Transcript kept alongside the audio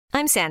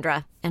I'm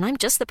Sandra, and I'm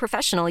just the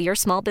professional your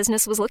small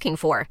business was looking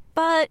for.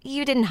 But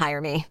you didn't hire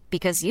me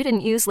because you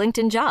didn't use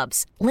LinkedIn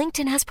Jobs.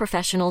 LinkedIn has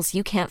professionals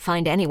you can't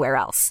find anywhere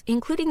else,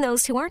 including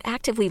those who aren't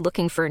actively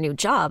looking for a new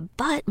job,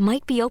 but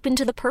might be open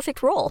to the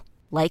perfect role,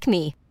 like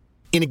me.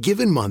 In a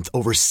given month,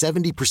 over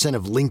 70%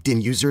 of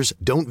LinkedIn users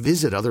don't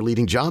visit other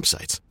leading job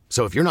sites.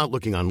 So if you're not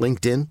looking on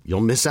LinkedIn,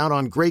 you'll miss out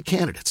on great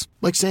candidates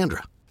like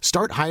Sandra.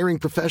 Start hiring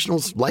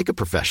professionals like a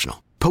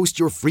professional. Post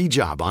your free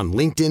job on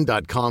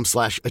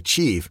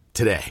linkedin.com/achieve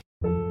today.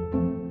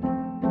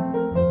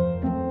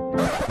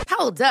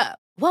 Hold up.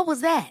 What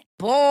was that?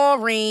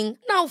 Boring.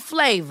 No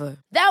flavor.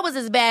 That was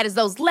as bad as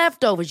those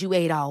leftovers you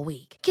ate all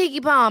week.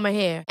 Keke Palmer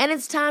here. And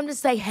it's time to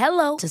say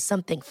hello to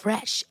something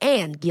fresh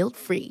and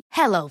guilt-free.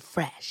 Hello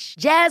Fresh.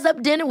 Jazz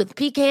up dinner with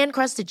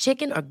pecan-crusted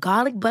chicken or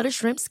garlic butter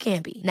shrimp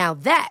scampi. Now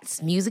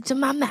that's music to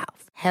my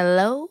mouth.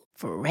 Hello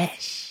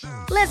Fresh.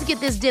 Let's get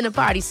this dinner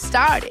party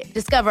started.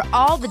 Discover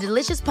all the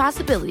delicious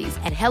possibilities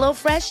at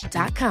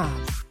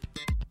HelloFresh.com.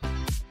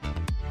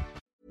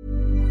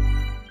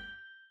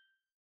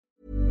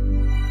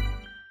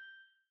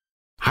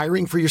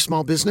 Hiring for your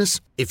small business?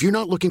 If you're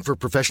not looking for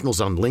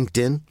professionals on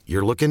LinkedIn,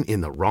 you're looking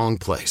in the wrong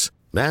place.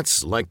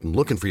 That's like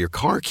looking for your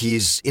car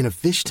keys in a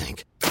fish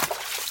tank.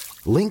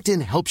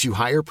 LinkedIn helps you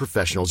hire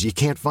professionals you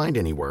can't find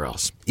anywhere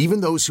else,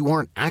 even those who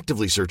aren't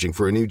actively searching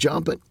for a new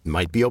job but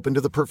might be open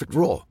to the perfect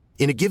role.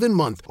 In a given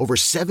month, over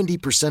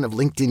 70% of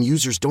LinkedIn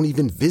users don't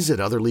even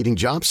visit other leading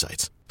job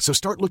sites. So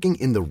start looking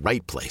in the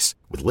right place.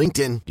 With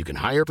LinkedIn, you can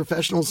hire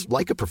professionals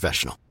like a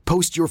professional.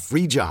 Post your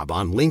free job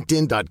on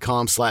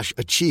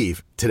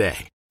linkedin.com/achieve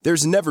today.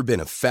 There's never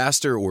been a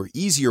faster or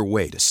easier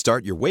way to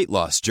start your weight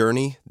loss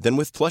journey than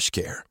with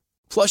PlushCare.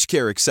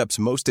 PlushCare accepts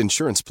most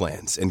insurance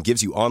plans and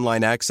gives you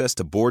online access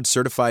to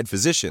board-certified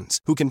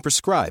physicians who can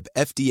prescribe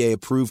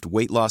FDA-approved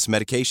weight loss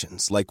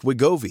medications like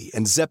Wegovy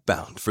and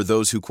Zepbound for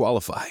those who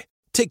qualify.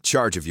 Take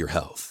charge of your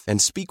health and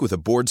speak with a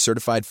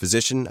board-certified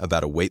physician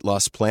about a weight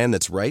loss plan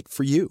that's right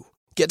for you.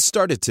 Get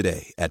started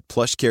today at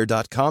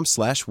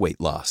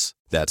plushcare.com/weight loss.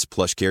 That's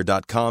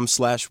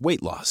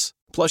plushcare.com/weight loss.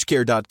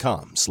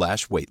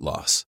 plushcare.com/weight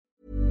loss.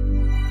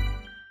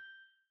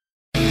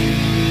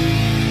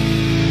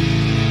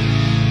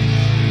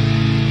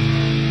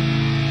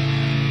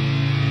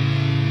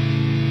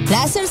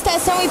 La seule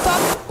station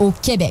hip-hop au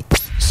Québec.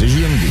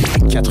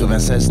 CJMD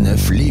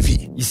 96.9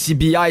 Lévis. Ici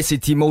BI, c'est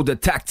Timo de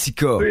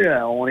Tactica. Oui,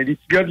 on est des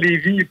petits gars de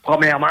Lévis,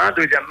 premièrement.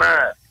 Deuxièmement,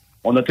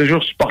 on a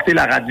toujours supporté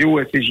la radio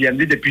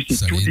CJMD depuis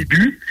ses tout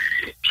débuts.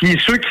 Puis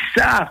ceux qui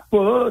savent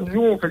pas,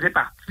 nous, on faisait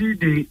partie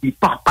des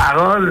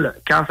porte-paroles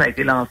quand ça a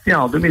été lancé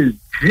en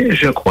 2010,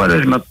 je crois.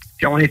 Là,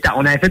 on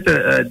avait fait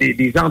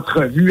des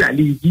entrevues à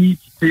Lévis.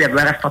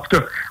 En tout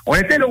cas, on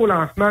était là au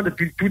lancement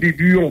depuis le tout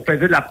début. On faisait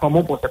de la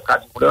promo pour cette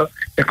radio-là.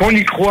 Fait qu'on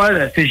y croit,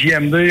 la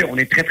CJMD. On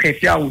est très, très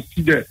fiers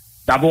aussi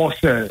d'avoir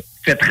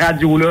cette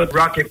radio-là,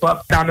 rock et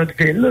pop, dans notre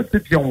ville. Là,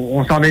 puis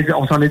on s'en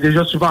est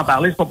déjà souvent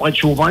parlé. C'est pas pour être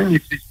chauvin,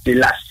 mais c'est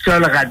la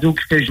seule radio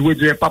qui fait jouer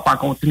du hip-hop en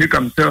continu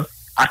comme ça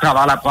à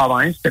travers la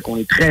province. Fait qu'on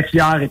est très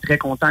fiers et très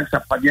contents que ça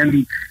provienne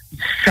du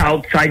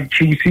Southside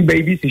QC,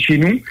 baby. C'est chez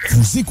nous.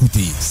 Vous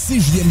écoutez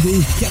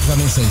CJMD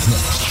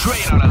 96.9.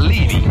 Straight out of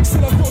Lévis.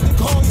 C'est la porte des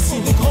grands ici,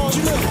 des grands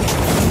du Nord.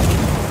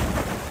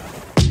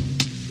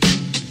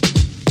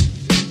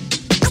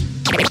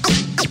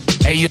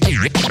 Hey,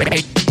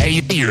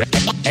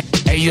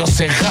 yo,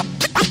 c'est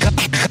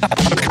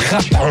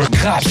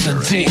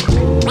Rhapsody.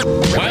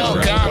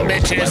 Welcome,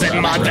 bitches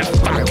and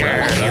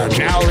motherfuckers. You're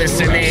now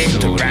listening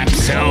to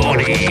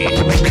Rhapsody.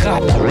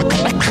 Rhapsody.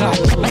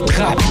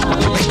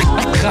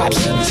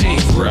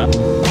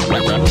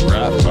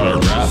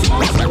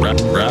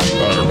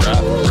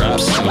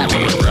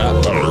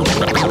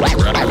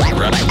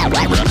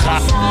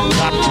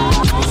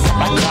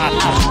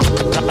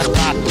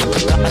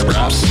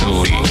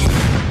 Rhapsody.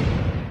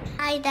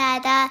 Hi,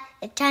 Dada.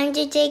 It's time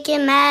to take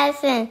your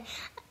medicine.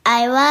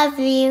 I love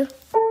you.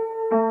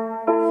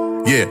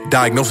 Yeah,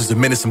 diagnosis a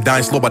minute, I'm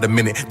dying slow by the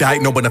minute.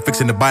 Diet no, but I'm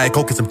fixing to buy a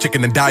coke and some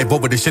chicken and dive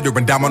over the shitter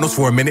and dominoes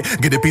for a minute.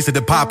 Get a piece of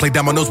the pie, play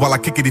dominoes while I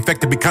kick it.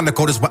 Effective, be kinda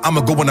cold is where I'ma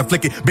go when I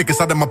flick it. Big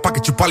inside of my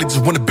pocket, you probably just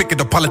wanna bick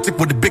it. Or politic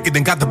with the bigot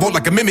and got the vote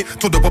like a mimic.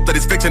 Told the Pope that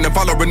it's fiction and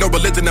following no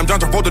religion. I'm John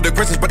Travolta the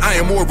Christians, but I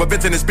am more of a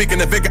Vincent. And speaking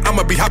of vigor,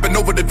 I'ma be hopping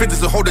over the fences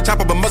to hold the chop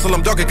of a muscle.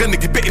 I'm darker, gonna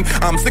get bitten.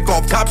 I'm sick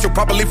off top, you'll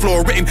probably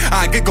floor written.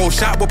 I get gold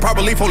shot, will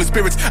probably leave Holy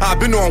Spirits. I've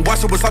been on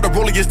watch, so what's how the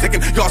roller is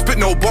ticking. Y'all spit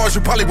no bars,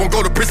 you probably won't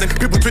go to prison.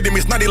 People treating me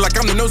snotty like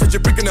I'm the nose that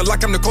you're picking it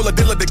like I'm the cola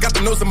dealer. They got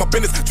the nose in my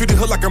business. Treated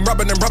hood like I'm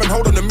robbing and robbing.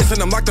 Hold on the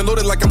mission. I'm locked and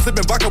loaded like I'm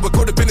sipping vodka with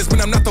codependence.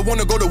 When I'm not the one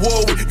to go to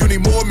war with. You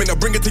need more, man. I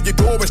bring it to your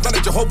door. It's not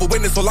a Jehovah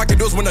Witness. All I can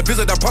do is when I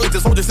visit, I probably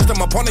just hold your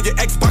system. I'm on your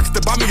Xbox to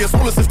buy me a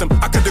solar system.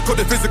 I could decode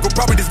the physical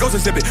properties, ghost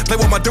and ship it.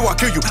 Play with my dough, I'll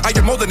kill you. I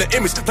am more than an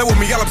image. Play with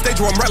me, I'll upstage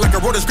you. I'm right like I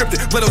wrote a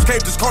scripted. Play those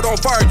caves, just caught on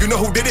fire. You know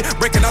who did it?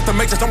 Breaking out the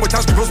matrix. I'm with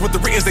Tasha Rose with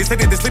the writtens. They say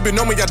that they sleeping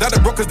on me. I died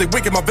broke cause they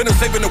wicked. My venom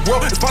saving the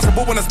world. It's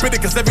possible when I spit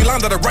it cause every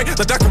line that I write,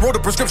 the doctor wrote a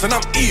prescription.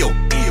 I'm ill.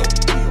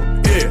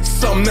 Yeah,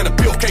 something that a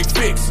bill can't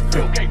fix.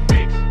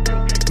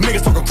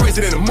 Niggas talking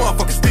crazy than a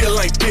motherfucker still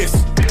ain't this.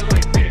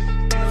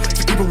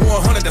 So keep it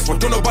 100, that's why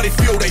don't nobody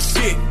feel they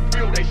shit.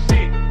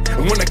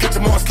 And when I catch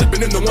them all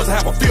slipping, them the ones I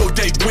have a field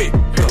day with.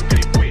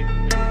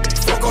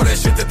 Fuck all that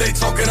shit that they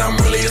talking, I'm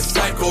really a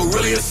psycho,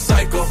 really a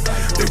psycho.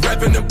 They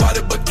rapping about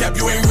it, but Cap,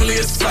 you ain't really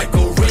a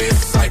psycho, really a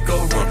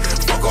psycho.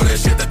 Fuck all that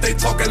shit that they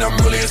talking, I'm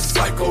really a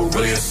psycho,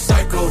 really a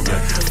psycho.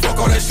 Fuck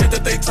all that shit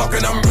that they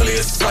talking, I'm really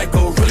a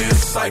psycho, really a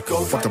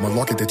psycho. Fuck the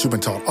malarkey that you've been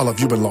taught, all of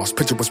you been lost.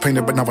 Picture was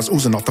painted, but now it's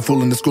oozing off. The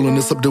fool in the school and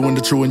the subduing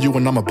the true, and you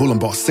and I'm a bull and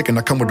boss. Sick and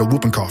I come with a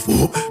whooping cough.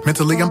 Ooh.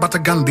 Mentally, I'm about to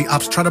gun the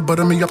ops. Try to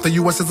butter me up, the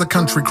U.S. is a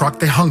country crock.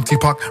 They hung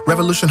T-Pock,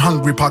 revolution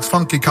hungry pox.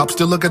 Funky cops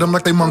still look at them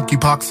like they monkey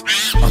pox.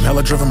 I'm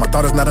hella driven, my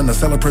thought is not in a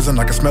cellar prison.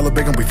 I can smell it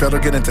big and we fail to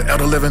get into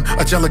elder living.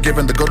 A jelly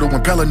given to go to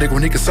impel a nigga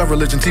when he could serve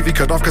religion. TV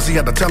cut off cause he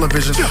had the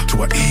television.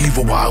 To an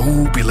evil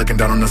wahoo, be looking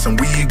down on us and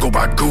we go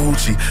by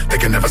Gucci. They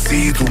can never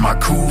see through my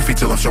koofy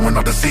till I'm showing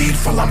all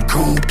deceitful. I'm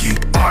kooky.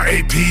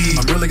 R.A.P.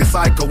 I'm really a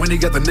psycho. Any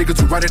other niggas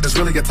who write it is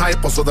really a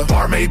typo. So the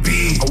bar may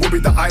be. I will be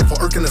the eyeful,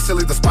 irking the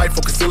silly, the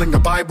spiteful, concealing a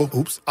Bible.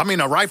 Oops, I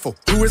mean a rifle.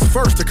 Who is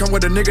first to come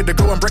with a nigga to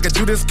go and break a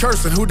Judas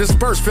curse? And who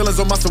dispersed feelings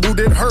on my soul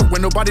did hurt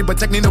when nobody but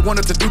Technina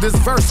wanted to do this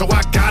verse. So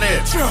I got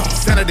it.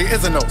 Sanity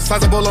isn't no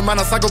sizable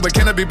amount of cycle, but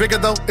can it be bigger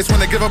though? It's when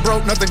they give a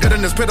broke, nothing good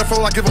and it's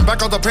pitiful. I give them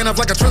back all the pain of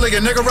like a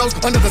trillion niggeros.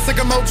 Under the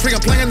sycamore tree,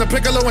 I'm playing the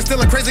piccolo and still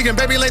crazy and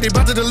baby lady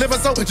about to deliver.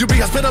 So you be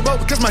hospitable,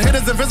 cause my head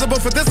is invisible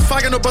for this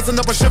fire, no busting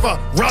up a shiver.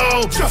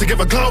 Roll, to give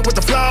a glow with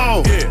the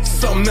flow. Yeah,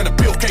 something that a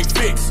bill can't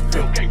fix.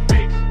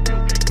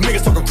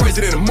 Niggas talking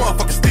crazy than a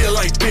motherfucker still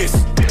like this.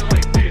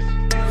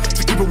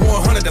 To keep it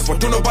 100, that's why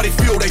don't nobody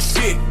feel they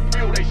shit.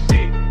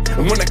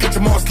 And when I catch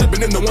them all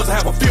slipping, them the ones I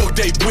have a field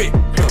day with.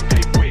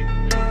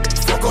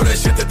 Fuck all that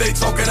shit that they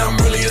talking, I'm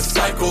really a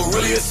psycho,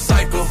 really a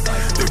psycho.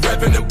 They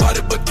rapping about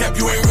it, but Cap,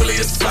 you ain't really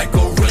a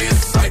psycho, really a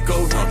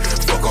psycho.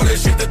 Fuck all that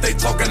shit that they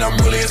talking, I'm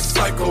really a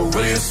psycho,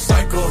 really a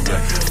psycho.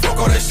 Fuck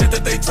all that shit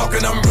that they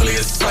talking, I'm really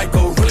a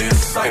psycho, really a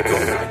psycho.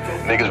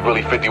 Niggas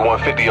really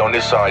 5150 on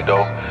this side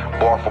though.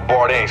 Bar for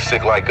bar, they ain't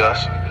sick like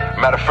us.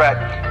 Matter of fact,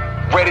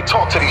 ready to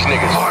talk to these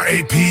niggas.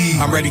 R.A.P.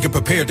 I'm ready to get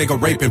prepared. They gon'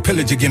 rape and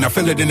pillage again. I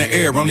feel it in the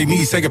air. Only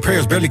need second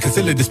prayers. Barely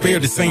consider despair.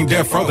 The same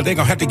death row, but they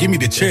gon' have to give me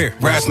the chair.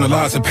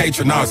 Rationalize and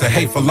patronize the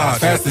hateful lies.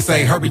 Fast to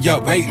say, hurry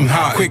up, wait and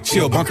hide. Quick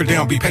chill, bunker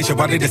down, be patient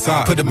while they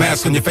decide. Put a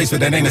mask on your face, but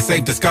that ain't a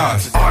safe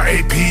disguise.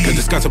 R.A.P. Cause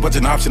discussing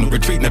wasn't optional.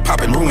 Retreating and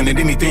popping, ruining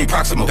anything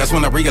proximal. That's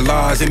when I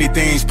realize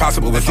anything's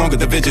possible. As long as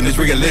the vision is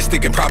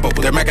realistic and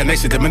probable. Their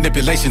machinations and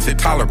manipulations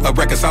intolerable.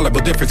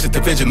 Irreconcilable differences,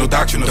 division, no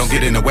doctrinal. Don't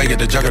get in the way of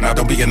the juggernaut,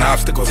 don't be an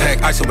obstacle. Tag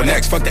ISO and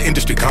X, fuck the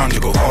industry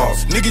conjugal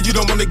halls. Nigga, you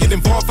don't wanna get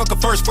involved. Fuck a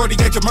first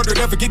 48 of murder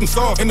ever getting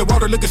solved. In the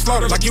water looking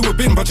slaughtered like you were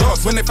bitten by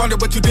jaws. When they find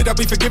out what you did, I'll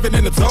be forgiven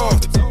and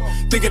absolved.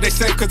 Thinking they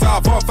safe cause I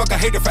evolved. Fuck, I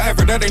hate it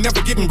forever. That ain't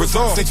never getting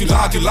resolved. Since you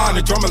lied, and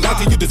the drama lied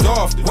till you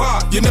dissolved.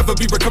 Why? You never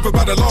be recovered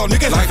by the law,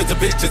 nigga. Life is a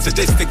bitch, it's a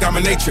sadistic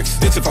dominatrix.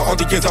 This is for all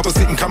the years I was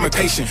sitting common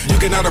patient. You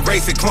cannot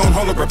erase it, clone,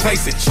 hold, or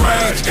replace it.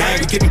 Strange gang,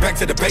 we getting back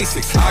to the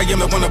basics. I am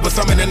the one that was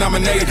summoned and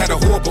nominated. Had a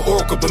horrible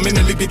oracle, but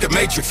mentally beat the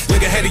matrix.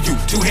 Look ahead of you,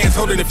 2 hands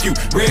holding a few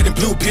red and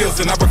blue pills,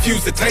 and I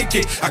refuse to take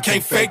it. I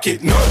can't fake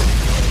it, no.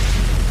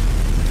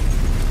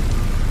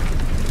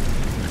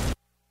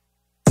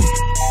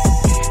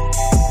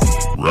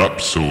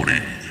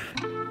 Rhapsody.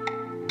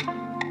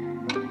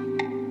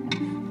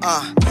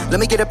 Let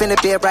me get up in the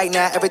bed right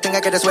now. Everything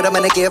I got is what I'm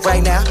gonna give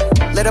right now.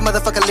 Let a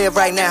motherfucker live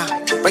right now.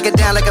 Break it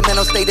down like a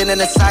mental state in an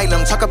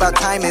asylum. Talk about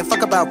timing,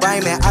 fuck about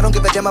rhyming. I don't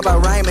give a damn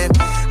about rhyming.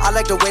 I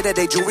like the way that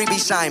they jewelry be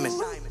shining.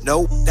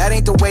 Nope, that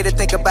ain't the way to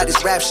think about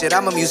this rap shit.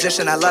 I'm a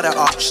musician, I love the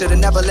art. Should've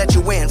never let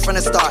you in from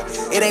the start.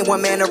 It ain't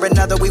one man or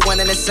another, we one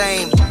and the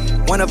same.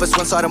 One of us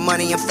wants all the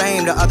money and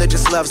fame, the other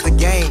just loves the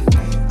game.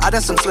 I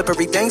done some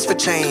slippery things for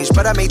change,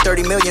 but I made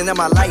 30 million and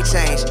my life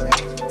changed.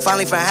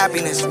 Finally found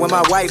happiness when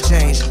my wife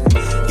changed.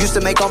 Used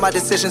to make all my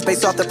decisions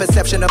based off the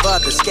perception of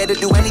others. Scared to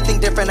do anything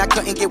different, I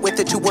couldn't get with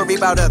it to worry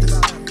about others.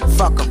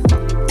 Fuck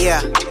them,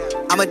 yeah,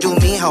 I'ma do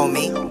me,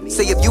 homie.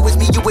 Say if you was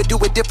me, you would do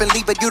it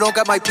differently, but you don't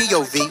got my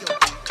POV.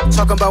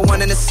 Talking about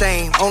one and the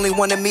same, only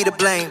one of me to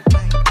blame.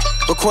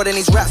 Recording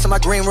these raps in my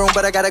green room,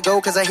 but I gotta go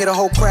cause I hear the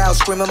whole crowd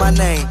screaming my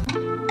name.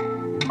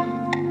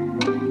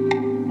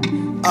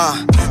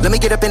 Let me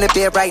get up in the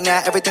bed right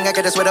now. Everything I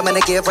got is what I'm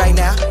gonna give right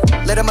now.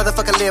 Let a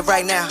motherfucker live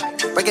right now.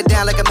 Break it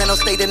down like a mental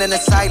state in an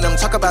asylum.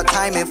 Talk about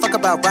timing, fuck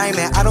about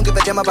rhyming. I don't give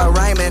a damn about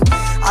rhyming.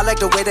 I like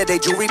the way that they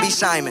jewelry be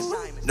shining.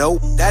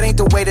 Nope, that ain't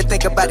the way to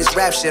think about this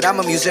rap shit. I'm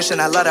a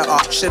musician, I love the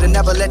art. Should've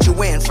never let you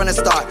in from the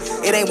start.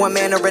 It ain't one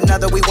man or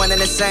another, we one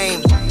and the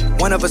same.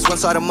 One of us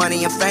wants all the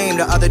money and fame,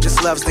 the other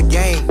just loves the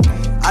game.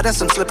 I done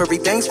some slippery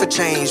things for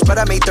change, but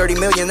I made 30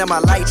 million and my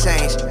life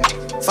changed.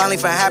 Finally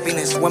found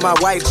happiness when my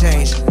wife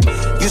changed.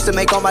 Used to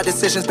make all my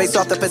decisions based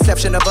off the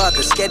perception of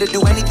others. Scared to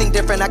do anything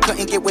different, I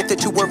couldn't get with it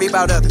to worry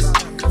about others.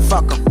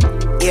 Fuck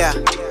them, yeah,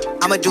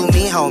 I'ma do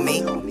me,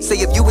 homie. Say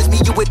if you was me,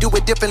 you would do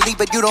it differently,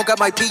 but you don't got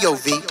my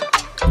POV.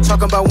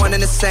 Talking about one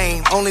and the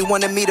same, only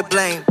one of me to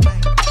blame.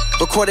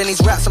 Recording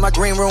these raps in my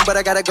green room, but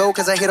I gotta go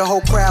cause I hear the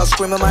whole crowd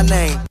screaming my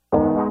name.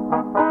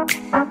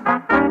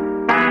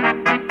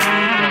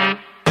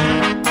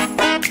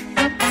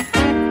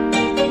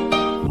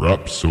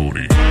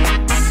 Rhapsody.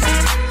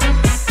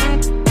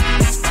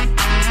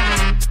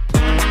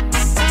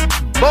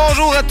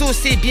 Bonjour à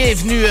tous et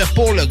bienvenue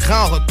pour le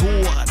grand retour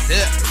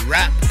de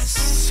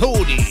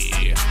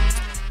Rhapsody.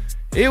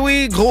 Et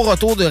oui, gros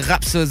retour de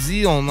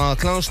Rhapsody. On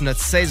enclenche notre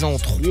saison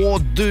 3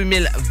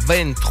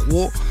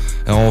 2023.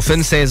 On fait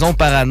une saison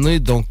par année,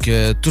 donc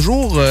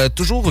toujours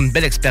une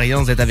belle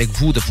expérience d'être avec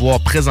vous, de pouvoir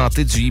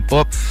présenter du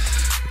hip-hop.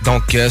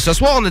 Donc ce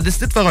soir, on a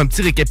décidé de faire un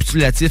petit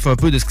récapitulatif un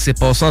peu de ce qui s'est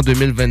passé en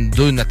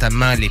 2022,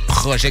 notamment les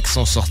projets qui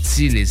sont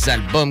sortis, les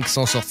albums qui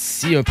sont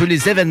sortis, un peu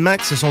les événements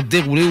qui se sont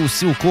déroulés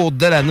aussi au cours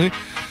de l'année.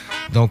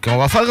 Donc, on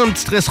va faire une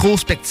petite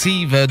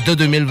rétrospective de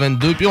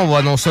 2022, puis on va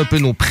annoncer un peu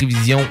nos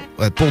prévisions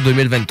pour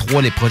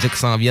 2023, les projets qui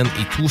s'en viennent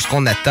et tout ce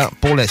qu'on attend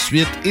pour la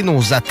suite et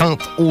nos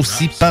attentes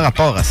aussi par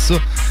rapport à ça.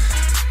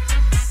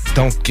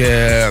 Donc,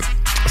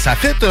 ça a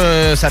fait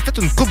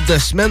une couple de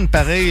semaines,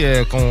 pareil,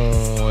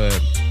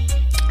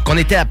 qu'on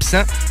était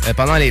absent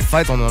pendant les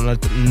fêtes. On en a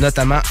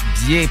notamment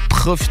bien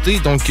profité.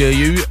 Donc, il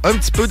y a eu un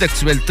petit peu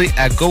d'actualité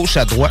à gauche,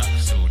 à droite.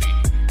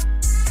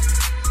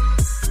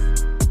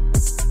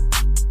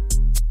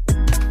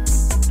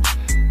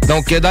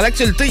 Donc, dans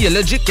l'actualité, il y a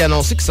Logic qui a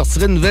annoncé qu'il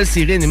sortirait une nouvelle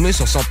série animée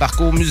sur son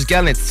parcours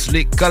musical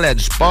intitulé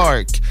College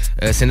Park.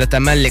 C'est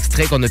notamment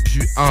l'extrait qu'on a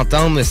pu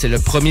entendre. C'est le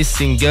premier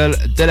single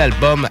de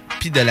l'album,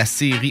 puis de la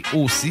série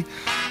aussi.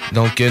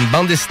 Donc, une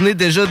bande dessinée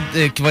déjà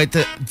qui va être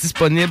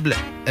disponible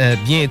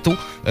bientôt.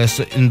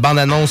 Une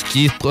bande-annonce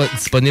qui est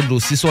disponible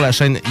aussi sur la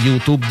chaîne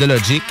YouTube de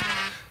Logic.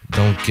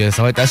 Donc,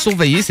 ça va être à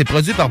surveiller. C'est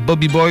produit par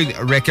Bobby Boyd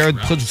Record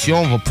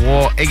Productions. On va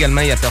pouvoir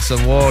également y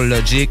apercevoir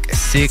Logic,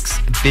 Six,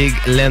 Big,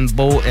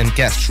 Lambo et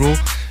Castro.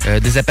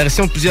 Des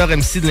apparitions de plusieurs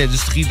MC de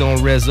l'industrie, dont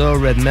RZA,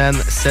 Redman,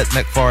 Seth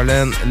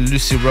MacFarlane,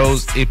 Lucy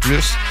Rose et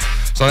plus.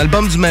 Son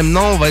album du même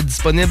nom va être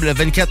disponible le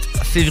 24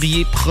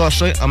 février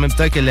prochain, en même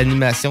temps que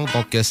l'animation.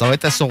 Donc, ça va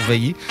être à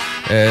surveiller.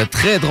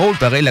 Très drôle,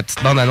 pareil, la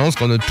petite bande-annonce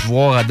qu'on a pu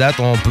voir à date.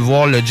 On peut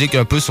voir Logic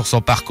un peu sur son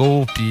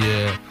parcours,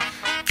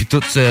 puis tout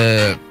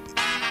ce...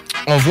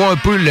 On voit un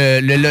peu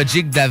le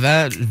Logic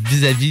d'avant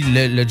vis-à-vis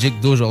le Logic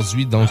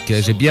d'aujourd'hui. Donc,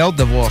 j'ai bien hâte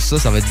de voir ça.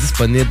 Ça va être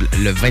disponible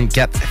le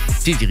 24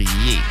 février.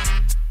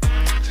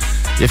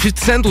 Il y a 50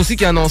 Cent aussi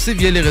qui a annoncé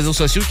via les réseaux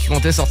sociaux qu'il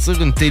comptait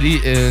sortir une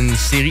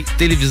série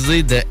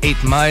télévisée de 8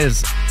 Miles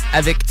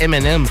avec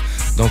Eminem.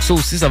 Donc ça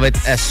aussi, ça va être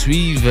à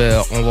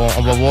suivre.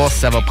 On va voir si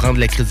ça va prendre de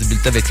la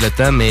crédibilité avec le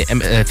temps. Mais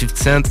 50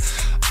 Cent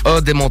a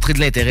démontré de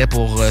l'intérêt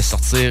pour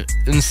sortir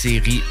une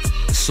série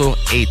sur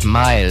 8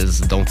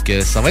 Miles. Donc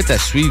ça va être à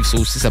suivre. Ça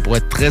aussi, ça pourrait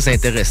être très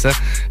intéressant.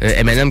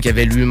 Eminem qui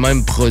avait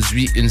lui-même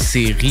produit une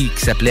série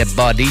qui s'appelait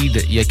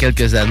Bodied il y a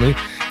quelques années,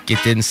 qui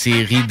était une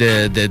série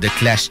de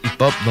clash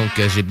hip-hop. Donc,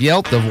 j'ai bien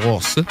hâte de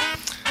voir ça.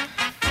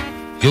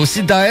 Il y a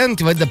aussi Diane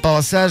qui va être de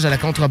passage à la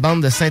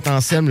contrebande de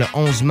Saint-Anselme le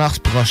 11 mars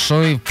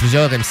prochain.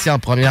 Plusieurs MC en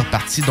première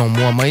partie, dont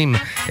moi-même.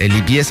 Les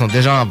billets sont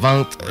déjà en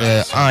vente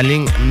en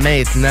ligne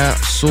maintenant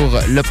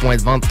sur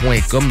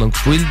lepointdevente.com. Donc,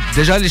 vous pouvez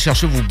déjà aller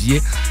chercher vos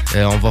billets.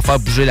 On va faire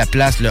bouger la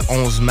place le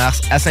 11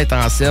 mars à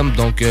Saint-Anselme.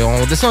 Donc,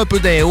 on descend un peu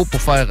d'un haut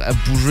pour faire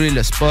bouger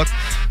le spot.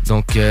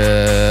 Donc,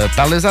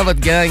 parlez-en à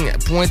votre gang.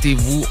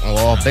 Pointez-vous. On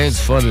va avoir bien du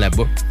fun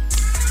là-bas.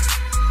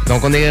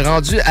 Donc, on est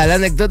rendu à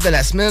l'anecdote de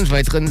la semaine. Je vais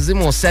introniser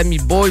mon Sammy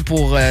Boy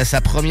pour sa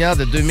première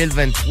de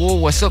 2023.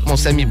 What's up, mon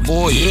Sammy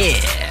Boy? Yeah!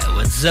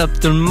 What's up,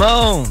 tout le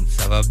monde?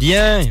 Ça va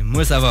bien?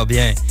 Moi, ça va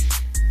bien.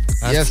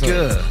 En tout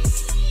cas,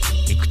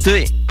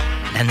 écoutez,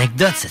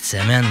 l'anecdote cette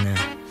semaine,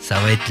 ça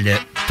va être le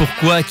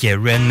pourquoi que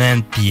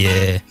Redman puis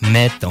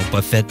Met n'ont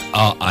pas fait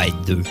AI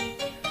 2.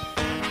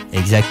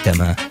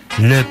 Exactement.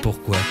 Le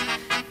pourquoi.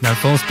 Dans le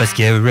fond, c'est parce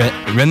que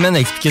Redman a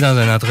expliqué dans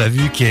une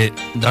entrevue que,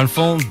 dans le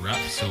fond,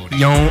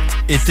 ils ont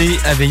été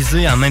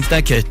avisés en même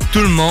temps que tout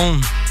le monde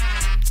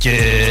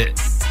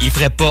qu'ils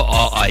feraient pas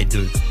AI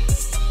 2.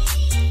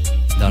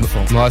 Dans le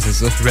fond. Ouais, c'est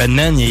ça.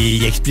 Redman,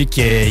 il explique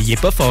qu'il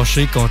est pas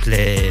fâché contre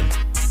les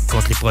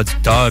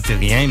producteurs puis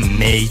rien,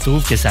 mais il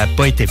trouve que ça n'a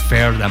pas été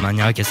fair de la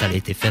manière que ça a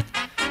été fait.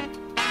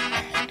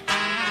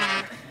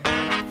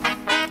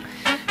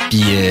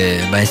 Puis,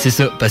 ben c'est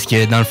ça, parce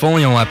que dans le fond,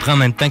 ils ont appris en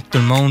même temps que tout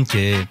le monde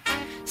que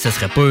ce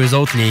serait pas eux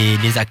autres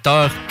les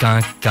acteurs,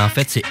 qu'en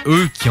fait, c'est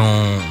eux qui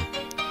ont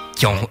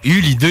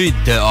eu l'idée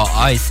de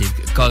AI. C'est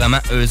carrément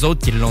eux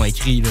autres qui l'ont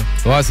écrit, là.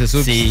 Ouais, c'est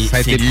ça. Ça a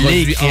été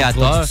les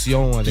créateurs.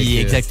 Avec,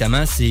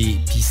 exactement. Puis,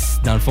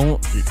 dans le fond,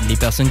 les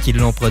personnes qui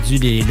l'ont produit,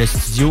 le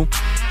studio,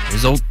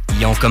 eux autres,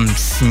 ils ont comme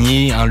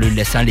signé en leur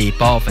laissant les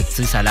parts. Fait que, tu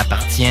sais, ça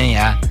appartient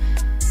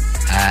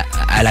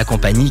à la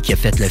compagnie qui a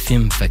fait le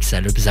film. Fait que ça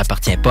ne leur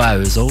appartient pas à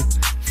eux autres.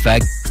 Fait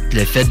que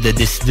le fait de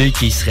décider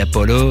qu'ils seraient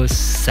pas là,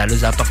 ça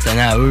leur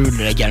appartenait à eux.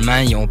 Légalement,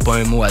 ils ont pas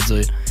un mot à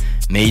dire.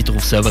 Mais ils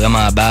trouvent ça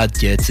vraiment bad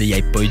que, tu sais, il n'y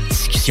ait pas eu de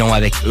discussion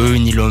avec eux,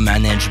 ni le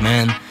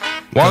management.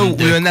 Ouais, ou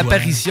une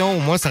apparition.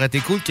 Moi, ça aurait été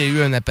cool qu'il y ait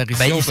eu une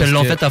apparition. Ben, ils se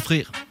l'ont fait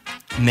offrir.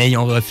 Mais ils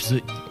ont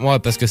refusé. Ouais,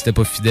 parce que c'était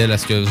pas fidèle à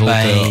ce que les autres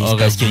auraient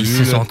parce qu'ils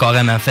se sont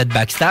carrément fait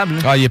backstab.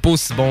 Là. Ah, il est pas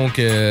aussi bon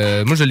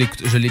que... Moi, je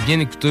l'ai bien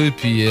écouté,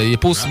 puis il est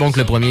pas aussi bon que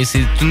le premier.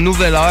 C'est une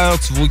nouvelle ère,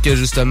 tu vois que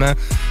justement,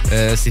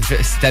 c'est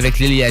avec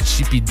Lil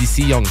Yachty puis DC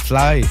Young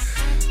Fly.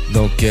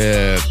 Donc,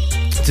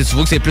 tu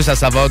vois que c'est plus à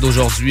saveur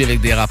d'aujourd'hui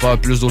avec des rappeurs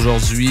plus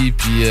d'aujourd'hui,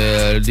 puis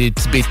des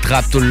petits beat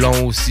trap tout le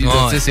long aussi.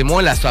 Ouais. C'est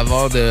moins la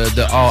saveur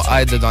de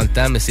All-Hide dans le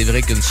temps, mais c'est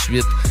vrai qu'une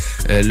suite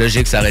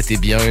logique, ça aurait été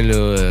bien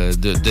là,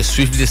 de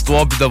suivre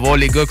l'histoire puis de voir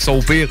les gars qui sont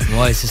au pire.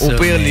 Ouais, c'est ça. Au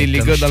pire, les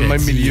gars dans le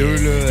même milieu.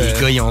 Les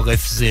gars, ils ont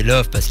refusé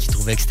l'offre parce qu'ils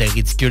trouvaient que c'était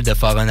ridicule de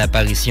faire une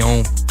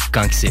apparition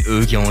quand c'est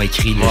eux qui ont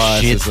écrit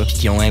le shit, puis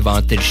qui ont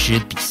inventé le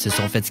shit, puis qui se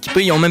sont fait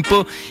skipper. Ils ont même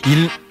pas...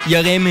 Ils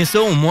auraient aimé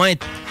ça au moins...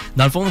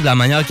 Dans le fond, de la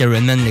manière que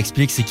Redman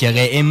l'explique, c'est qu'il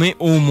aurait aimé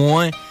au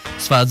moins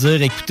se faire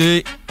dire,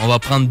 écoutez, on va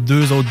prendre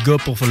 2 autres gars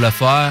pour le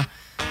faire.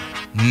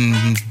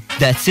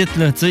 That's it,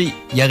 là, tu sais.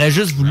 Il aurait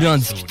juste voulu en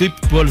discuter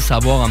puis pas le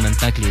savoir en même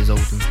temps que les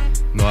autres.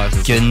 Ouais,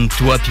 c'est que ça.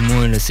 Toi puis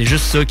moi, là. C'est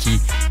juste ça qui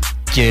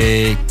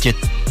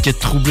a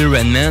troublé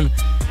Redman.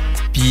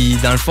 Puis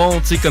dans le fond,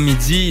 tu sais, comme il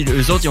dit,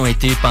 eux autres, ils ont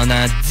été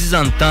pendant 10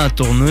 ans de temps à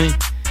tourner.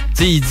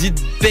 Tu sais, il dit,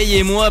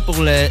 payez-moi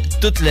pour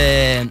toute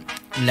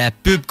la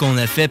pub qu'on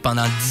a fait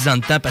pendant 10 ans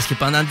de temps, parce que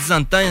pendant 10 ans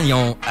de temps,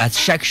 à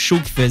chaque show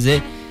qu'ils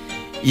faisaient,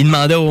 ils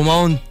demandaient au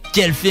monde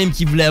quel film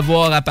qu'ils voulaient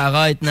voir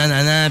apparaître,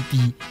 nanana, puis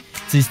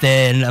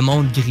c'était le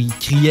monde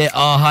criait «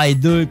 Ah, hi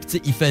 2 »,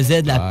 puis ils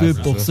faisaient de la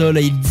pub pour ça.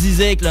 Là, ils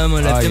disaient que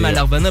le film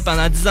allait revenir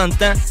pendant 10 ans de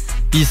temps,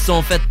 puis ils se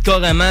sont fait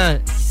carrément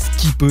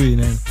skipper,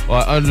 man.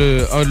 Ouais, un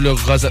de leurs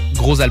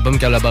gros albums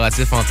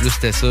collaboratifs, en plus,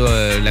 c'était ça,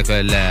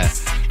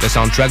 le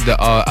soundtrack de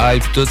AI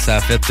puis tout, ça a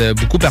fait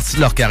beaucoup partie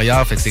de leur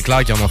carrière, fait que c'est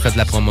clair qu'ils en ont fait de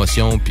la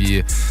promotion,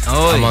 puis à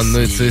un moment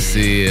donné, tu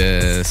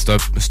sais,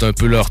 c'est un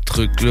peu leur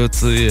truc, là, tu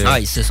sais.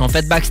 Ils se sont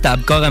fait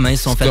backstab, carrément, ils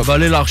se sont fait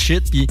voler leur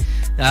shit, puis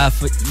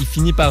il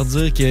finit par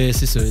dire que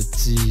c'est ça,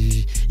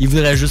 il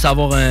voudrait juste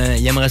avoir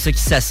il aimerait ça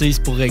qu'ils s'assisent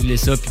pour régler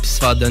ça, puis se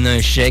faire donner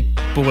un chèque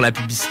pour la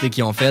publicité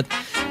qu'ils ont faite,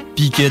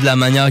 puis que de la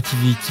manière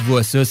qu'ils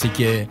voient ça, c'est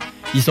que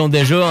ils sont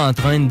déjà en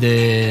train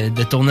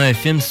de tourner un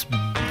film.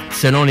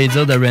 Selon les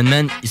dires de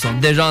Redman, ils sont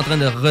déjà en train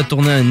de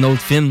retourner un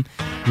autre film,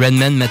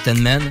 Redman Method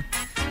Man,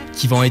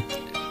 qui va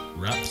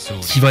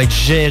être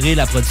géré,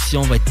 la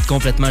production va être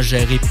complètement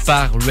gérée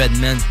par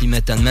Redman puis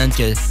Method Man,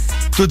 que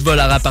tout va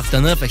leur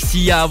appartenir. Fait que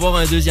s'il y a à avoir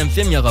un deuxième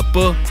film, il n'y aura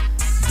pas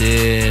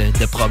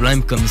de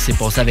problème comme il s'est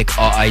passé avec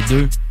AI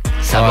 2.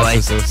 Ça va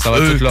être ça va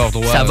être tout leur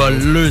droit. Ça va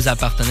leur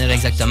appartenir,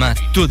 exactement.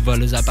 Tout va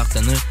leur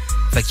appartenir.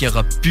 Fait qu'il n'y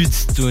aura plus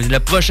du tout. Le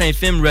prochain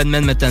film,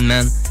 Redman Method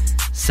Man,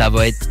 ça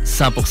va être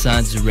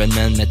 100% du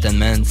Redman Method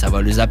Man. Ça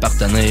va leur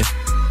appartenir.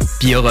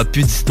 Puis il n'y aura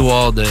plus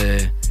d'histoire de...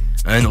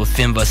 Un autre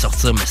film va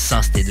sortir, mais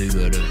sans ces deux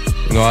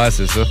gars-là. Ouais,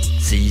 c'est ça.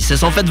 Ils se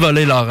sont fait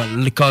voler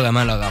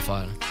carrément leur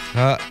affaire.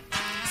 Ah,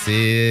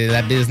 c'est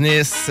la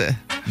business.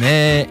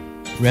 Mais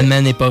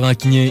Redman n'est pas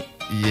rancunier.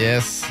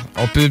 Yes.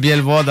 On peut bien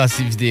le voir dans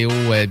ses vidéos,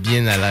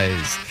 bien à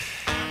l'aise.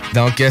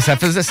 Donc, ça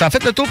a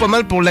fait le tour pas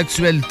mal pour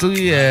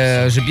l'actualité.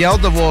 J'ai bien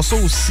hâte de voir ça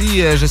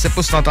aussi. Je sais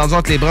pas si t'as entendu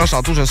entre les branches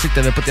tantôt, je sais que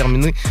t'avais pas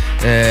terminé.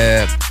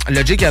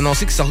 Logic a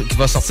annoncé qu'il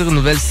va sortir une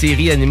nouvelle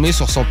série animée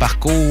sur son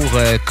parcours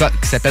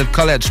qui s'appelle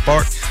College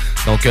Park.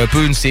 Donc, un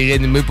peu une série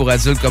animée pour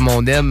adultes comme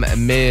on aime,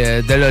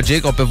 mais de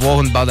Logic, on peut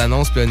voir une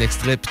bande-annonce puis un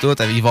extrait puis tout.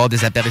 Il va y avoir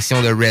des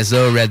apparitions de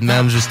RZA,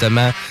 Redman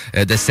justement,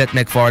 de Seth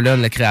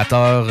MacFarlane, le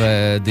créateur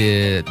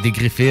des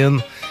Griffins,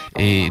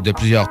 et de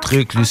plusieurs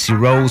trucs, Lucy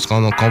Rose,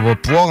 qu'on va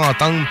pouvoir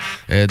entendre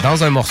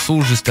dans un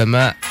morceau,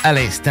 justement, à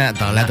l'instant,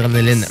 dans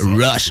l'Adrenaline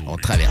Rush. On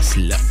traverse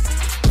là.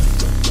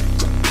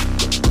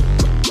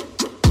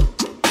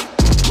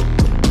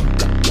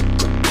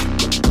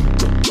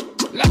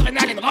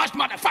 L'Adrenaline Rush,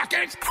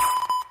 motherfuckers!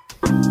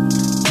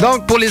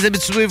 Donc, pour les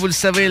habitués, vous le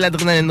savez,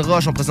 l'Adrenaline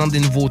Rush, on présente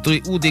des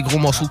nouveautés ou des gros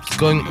morceaux qui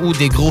cognent ou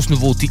des grosses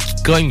nouveautés qui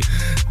cognent.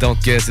 Donc,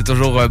 c'est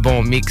toujours un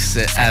bon mix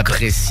à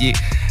apprécier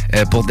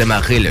pour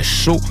démarrer le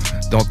show.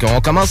 Donc, on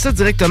commence ça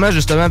directement,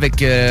 justement,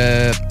 avec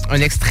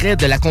un extrait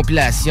de la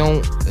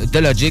compilation de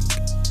Logic,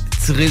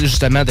 tiré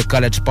justement de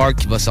College Park,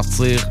 qui va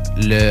sortir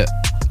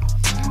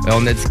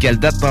on a dit quelle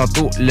date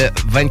tantôt? Le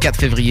 24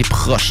 février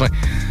prochain.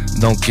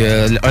 Donc,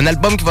 un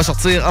album qui va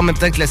sortir en même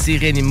temps que la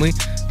série animée.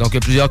 Donc, il y a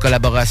plusieurs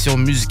collaborations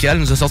musicales.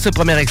 Il nous a sorti le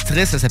premier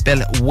extrait, ça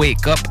s'appelle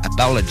Wake Up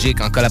par Logic,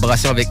 en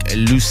collaboration avec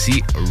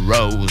Lucy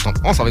Rose. Donc,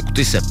 on s'en va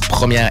écouter ce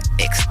premier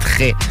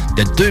extrait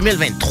de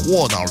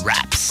 2023 dans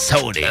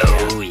Rhapsody.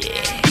 Oh yeah!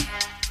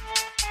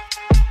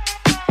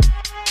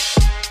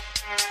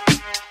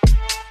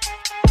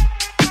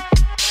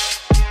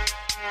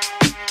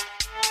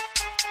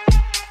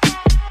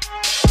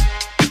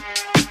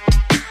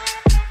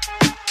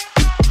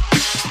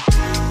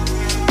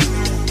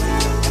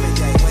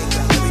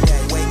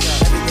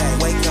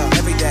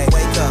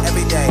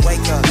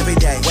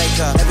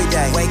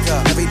 Wake up,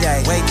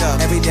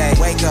 every day,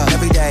 wake up, every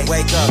day,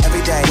 wake up, every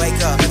day,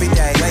 wake up,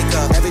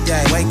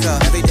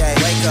 every day,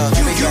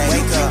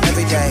 wake up,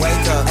 every day,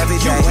 wake up,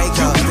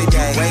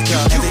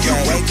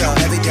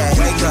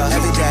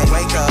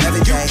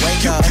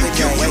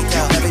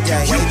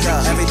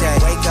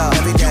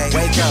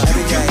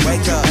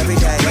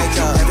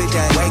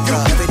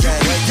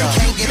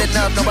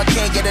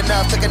 couldn't get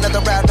enough. Took another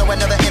route, no, I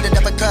never ended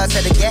up a cuss.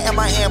 Had a gat in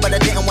my hand, but I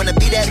didn't want to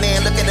be that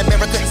man. Look in the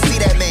mirror, couldn't see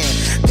that man.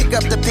 Pick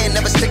up the pen,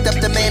 never sticked up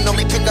the man.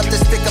 Only pick up the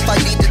stick if I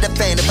need to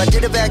defend. If I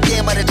did it back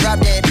then, I'd have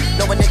dropped dead.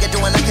 Know a nigga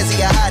doing like 'cause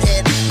he a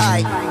hothead.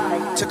 I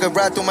took a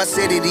ride through my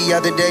city the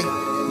other day.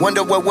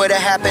 Wonder what would've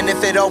happened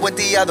if it all went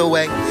the other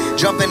way.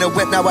 Jump in the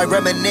whip, now I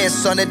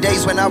reminisce on the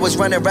days when I was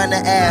running around the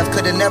Ave.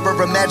 Could've never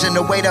imagined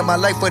the way that my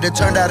life would've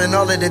turned out and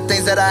all of the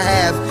things that I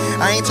have.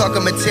 I ain't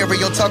talking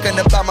material, talking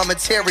about my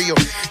material.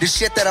 The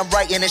shit that I'm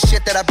writing, the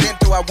shit that I've been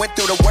through. I went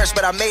through the worst,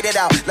 but I made it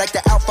out. Like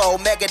the Alpha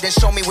Omega, then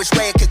show me which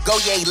way it could go.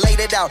 Yeah, he laid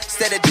it out.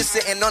 Instead of just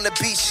sitting on the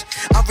beach,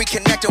 I'm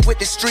reconnecting with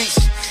the streets.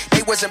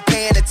 They wasn't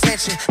paying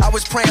attention. I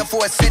was praying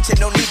for ascension.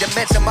 No need to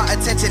mention my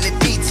attention to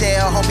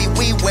detail. Homie,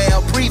 we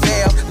well,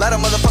 prevail. A lot of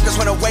motherfuckers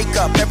wanna wake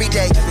up every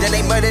day. Then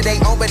they murder they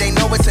own, but they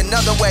know it's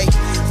another way.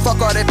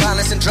 Fuck all that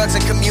violence and drugs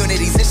and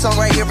communities. This song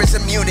right here is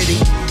immunity.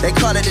 They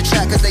call it a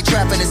trap 'cause they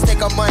trapping us.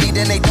 Take our money,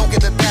 then they don't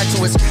give it back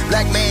to us.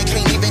 Black man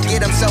can't even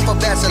get himself a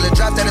bachelor.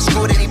 Dropped out of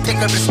school, then he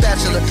picked up his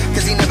spatula.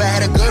 'Cause he never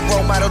had a good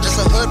role model, just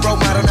a hood role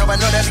model. Now I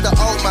know that's the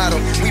old model.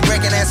 We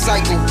breaking that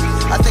cycle.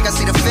 I think I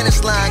see the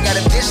finish line. Got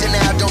a vision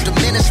now, don't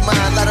diminish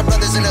mine. A lot of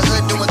brothers in the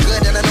hood doing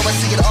good, and I know I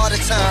see it all the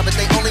time. But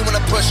they only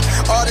wanna push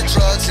all the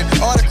drugs and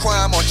all the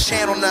crime on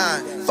Channel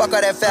 9. Fuck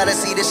all that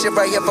fallacy, this shit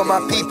right here for my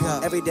people.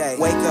 Every day,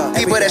 wake up.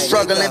 People that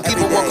struggling,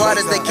 people work hard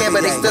as they can,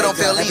 but they still don't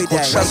feel equal.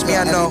 Trust me,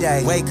 I know.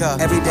 Wake up.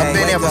 Every day, I've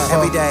been there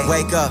before. Every day,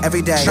 wake up.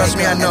 Every day, trust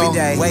me, I know.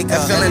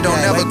 That feeling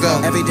don't never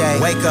go. Every day,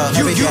 wake up.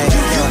 Every day,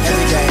 wake up.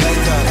 Every day,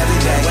 wake up. Every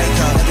day, wake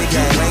up. Every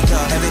day, wake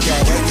up. Every day,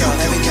 wake up.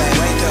 Every day,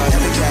 wake up.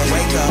 Every day,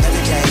 wake up.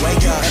 Every day, wake up. Every day,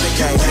 wake up.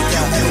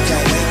 Every day, wake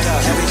up.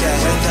 Every day,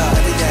 wake up.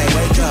 Every day,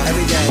 wake up.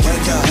 Every day, wake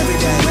up. Every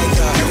day, wake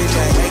up. Every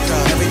day, wake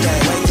up. Every day,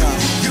 wake up.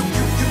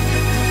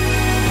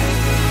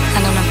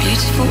 And on a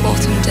beautiful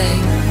autumn day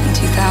in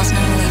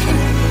 2011,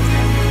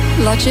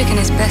 Logic and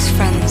his best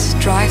friends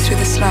drive through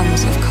the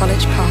slums of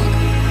College Park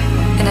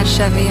in a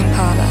Chevy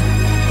Impala,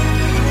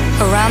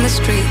 around the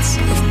streets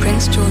of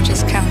Prince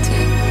George's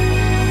County,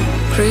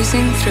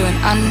 cruising through an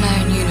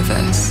unknown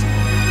universe,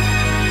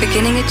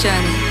 beginning a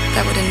journey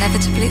that would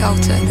inevitably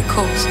alter the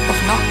course of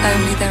not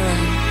only their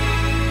own,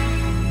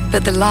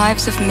 but the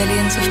lives of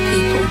millions of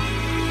people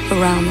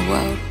around the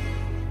world.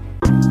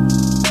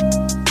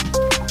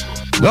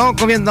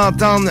 Donc, on vient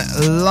d'entendre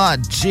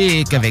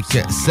Logic avec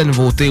sa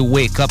nouveauté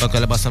Wake Up en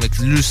collaboration avec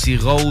Lucy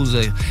Rose,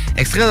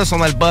 extrait de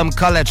son album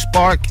College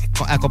Park,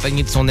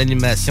 accompagné de son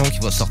animation qui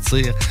va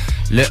sortir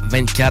le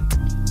 24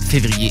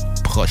 février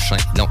prochain.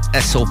 Donc,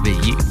 à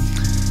surveiller.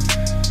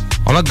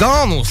 On a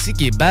Gone aussi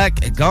qui est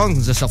back. Gone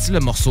nous a sorti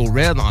le morceau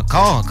Red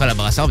encore en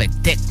collaboration avec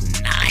Tech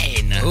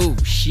 9. Oh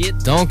shit!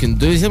 Donc, une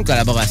deuxième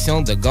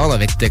collaboration de Gone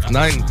avec Tech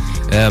 9.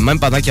 Même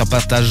pendant qu'ils ont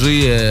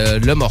partagé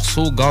le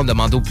morceau, Gone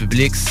demandait au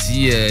public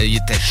si il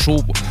était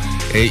chaud.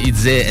 Il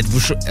disait,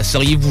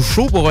 seriez-vous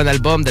chaud pour un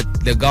album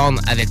de Gone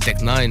avec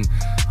Tech 9?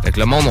 Fait que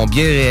le monde a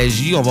bien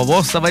réagi. On va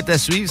voir si ça va être à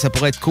suivre. Ça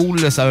pourrait être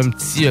cool. Là. Ça a un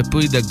petit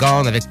peu de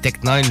Gone avec Tech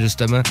 9,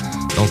 justement.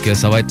 Donc,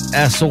 ça va être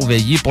à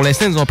surveiller. Pour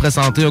l'instant, ils nous ont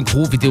présenté un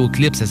gros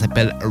vidéoclip. Ça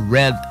s'appelle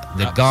Red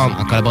de Gone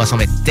en collaboration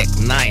avec Tech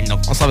 9. Donc,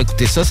 on s'en va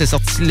écouter ça. C'est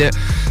sorti le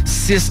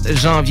 6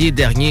 janvier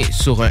dernier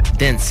sur un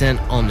Dancing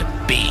on the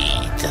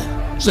Beat.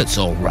 Vous êtes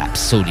sur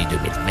Rhapsody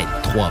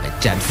 2023 avec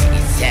Jam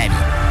City Sammy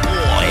Boy.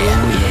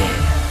 Oh yeah.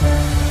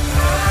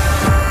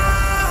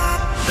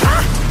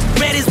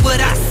 Red is what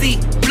I see.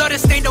 Blood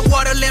has stained the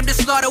water, lamb to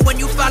slaughter when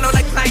you follow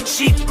like blind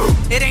sheep.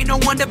 It ain't no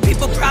wonder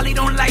people probably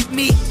don't like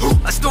me.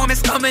 A storm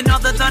is coming, all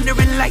the thunder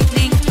and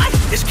lightning.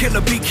 This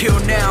killer be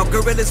killed now,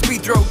 gorillas be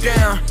thrown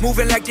down.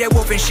 Moving like that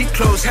wolf in sheep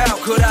clothes. How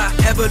could I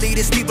ever lead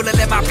these people and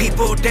let my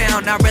people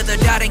down? I'd rather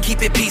die than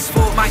keep it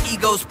peaceful, my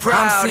ego's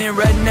proud. I'm seeing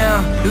red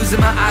now, losing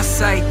my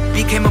eyesight.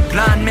 Became a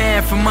blind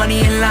man for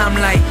money and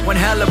limelight. One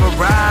hell of a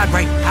ride,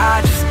 right?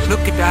 I just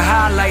look at the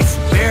highlights.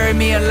 Bury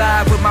me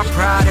alive with my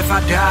pride if I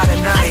die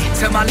tonight.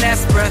 Till my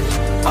last breath,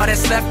 all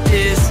that's left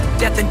is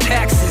death and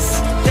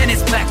taxes. Then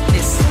it's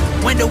blackness.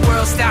 When the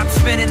world stops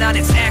spinning on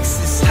its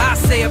axis, I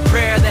say a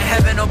prayer that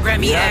heaven will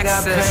grant me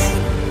access. I got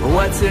pain, but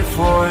what's it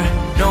for?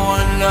 No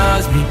one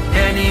loves me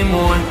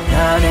anymore,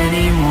 not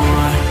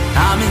anymore.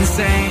 I'm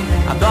insane,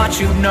 I thought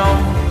you'd know.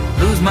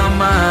 Lose my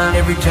mind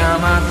every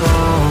time I go.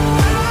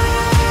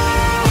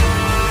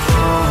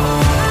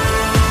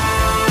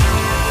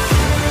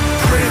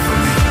 Pray for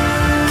me,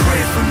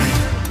 pray for me.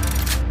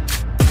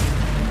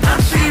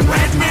 I'm seeing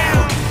red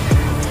now.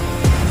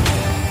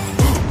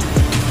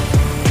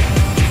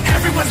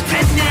 Everyone's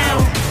dead now.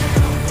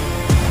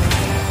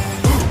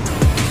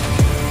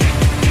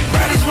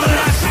 Red is what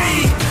I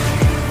see.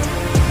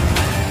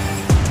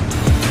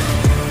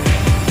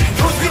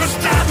 Who's gonna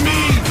stop me?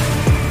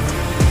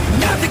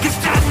 Nothing can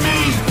stop me.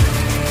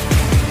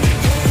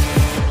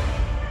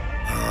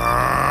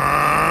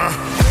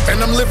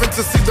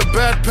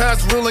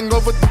 ruling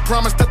over the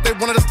promise that they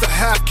wanted us to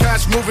have.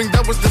 Cash moving,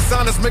 that was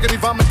dishonest, making me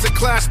vomit to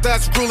clash.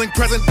 That's ruling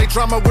present day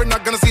drama, we're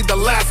not gonna see the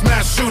last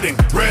mass shooting.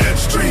 Red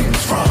streams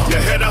from, you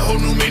had a whole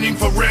new meaning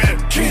for red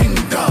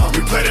kingdom.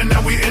 We played it,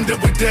 now we end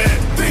up with dead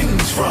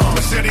things from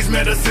machetes,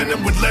 medicine,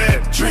 and with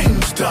lead.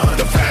 Dreams done,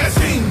 the past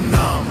ain't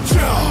numb.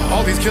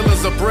 All these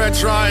killers are bred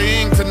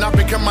trying to not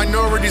become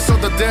minorities, so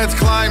the dead's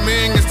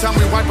climbing. It's time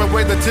we wipe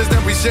away the tears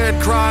that we shed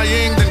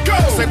crying. Then go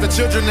save the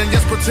children and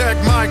yes,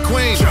 protect my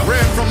queen.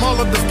 Read from all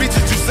of the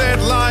speeches you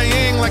said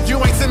lying, like you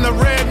ain't seen the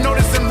red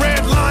notice and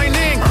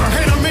redlining.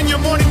 Hate them in your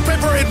morning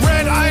paper, it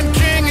read I'm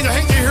king, and you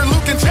hate to hear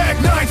Luke and Jack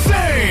Knight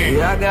sing.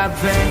 Yeah, I got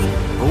pain,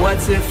 but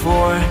what's it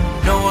for?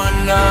 No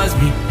one loves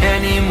me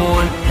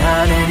anymore,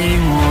 not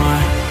anymore.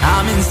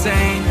 I'm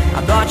insane,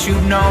 I thought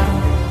you'd know.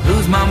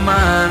 Lose my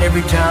mind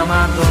every time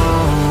I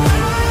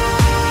go.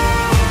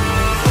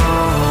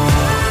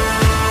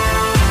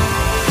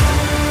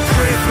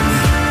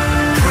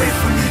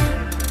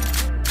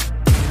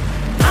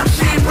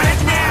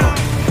 Right now,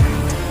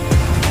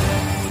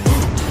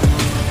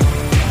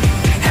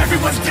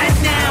 everyone's dead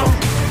now.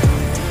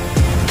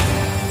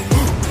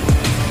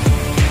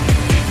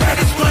 That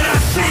is what I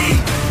see.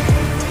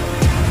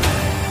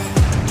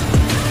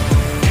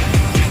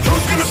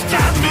 Who's gonna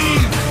stop me?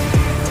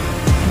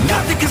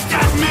 Nothing can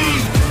stop me.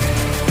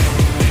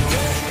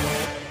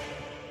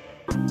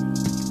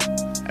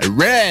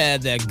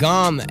 Red,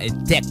 Gone et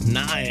Tech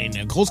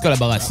 9. Grosse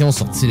collaboration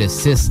sortie le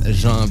 6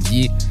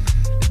 janvier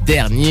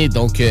dernier,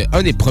 donc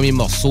un des premiers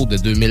morceaux de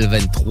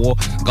 2023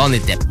 quand on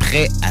était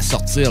prêt à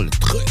sortir le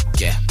truc.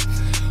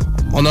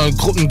 On a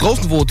une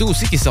grosse nouveauté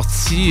aussi qui est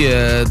sortie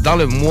dans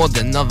le mois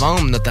de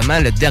novembre, notamment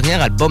le dernier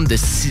album de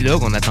Scylla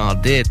qu'on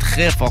attendait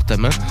très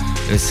fortement.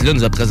 Scylla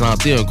nous a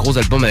présenté un gros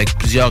album avec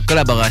plusieurs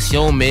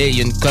collaborations, mais il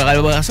y a une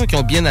collaboration qui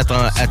a bien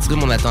attiré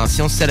mon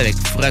attention, celle avec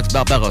Furax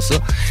Barbarossa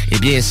et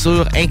bien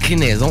sûr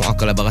Inclinaison en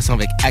collaboration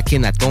avec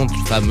Akhenaton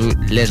du fameux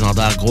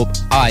légendaire groupe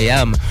I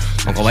Am.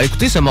 Donc on va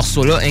écouter ce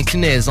morceau-là,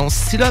 Inclinaison.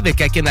 Scylla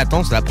avec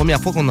Akhenaton, c'est la première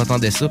fois qu'on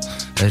entendait ça.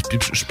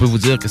 Je peux vous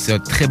dire que c'est un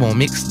très bon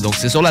mix. Donc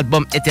c'est sur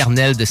l'album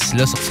Éternel de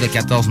Scylla, sorti le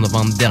 14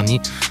 novembre dernier,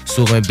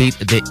 sur un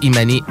beat de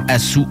Imani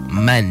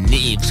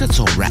Assoumani. Vous êtes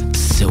sur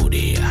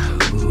Rhapsody.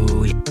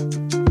 Oh, yeah.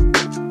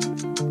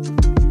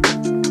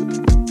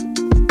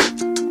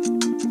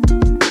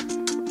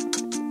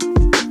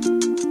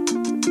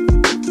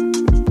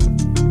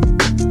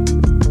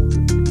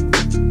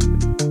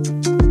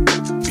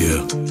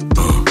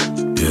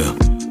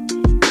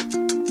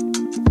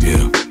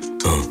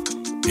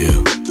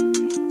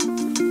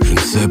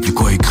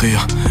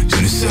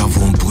 J'ai le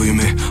cerveau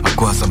embrumé, à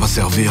quoi ça va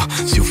servir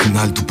si au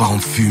final tout part en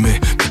fumée?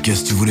 Puis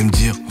qu'est-ce que tu voulais me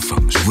dire? Enfin,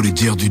 je voulais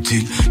dire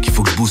d'utile qu'il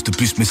faut que je booste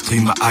plus mes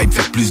streams, ma hype,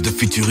 faire plus de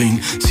featuring.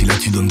 Si là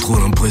tu donnes trop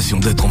l'impression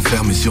d'être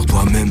enfermé sur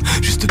toi-même,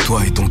 juste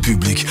toi et ton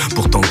public,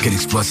 pourtant quel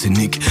exploit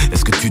scénique.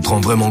 Est-ce que tu te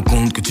rends vraiment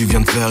compte que tu viens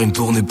de faire une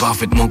tournée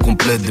parfaitement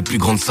complète des plus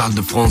grandes salles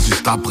de France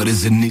juste après les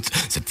Zéniths?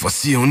 Cette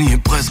fois-ci on y est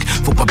presque,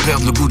 faut pas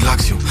perdre le goût de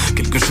l'action.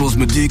 Quelque chose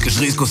me dit que je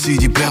risque aussi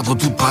d'y perdre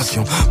toute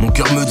passion. Mon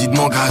cœur me dit de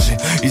m'engager,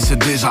 il sait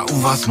déjà où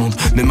va ce monde,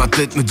 mais ma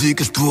tête me dit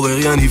que je pourrais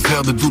rien y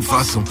faire de toute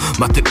façon.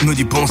 Ma tête me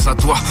dit pense à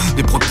toi,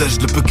 et protège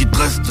le peu qui te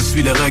reste,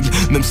 suis les règles,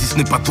 même si ce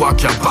n'est pas toi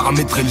qui as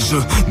paramétré le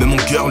jeu. Mais mon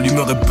cœur lui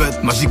me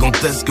répète ma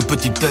gigantesque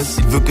petitesse,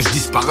 il veut que je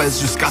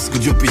disparaisse jusqu'à ce que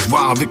Dieu puisse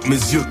voir avec mes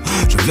yeux.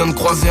 Je viens de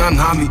croiser un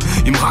ami,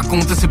 il me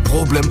racontait ses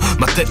problèmes,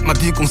 ma tête m'a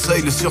dit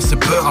conseille-le sur ses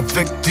peurs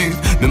affectives.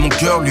 Mais mon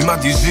cœur lui m'a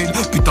dit Gilles,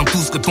 putain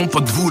tout ce que ton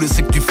pote voulait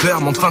c'est que tu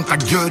fermes enfin ta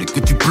gueule et que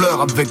tu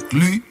pleures avec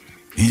lui.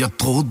 Il y a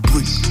trop de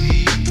bruit,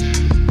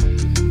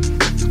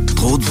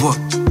 trop de voix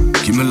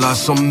qui me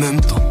lâchent en même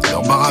temps,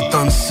 leur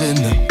baratin de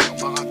scène.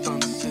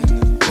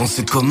 Quand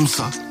c'est comme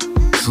ça,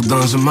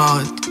 soudain je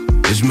m'arrête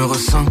et je me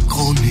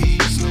resynchronise.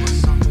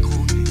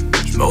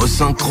 Je me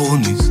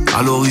resynchronise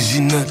à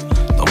l'originel,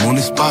 dans mon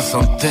espace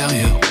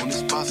intérieur.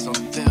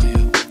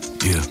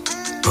 Yeah,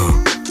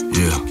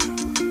 yeah.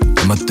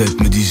 Dans ma tête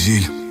me dit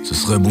Gilles, ce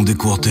serait bon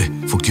d'écourter,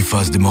 faut que tu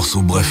fasses des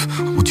morceaux brefs,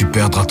 où tu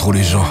perdras trop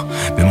les gens.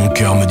 Mais mon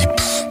cœur me dit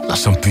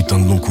lâche un putain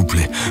de long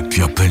couplet,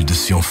 puis appelle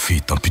dessus en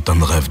fit un putain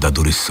de rêve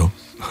d'adolescent.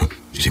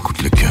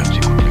 J'écoute le cœur,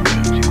 j'écoute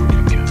le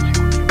cœur,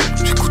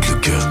 j'écoute le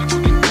cœur,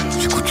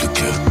 j'écoute le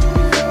cœur,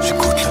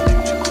 j'écoute le,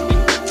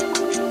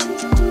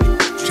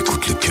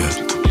 j'écoute le cœur,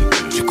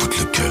 j'écoute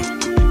le cœur,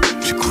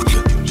 j'écoute le,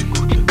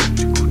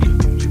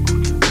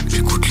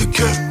 j'écoute le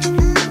cœur,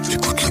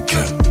 j'écoute le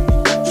cœur,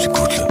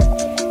 j'écoute le.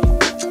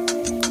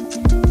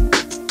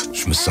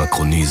 Je me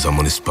synchronise à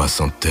mon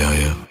espace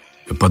intérieur.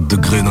 Y'a pas de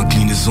degré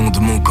d'inclinaison de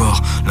mon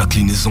corps,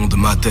 l'inclinaison de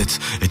ma tête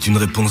est une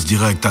réponse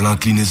directe à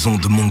l'inclinaison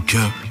de mon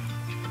cœur.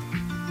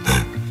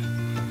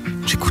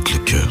 J'écoute le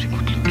cœur,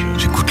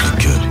 j'écoute le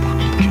cœur.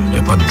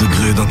 Y'a pas de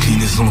degré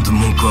d'inclinaison de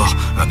mon corps,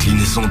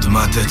 l'inclinaison de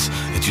ma tête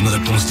est une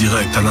réponse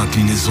directe à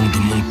l'inclinaison de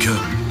mon cœur.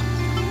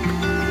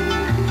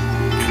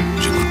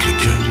 J'écoute le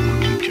cœur,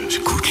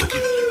 j'écoute le cœur.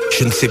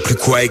 Je ne sais plus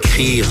quoi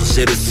écrire,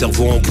 j'ai le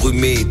cerveau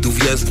embrumé. D'où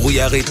vient ce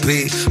brouillard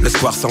épais?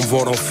 L'espoir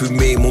s'envole en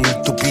fumée, mon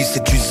utopie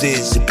s'est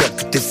usée. J'ai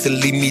percuté ses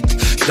limites,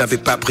 je n'avais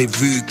pas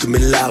prévu que mes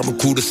larmes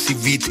coulent si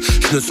vite.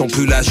 Je ne sens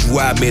plus la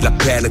joie mais la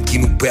peine qui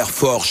nous perd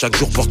fort. Chaque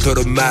jour porte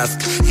le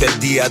masque, quel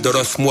dia de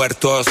los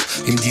muertos.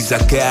 Ils me disent à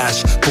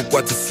cage,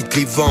 pourquoi t'es si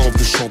clivant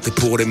de chanter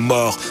pour les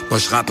morts. Moi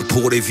je rappe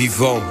pour les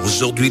vivants.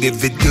 Aujourd'hui les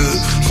V2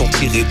 sont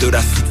tirés de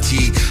la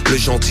city. Le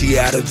gentil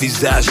a le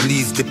visage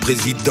lisse des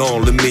présidents.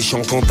 Le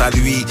méchant quant à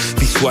lui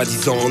vit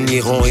soi-disant en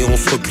Iran. Et on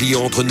se replie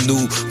entre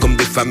nous comme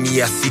des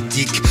familles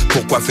ascétiques.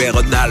 Pourquoi faire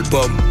un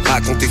album,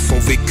 raconter son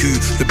vécu?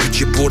 Le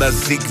budget pour la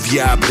zig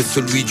viable est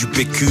celui du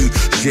PQ.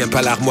 Je viens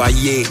pas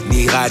larmoyer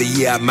ni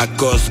rallier à ma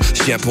cause.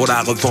 Je viens pour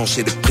la revanche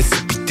et les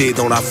précipiter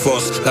dans la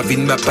fosse. La vie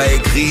ne m'a pas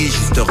aigri,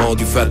 juste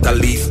rendu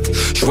fataliste.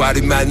 Je vois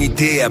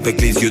l'humanité avec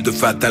les yeux de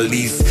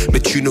fataliste. Mais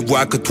tu ne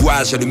vois que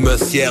toi, j'allume un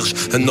cierge,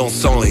 un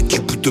encens. Et du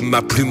bout de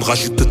ma plume,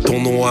 rajoute ton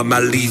nom à ma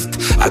liste.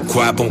 À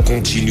quoi bon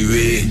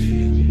continuer?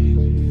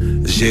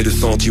 J'ai le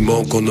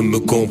sentiment qu'on ne me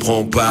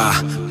comprend pas.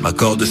 Ma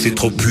corde s'est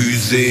trop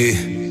usée.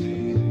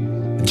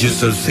 Dieu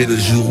seul sait le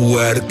jour où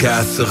elle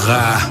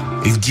cassera.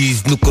 Ils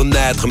disent nous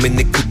connaître mais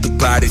n'écoutent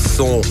pas les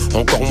sons.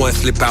 Encore moins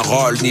les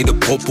paroles, ni le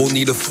propos,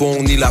 ni le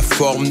fond, ni la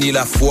forme, ni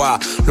la foi.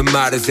 Le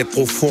malaise est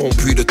profond,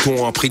 puis le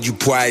ton a pris du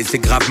poids et c'est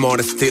gravement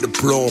resté le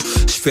plomb.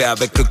 Je fais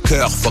avec le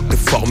cœur, fuck les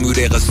formules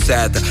et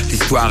recettes.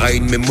 L'histoire a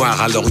une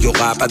mémoire, alors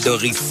y'aura pas de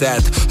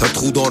reset. Un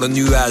trou dans le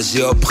nuage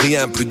et hop,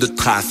 rien plus de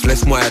traces.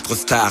 Laisse-moi être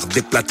star,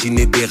 des platines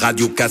et des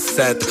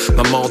radiocassettes.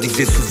 Maman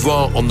disait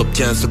souvent, on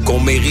obtient ce qu'on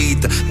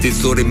mérite.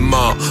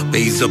 Désolément,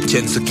 mais ils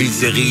obtiennent ce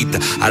qu'ils héritent.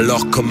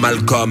 Alors comme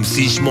Malcolm,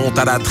 si je monte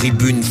à la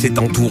tribune, c'est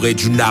entouré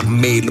d'une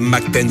armée, le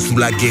Mac-10 sous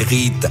la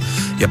guérite.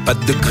 Y a pas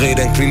de degré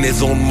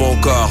d'inclinaison de mon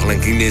corps,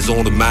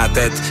 l'inclinaison de ma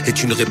tête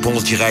est une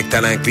réponse directe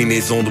à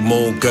l'inclinaison de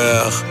mon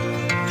cœur.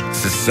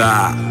 C'est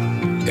ça,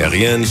 et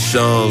rien ne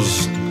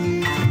change.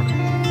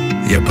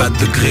 Y a pas de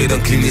degré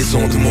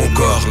d'inclinaison de mon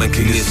corps,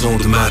 l'inclinaison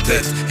de ma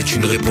tête est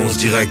une réponse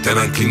directe à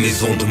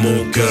l'inclinaison de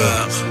mon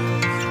cœur.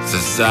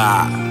 C'est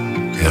ça,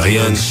 et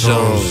rien ne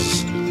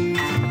change.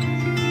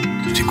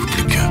 J'écoute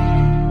le cœur.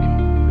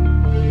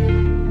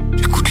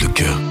 J'écoute le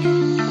cœur.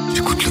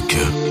 J'écoute le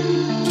cœur.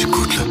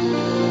 J'écoute le.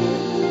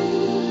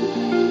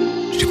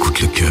 J'écoute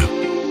le cœur.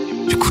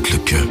 J'écoute le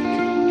cœur.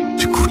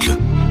 J'écoute le.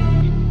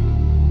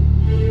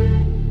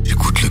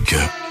 J'écoute le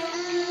cœur.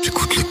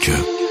 J'écoute le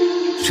cœur.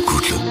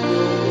 J'écoute le.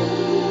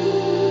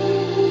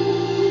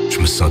 Je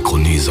me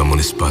synchronise à mon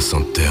espace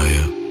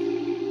intérieur.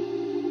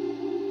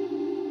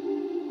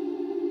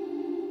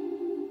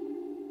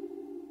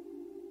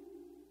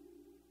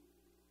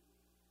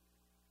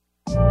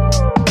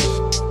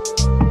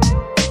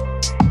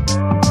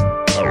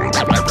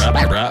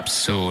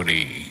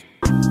 Rhapsody.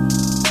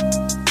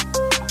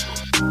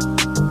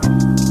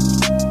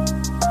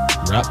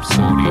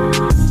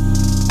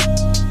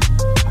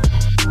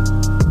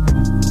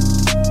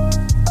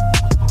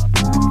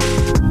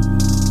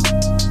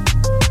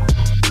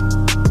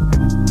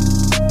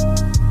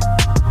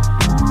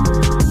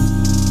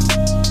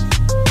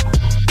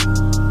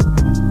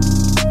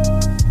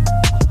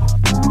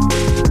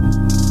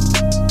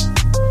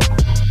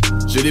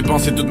 J'ai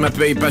dépensé toute ma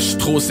paye parce que je suis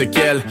trop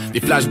séquelle.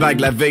 Des flashbacks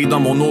la veille dans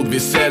mon eau de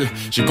vaisselle.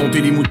 J'ai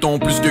compté les moutons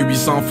plus que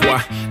 800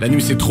 fois. La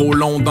nuit c'est trop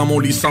long dans mon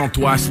lit sans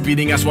toi.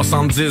 Speeding à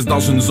 70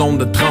 dans une zone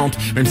de 30.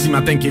 Même si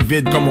ma tank est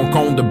vide comme mon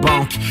compte de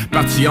banque.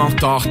 Parti en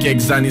retard,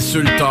 quelques années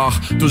sur le tard.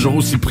 Toujours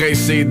aussi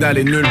pressé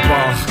d'aller nulle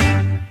part.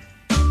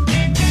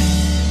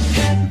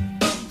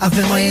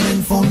 Avec moyen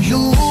d'une fond de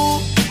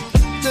jour.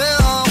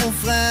 Dehors au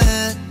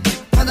frais.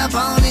 On a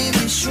parlé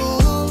des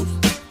choses.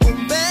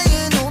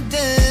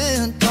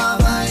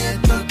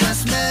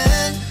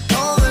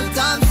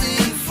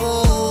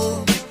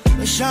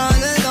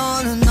 Charlotte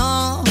dans le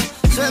nord,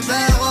 se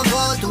perd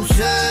revoit tout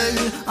seul.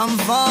 I'm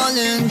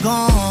falling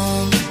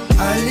gone.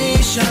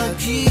 Allez,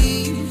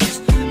 Shakis,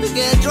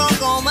 get drunk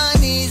on my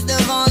knees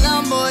devant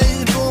la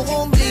molle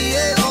pour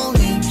oublier. On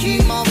est qui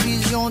en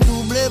vision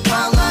doublée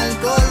par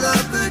l'alcool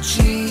un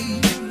petit.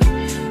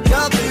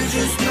 Y'a plus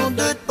juste nous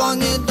deux de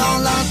pogner dans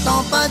la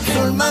tempête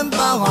sous le même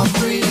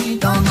parapluie.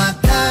 Dans ma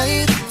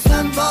tête,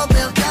 ça me va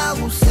vers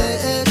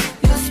carousel.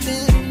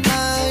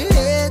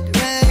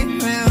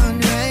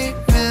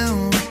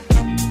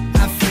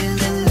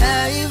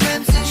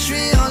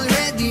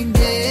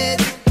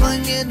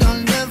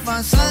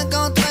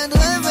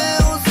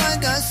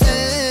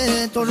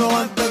 Toujours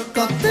un peu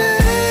cocktail.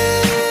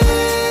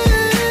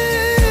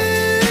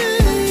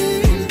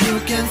 You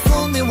can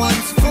fool me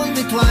once, fool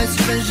me twice.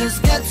 But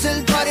just get to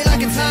the party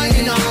like it's how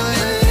you know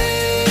it.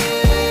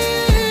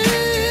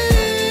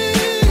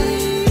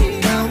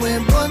 Now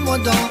we're bon moi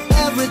dans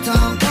every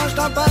time. Quand je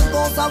t'en parle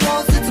pour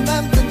savoir si tu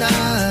m'aimes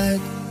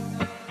tonight.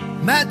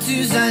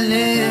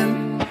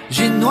 Mathusalem,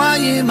 j'ai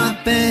noyé ma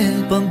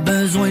peine. Pas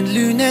besoin de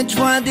lunettes, je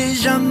vois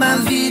déjà ma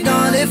vie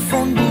dans les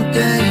fonds de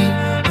bouteille.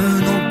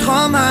 Un autre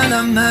homme à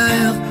la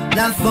mer,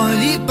 la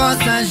folie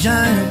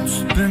passagère.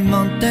 Tu peux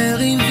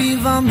m'enterrer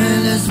vivant, mais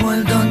laisse-moi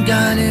le don de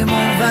galer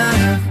mon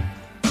verre.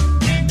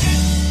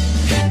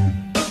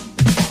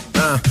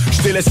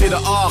 t'ai laissé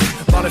dehors,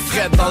 dans le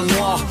fret, dans le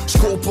noir.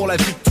 J'cours pour la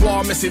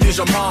victoire, mais c'est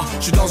déjà mort.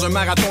 J'suis dans un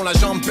marathon, la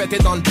jambe pétée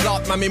dans le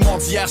plot. Ma mémoire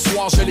d'hier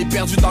soir, je l'ai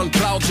perdue dans le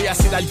cloud. J'ai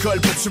assez d'alcool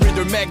pour tuer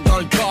 2 mecs dans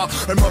le corps.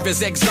 Un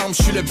mauvais exemple,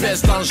 j'suis le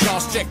best dans le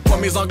genre. Check pas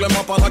mes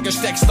anglements pendant que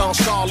j'texte en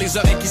char. Les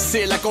oreilles qui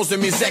scellent à cause de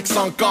mes ex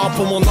encore.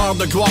 Pour mon heure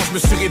de gloire, j'me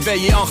suis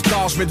réveillé en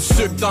retard. J'mets du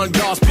sucre dans le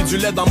gaz, puis du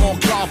lait dans mon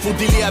corps. Faut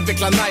dealer avec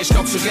la neige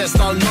quand tu restes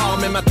dans le nord.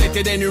 Mais ma tête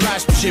est des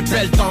nuages, puis j'ai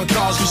belle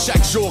encore. J'vis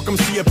chaque jour comme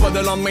s'il y a pas de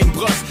lendemain de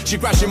brosse. J'ai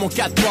crashé mon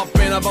 4-pop,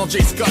 ben avant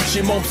Jay Scott.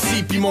 J'ai mon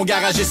psy, puis mon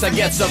garage et sa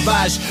guette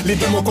sauvage. Les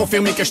deux m'ont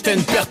confirmé que j'étais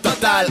une perte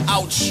totale.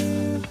 Ouch!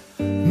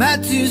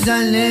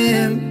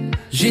 Mathusalem,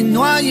 j'ai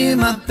noyé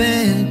ma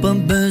peine. Pas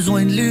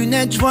besoin de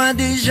lunettes, j'vois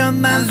déjà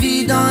ma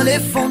vie dans les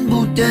fonds de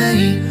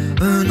bouteille.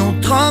 Un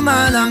autre homme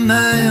à la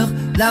mer,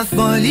 la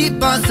folie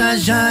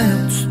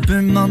passagère. Tu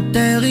peux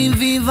m'enterrer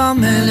vivant,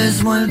 mais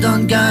laisse-moi le don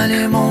de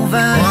galer mon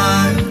verre.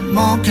 Ouais,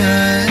 mon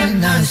cœur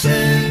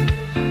naissait.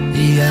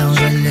 Hier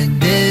je l'ai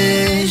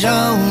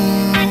déjà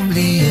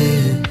oublié.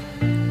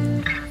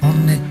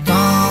 On est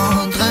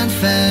en train de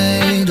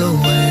fade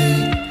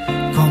away,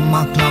 comme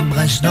Marc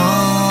Labrèche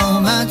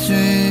dans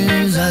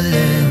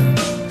Mathusalem.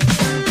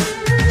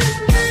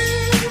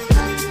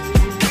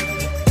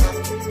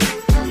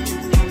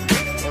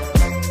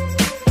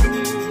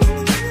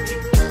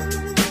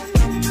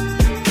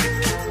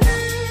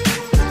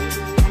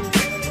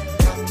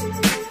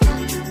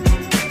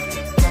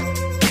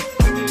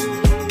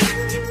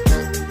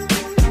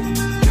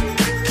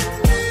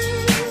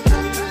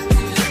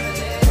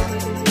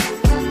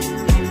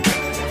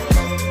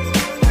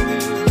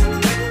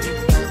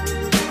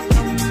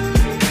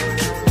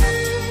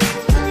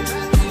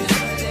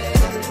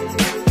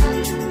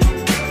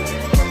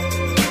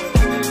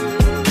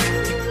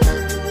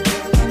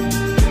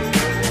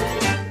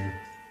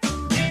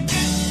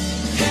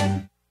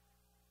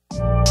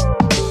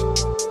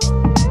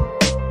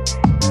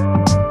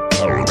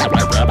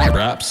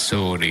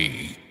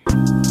 Rhapsody.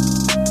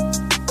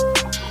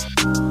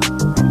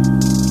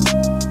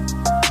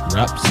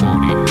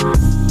 Rhapsody.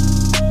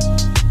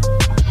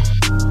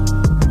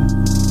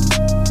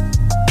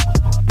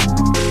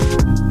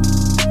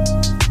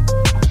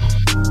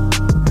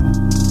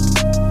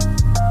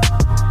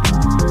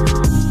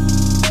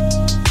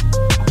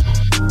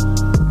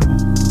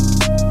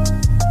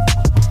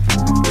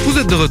 Vous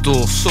êtes de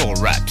retour sur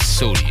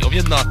Rhapsody. On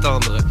vient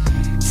d'entendre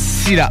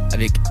Scylla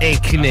avec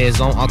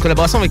Inclinaison en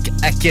collaboration avec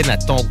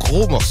Akhenaton,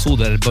 gros morceau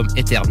de l'album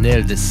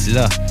Éternel de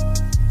Scylla.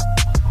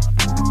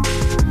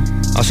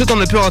 Ensuite, on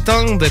a pu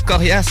entendre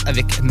Corias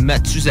avec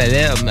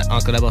Mathusalem en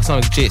collaboration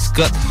avec Jay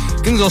Scott,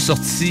 qui nous ont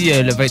sorti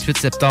le 28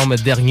 septembre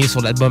dernier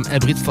sur l'album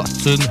Abri de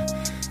Fortune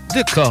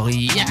de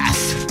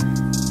Corias.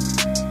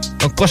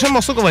 Donc, prochain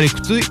morceau qu'on va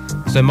l'écouter,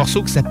 c'est un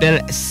morceau qui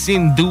s'appelle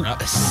Sindhu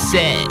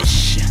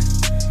Sèche.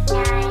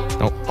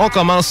 Donc, on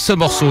commence ce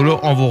morceau-là,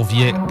 on vous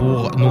revient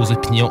pour nos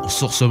opinions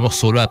sur ce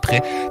morceau-là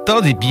après.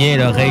 Tendez bien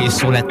l'oreille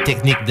sur la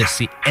technique de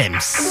ces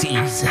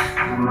MCs.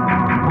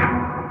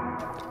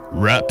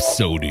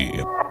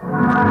 Rhapsody.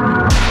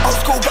 Old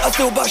school, but I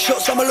still bust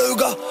shots, I'm a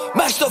Luger.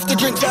 Mashed off the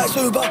drinks out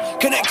Uber.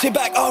 Connected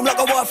back home like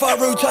a Wi-Fi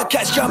router.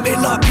 Cats jumping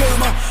like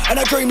Puma. And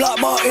I dream like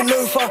Martin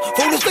Luther.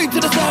 Fall asleep to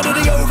the sound of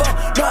the over.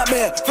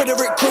 Nightmare,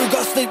 Frederick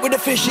Krueger. Sleep with the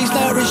fishies,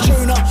 now his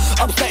tuna.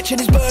 I'm snatching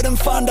his bird and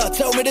thunder.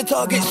 Tell me the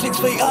target's 6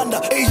 feet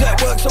under. He's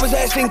at work, so his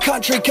ass in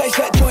country. Case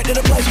that joint to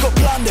the place got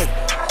plundered.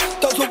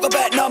 Don't talk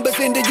about numbers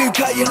in the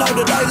UK, you know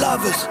that they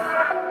love us.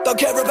 Don't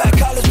care about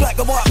colours, black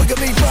and white, we can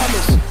be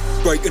brothers.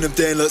 Breaking them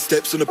down like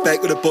steps on the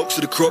back of the box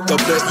of the croc, I'll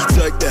let you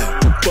take that.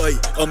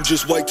 Wait, I'm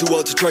just way too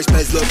hard to trace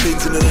pads like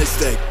pins in an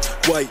haystack.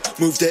 Wait,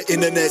 move that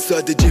internet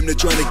side the gym, they're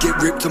trying to get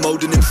ripped. I'm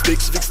holding them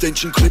sticks of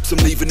extension clips,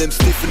 I'm leaving them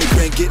stiff and the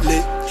ground get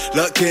lit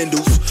like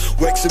candles.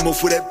 Wax them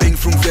off with that bing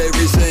from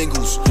various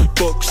angles.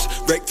 Box,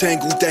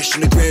 rectangle, dash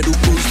in the ground all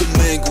bruised and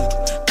mangled.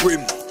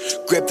 Grim,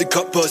 grab the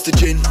cup, pass the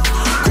gin.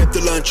 Grab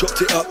the line,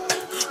 chopped it up.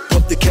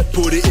 Pop the cap,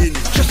 poured it in.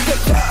 Just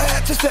stepped out, I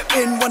had to step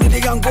in. One of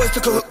the young boys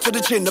took a hook to the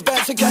chin. The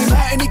bouncer came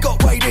out and he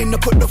got weighed in. I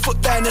put the foot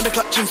down and the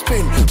clutch and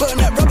spin. Burn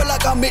that rubber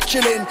like I'm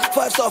Michelin.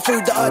 5-star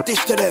food that I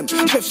dish to them.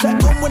 Chef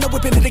sat on when I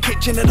whip into the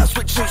kitchen and I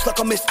switch suits like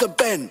I'm Mr.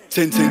 Ben.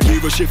 10-10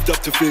 gear, I shift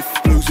up to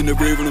 5th. Blues in the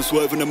rear and I'm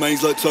swerving the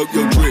mains like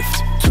Tokyo Drift.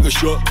 Took a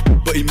shot,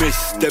 but he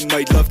missed. Then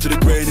made love to the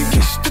ground and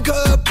kissed the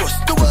curb. What's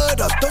the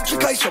word? I dodge the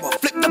case, so I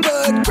flip the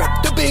bird.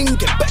 Grab the bing,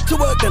 get back to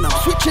work. Then I'm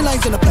switching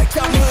lanes in the black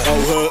town hurt.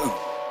 I'll hurt him.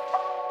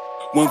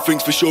 One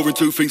thing's for sure and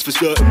two things for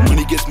certain.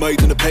 Money gets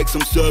made in the packs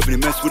I'm serving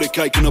him. Mess with a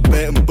cake and I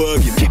bet him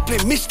burging.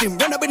 Kipling missed him,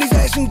 ran up in his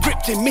ass and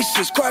gripped him.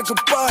 Mrs. cried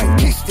goodbye and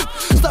kissed him.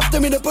 Stuffed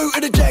him in the boot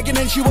of the Jag and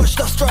then she watched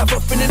us drive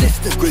off in the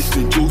distance.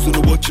 Christening, jewels on the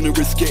watch and the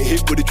wrist get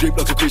hit with a drip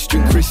like a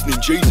Christian christening.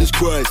 Jesus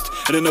Christ,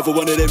 and another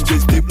one of them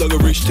gets dipped like a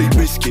rich tea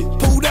biscuit.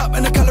 Pulled up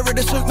and the colour of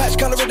the suit match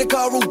colour of the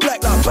car all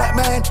black like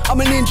Batman.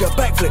 I'm a ninja,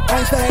 backflip,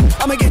 handstand.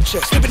 I'ma get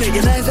you, slipping in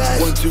your nan's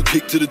ass. 1-2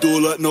 kick to the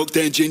door like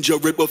knockdown ginger.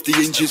 Rip off the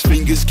hinges,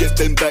 fingers get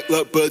them back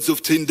like birds off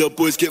off Tinder.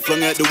 Boys get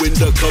flung out the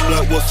window. Come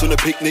like what's on a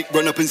picnic.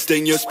 Run up and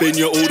sting you. Spin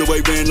you all the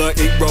way round like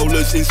ink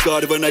rollers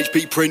inside of an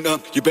HP printer.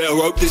 You better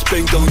hope this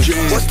thing don't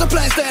jam. What's the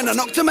plan, stand? I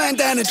knocked a man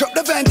down and dropped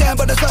the van down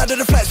by the side of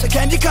the flat. So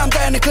can you come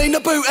down and clean the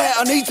boot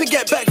out? I need to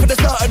get back for the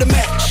start of the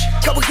match.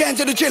 Couple cans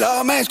of the chiller.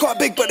 Our man's quite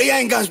big, but the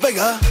handgun's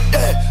bigger.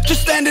 Yeah,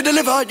 just stand and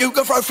deliver. You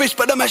can throw fish,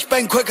 but the mash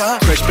bang quicker.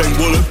 Crash bang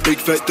wallop, big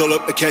fat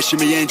dollop. A cash in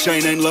me hand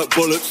chain ain't like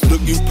bollocks.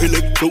 Look you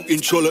pillock, talking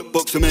trollop.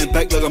 Box a man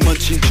back like a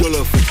munching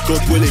jollof.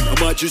 God willing, I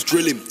might just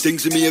drill him.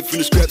 Things in me head from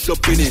the scraps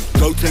I've been in.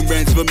 Go 10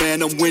 rounds of a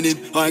man, I'm winning.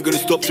 I ain't gonna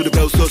stop till the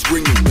bell starts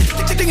ringing.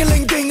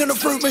 Ding-a-ling-ding on the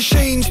fruit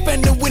machine.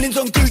 Spend the winnings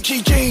on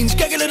Gucci jeans.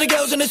 Gaggle of the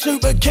girls and they're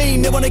super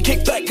keen. They wanna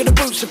kick back and the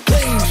boots are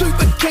clean.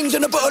 Super kings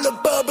and a bottle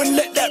of bourbon.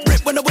 Let that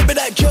rip when I whip it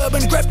that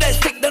German. Grab that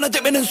stick, then I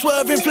dip in and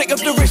swerving. Flick up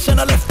the wrist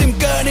and I left him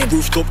gurning.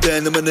 Rooftop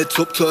down, I'm on the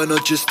top turn. I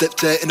just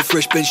stepped out in the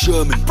fresh Ben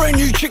Sherman. Brand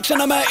new chicks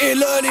and I'm out here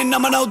learning.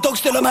 I'm an old dog,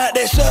 still I'm out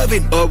there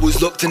serving. I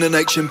was locked in an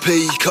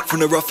H&P. Cut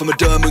from the rough, I'm a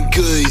diamond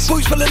goose.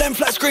 Boots full of them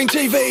flat screen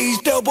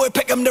TVs. Del Boy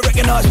Peckham to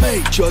recognise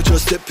me. Charge, I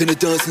step in a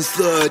dancing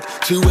slide.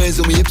 2 hands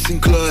on me hips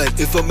and glide.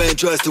 If a man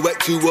tries to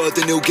act too hard,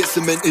 then he'll get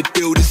cemented,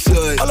 build his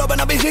side. I'll open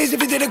up his ears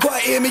if he didn't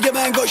quite hear me. Your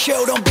man got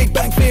shelled on Big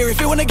Bang Theory.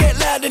 If you wanna get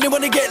loud and you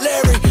wanna get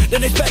Larry,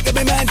 then it's back at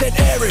me man's head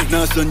airy.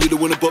 Nah son, you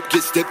don't wanna bop,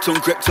 get stepped on,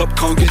 crept up,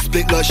 can't get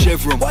split like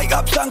Chevron. Wake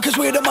up son, cause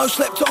we're the most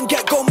slept on.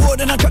 Get gone more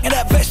than I'm chucking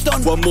that vest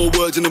on. One more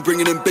word and I'm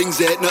bringing them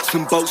bings out. Nuts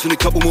and bolts and a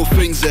couple more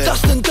things out.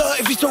 Dust and dirt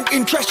if he's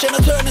talking trash, and I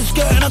turn and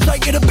skirt and I'm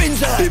taking the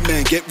bins out. Bin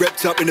man, get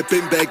wrapped up in a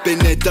bin bag. Been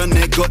there, done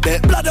that, got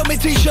that. Blood on my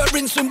t-shirt,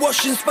 rinse and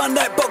wash and spun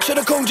that. Box of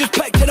the corn just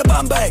packed in a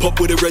bum bag. Pop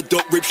with a red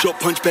dot, rip shot,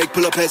 punch bag.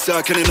 Pull up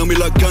outside, cannon on me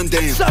like gun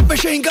down.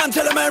 Submachine gun,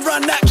 tell a man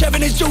run that.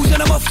 Having his jewels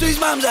and I'm off to his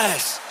mum's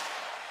ass.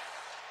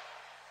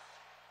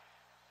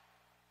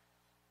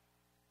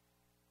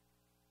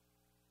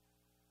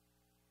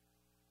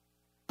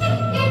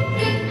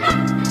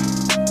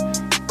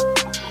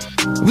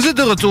 Vous êtes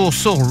de retour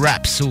sur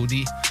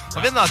Rhapsody.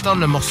 On vient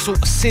d'entendre le morceau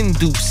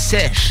Sindhu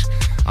Sesh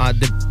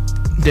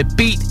de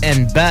Beat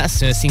and Bass.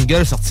 C'est un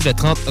single sorti le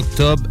 30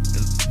 octobre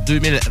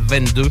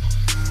 2022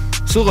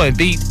 sur un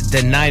beat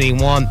de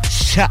 91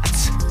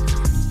 Shots.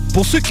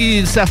 Pour ceux qui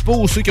ne le savent pas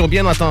ou ceux qui ont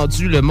bien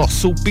entendu le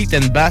morceau Beat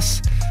and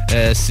Bass,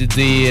 c'est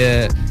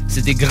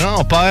des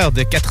grands-pères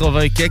de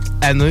 80 quelques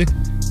années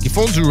qui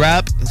font du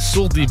rap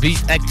sur des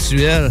beats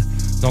actuels.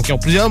 Donc ils ont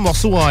plusieurs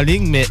morceaux en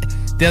ligne, mais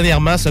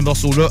dernièrement, ce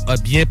morceau-là a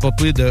bien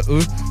popé de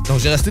eux. Donc,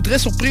 j'ai resté très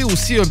surpris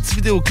aussi. Un petit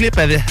vidéoclip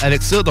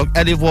avec ça. Donc,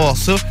 allez voir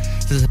ça.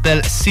 Ça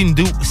s'appelle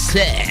Sindhu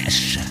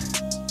Sesh.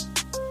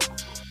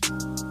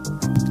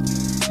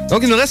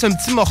 Donc, il nous reste un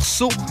petit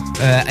morceau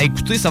à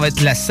écouter. Ça va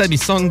être la Sammy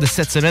Song de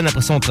cette semaine.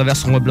 Après ça, on traverse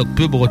sur un bloc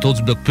pub. Au retour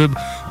du bloc pub,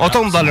 on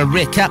tombe dans le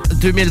recap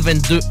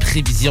 2022,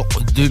 prévision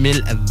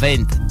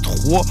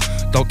 2023.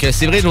 Donc,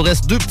 c'est vrai, il nous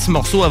reste 2 petits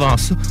morceaux avant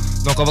ça.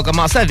 Donc, on va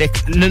commencer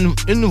avec une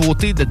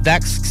nouveauté de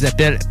Dax qui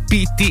s'appelle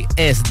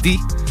PTSD,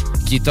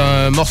 qui est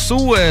un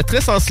morceau très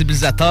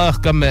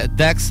sensibilisateur, comme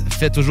Dax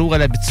fait toujours à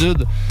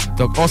l'habitude.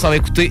 Donc, on s'en va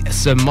écouter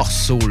ce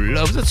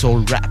morceau-là. Vous êtes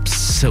sur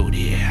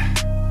Rhapsody.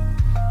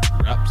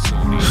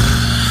 Rhapsody.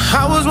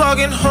 I was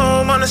walking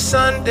home on a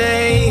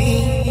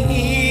Sunday.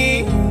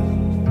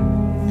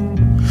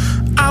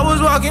 I was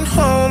walking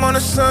home on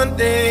a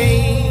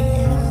Sunday.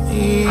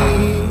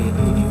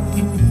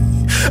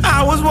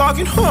 I was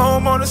walking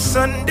home on a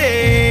Sunday.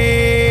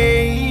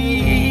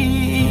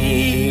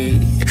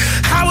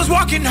 I was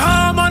walking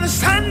home on a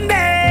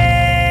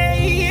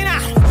Sunday.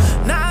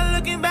 Not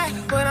looking back,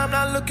 but I'm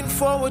not looking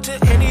forward to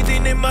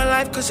anything in my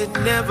life, cause it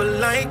never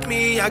liked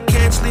me. I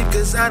can't sleep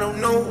cause I don't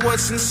know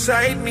what's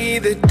inside me.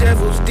 The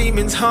devil's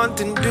demons haunt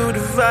and do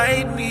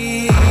divide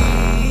me.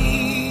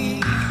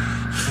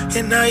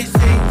 And I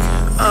think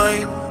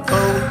I'm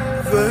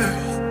over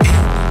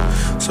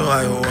it, so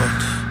I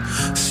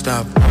won't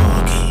stop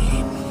walking.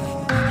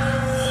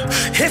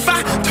 If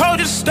I told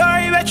you the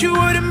story, bet you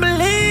wouldn't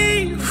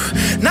believe.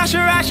 Not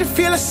sure I should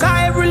feel a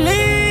sigh of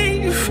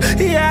relief.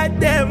 Yeah,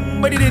 damn,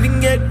 but he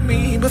didn't get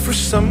me. But for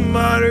some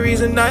odd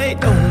reason, I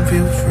don't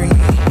feel free.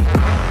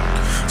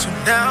 So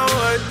now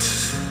what?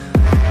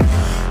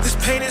 This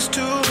pain is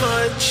too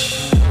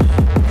much.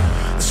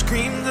 The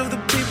screams of the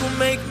people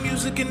make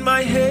music in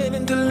my head,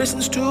 and to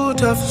listen's too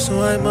tough.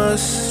 So I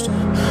must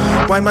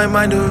wipe my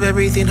mind of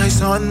everything I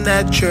saw in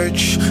that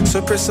church.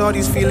 Suppress all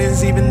these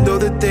feelings even though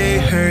that they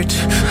hurt.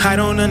 I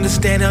don't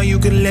understand how you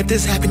could let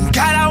this happen.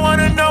 God, I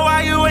wanna know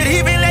why you would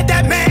even let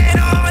that man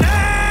on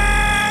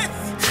earth.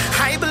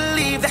 I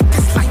believe that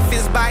this life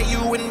is by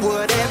you, and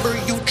whatever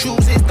you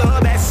choose is the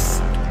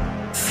best.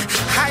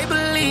 I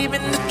believe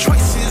in the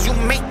choices you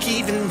make,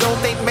 even though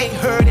they may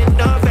hurt and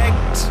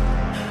affect.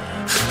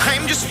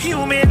 I'm just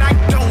human, I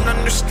don't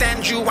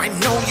understand you. I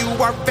know you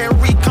are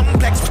very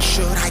complex. What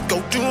should I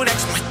go do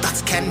next? My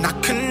thoughts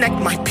cannot connect.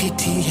 My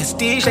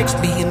PTSD shakes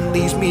me and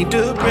leaves me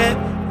depressed.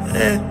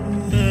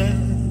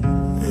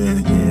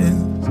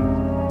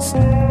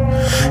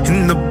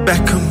 In the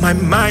back of my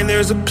mind,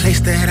 there's a place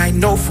that I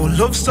know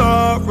full of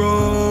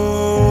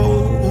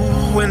sorrow.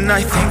 When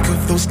I think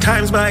of those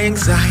times, my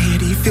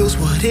anxiety feels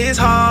what is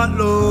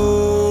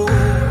hollow.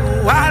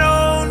 I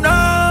don't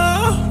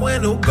know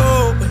when it'll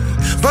go away,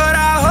 but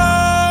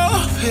I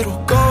hope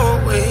it'll go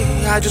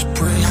away. I just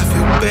pray I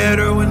feel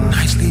better when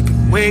I sleep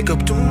and wake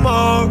up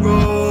tomorrow.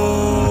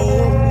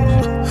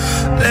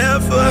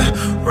 Left foot,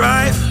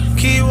 right foot,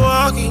 keep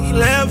walking.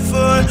 Left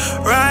foot,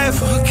 right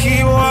foot,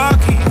 keep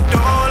walking.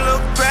 Don't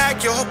look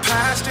back, your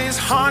past is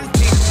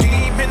haunting.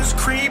 Demons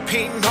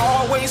creeping,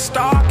 always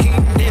stalking.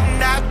 In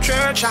that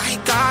church I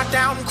got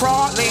down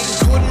crawling.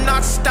 Could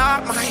not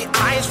stop my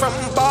eyes from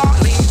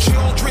bawling.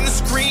 Children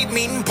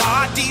screaming,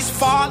 bodies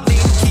falling.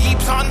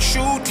 Keeps on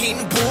shooting,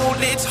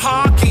 bullets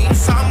hawking.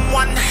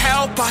 Someone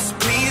help us,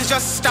 please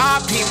just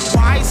stop him.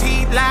 Why is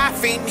he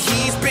laughing?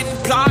 He's been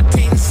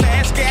plotting.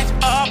 Says get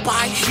up,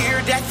 I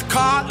hear death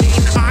calling.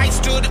 I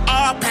stood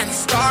up and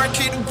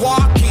started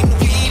walking.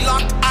 We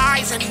locked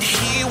eyes and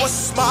he was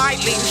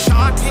smiling.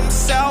 Shot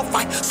himself,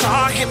 I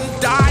saw him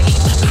dying.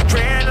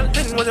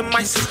 Adrenaline was in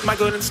my system, I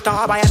couldn't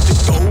stop, I had to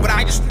go. But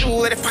I just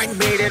knew that if I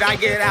made it, I'd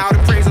get out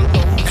and praise the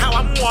Lord. Now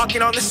I'm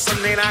walking on this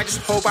Sunday and I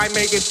just hope I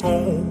make it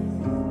home.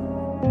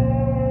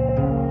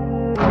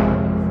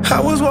 I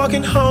was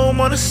walking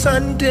home on a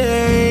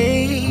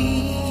Sunday.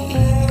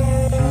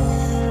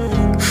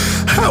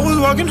 I was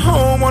walking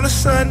home on a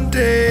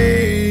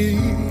Sunday.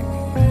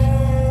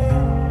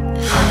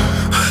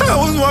 I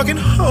was walking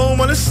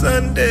home on a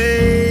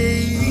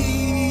Sunday.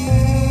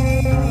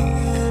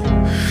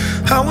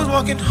 I was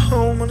walking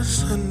home on a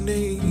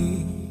Sunday.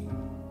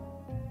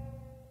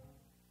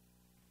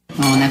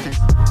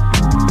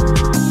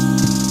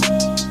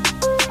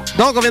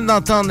 Donc, on vient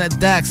d'entendre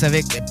Dax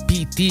avec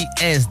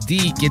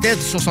PTSD, qui était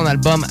sur son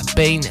album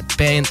Pain,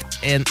 Paint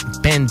and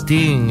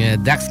Painting.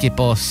 Dax qui est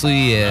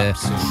passé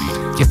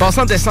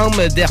en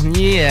décembre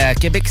dernier à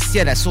Québec,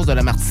 ici à la Source de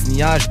la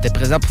Martinière. J'étais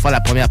présent pour faire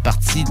la première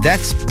partie.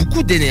 Dax,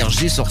 beaucoup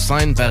d'énergie sur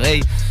scène,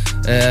 pareil.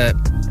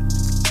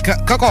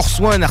 Quand on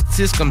reçoit un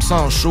artiste comme ça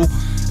en show,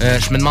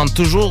 je me demande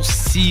toujours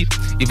si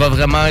il va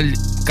vraiment...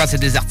 Quand c'est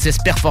des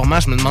artistes performants,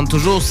 je me demande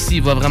toujours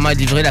s'il va vraiment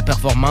livrer la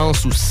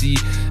performance ou si...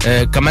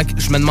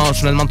 je me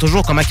demande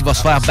toujours comment il va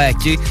se faire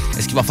backer.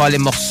 Est-ce qu'il va faire les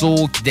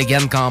morceaux qui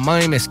dégainent quand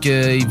même? Est-ce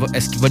qu'il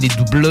va les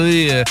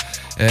doubler?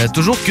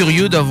 Toujours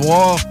curieux de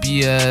voir.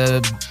 Puis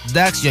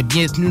Dax, il a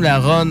bien tenu la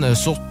run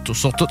sur tout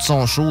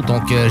son show.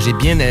 Donc j'ai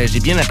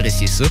bien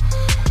apprécié ça.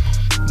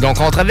 Donc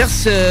on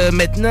traverse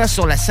maintenant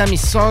sur la Sammy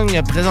Song.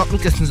 Présente-nous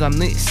qu'est-ce que nous a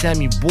amené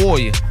Sammy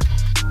Boy.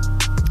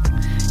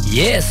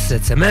 Yes,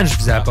 cette semaine, je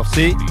vous ai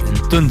apporté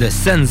une toune de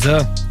Senza.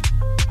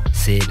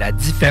 C'est La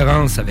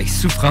Différence avec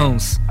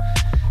Souffrance.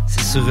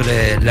 C'est sur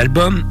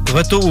l'album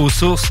Retour aux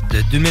sources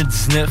de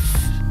 2019.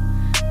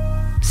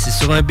 C'est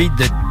sur un beat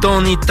de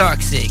Tony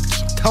Toxic.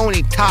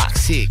 Tony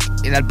Toxic.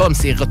 Et l'album,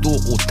 c'est Retour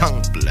au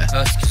Temple.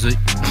 Ah, excusez.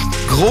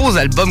 Gros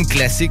album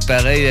classique,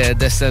 pareil,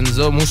 de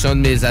Senza. Moi, c'est un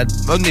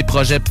de mes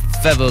projets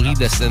favoris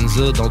de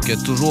Senza. Donc,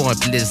 toujours un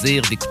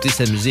plaisir d'écouter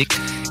sa musique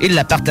et de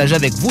la partager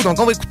avec vous. Donc,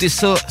 on va écouter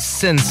ça,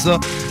 Senza,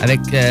 avec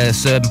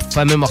ce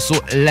fameux morceau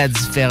La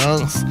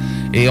Différence.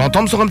 Et on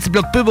tombe sur un petit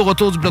bloc pub. Au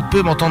retour du bloc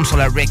pub, on tombe sur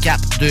la Recap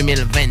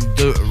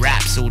 2022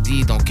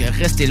 Rhapsody. Donc,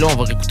 restez là. On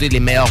va réécouter les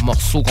meilleurs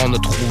morceaux qu'on a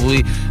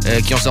trouvés,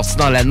 qui ont sorti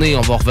dans l'année.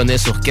 On va revenir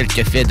sur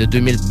quelques faits de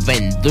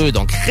 2022.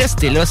 Donc,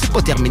 restez là. C'est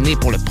pas terminé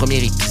pour le premier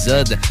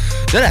épisode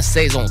de la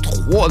saison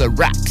 3 de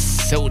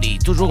Rhapsody.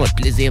 Toujours un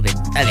plaisir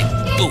d'être avec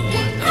vous.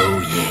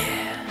 Oh yeah.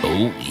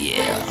 Oh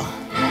yeah.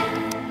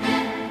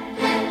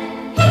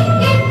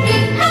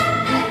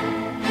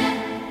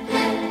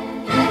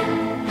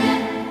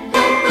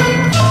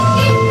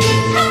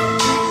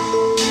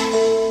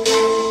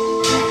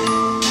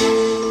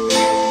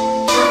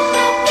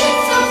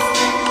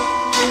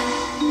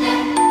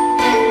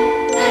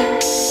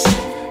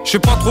 Je sais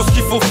pas trop ce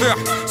qu'il faut faire,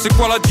 c'est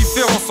quoi la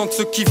différence entre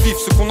ceux qui vivent,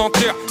 ceux qu'on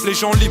enterre, les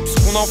gens libres, ceux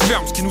qu'on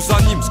enferme, ce qui nous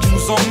anime, ce qui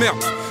nous emmerde,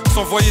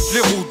 s'envoyer de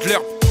l'héros ou de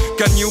l'herbe,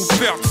 gagner ou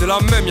perdre, c'est la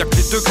même, y'a que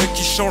les degrés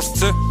qui changent,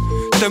 t'sais.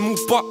 T'aimes ou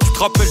pas, tu te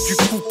rappelles du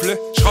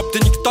couplet, j'rappe des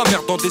nique ta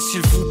mère dans des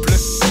s'il vous plaît.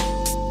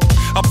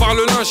 À part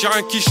le linge, y'a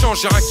rien qui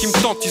change, y'a rien qui me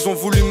tente. Ils ont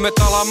voulu me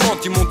mettre à l'amende,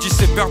 ils m'ont dit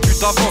c'est perdu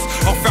d'avance.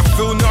 En faire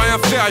feu ou ne rien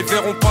faire, ils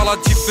verront pas la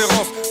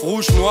différence.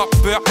 Rouge, noir,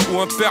 père ou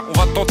impair, on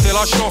va tenter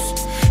la chance.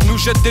 Ils nous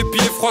jettent des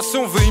billets froissés,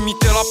 on veut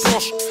imiter la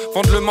planche.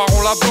 Vendre le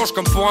marron la blanche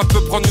comme pour un peu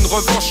prendre une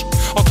revanche.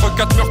 Entre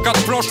 4 murs,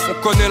 4 planches, on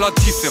connaît la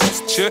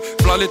différence. Tché,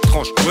 v'là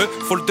l'étrange, ouais,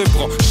 faut le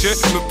débrancher.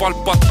 Me parle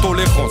pas de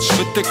tolérance, je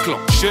vais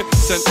déclencher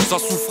scène, sa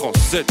souffrance,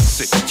 Z,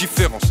 c'est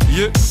différence,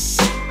 yeah.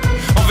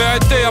 En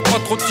vérité y'a pas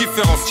trop de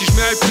différence. Si je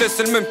méritais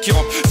c'est le même qui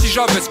rentre. Si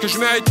j'avais ce que je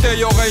méritais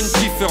y'aurait une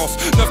différence.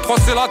 9-3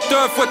 c'est la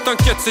teuf, ouais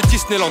t'inquiète c'est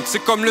Disneyland.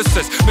 C'est comme le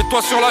 16,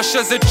 mets-toi sur la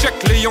chaise et check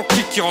les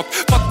Yankees qui rentrent.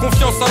 Pas de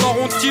confiance alors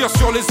on tire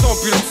sur les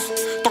ambulances.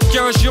 Tant qu'il y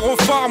a un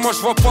gyrophare moi je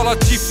vois pas la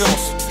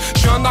différence. Je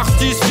suis un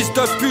artiste, fils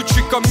de pute, je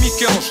suis comme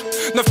Mickey-Ange.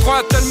 9-3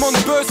 y'a tellement de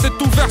buzz,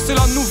 c'est ouvert, c'est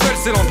la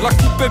Nouvelle-Zélande. La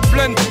coupe est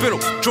pleine de pélo,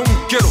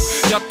 Jongelo.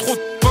 Y'a trop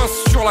de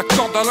pince sur la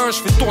corde à linge,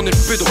 je fais tourner le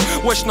pédo.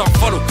 Wesh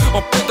Narvalo,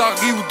 en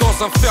pédari ou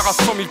dans un fer à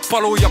 100 000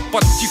 palos. Y'a pas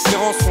de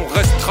différence, on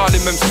restera les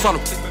mêmes salauds.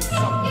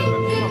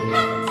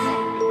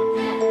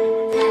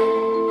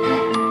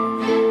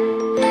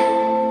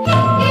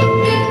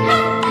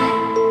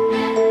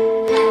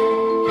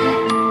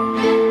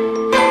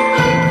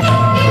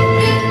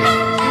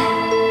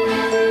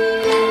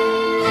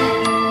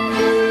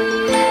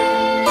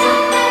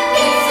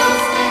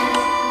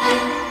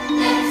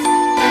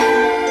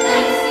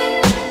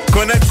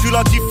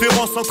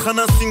 entre un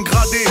insigne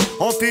gradé,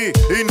 hanté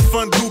et une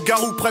fin de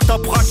loup-garou prête à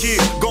braquer.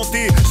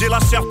 Ganté, j'ai la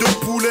chair de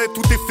poulet,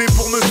 tout est fait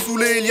pour me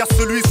saouler. Il y a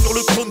celui sur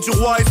le trône du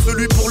roi et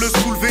celui pour le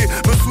soulever.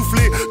 Me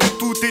souffler que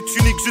tout est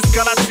unique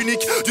jusqu'à la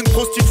tunique d'une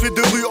prostituée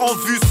de rue en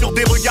vue sur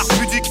des regards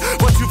pudiques.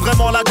 Vois-tu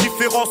vraiment la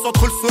différence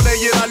entre le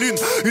soleil et la lune?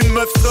 Une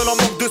meuf seule en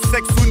manque de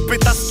sexe ou une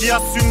pétasse qui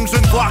assume? Je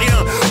ne vois rien,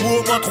 ou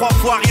au moins 3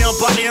 fois rien,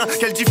 pas rien.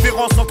 Quelle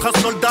différence entre un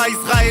soldat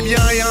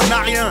israélien et un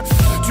arien?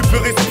 Tu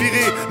peux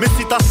respirer, mais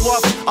si t'as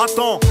soif,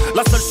 attends.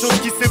 La seule chose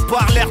qui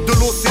sépare l'air de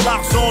l'eau, c'est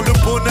l'argent. Le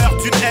bonheur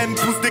d'une haine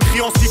pousse des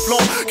cris en sifflant.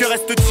 Que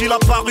reste-t-il à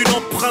part une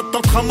empreinte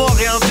entre un mort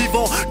et un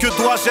vivant? Que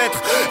dois-je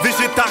être,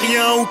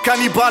 végétarien ou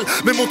cannibale?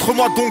 Mais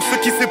montre-moi donc ce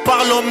qui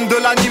sépare l'homme de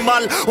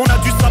l'animal. On a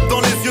du sable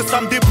dans les yeux, ça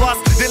me dépasse.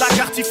 Des lacs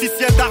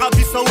artificiels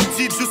d'Arabie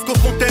Saoudite jusqu'aux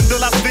fontaines de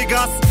Las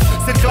Vegas.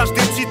 C'est le clash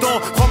des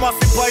titans, crois-moi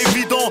c'est pas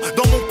évident.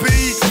 Dans mon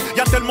pays,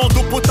 y a tellement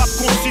d'eau potable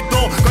qu'on chie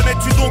dedans.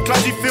 Connais-tu donc la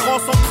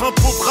différence entre un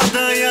pauvre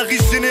radin et un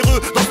riche généreux?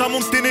 Dans un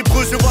monde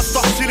ténébreux, je vois se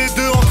torcher les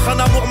deux. Entre un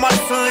amour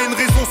malsain et une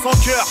raison sans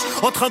cœur.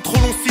 Entre un trop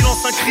long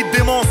silence, un cri de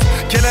démence.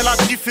 Quelle est la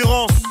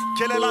différence?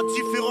 Quelle est la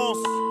différence?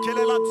 Quelle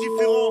est la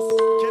différence?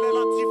 Quelle est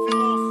la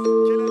différence?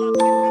 Quelle est la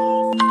différence?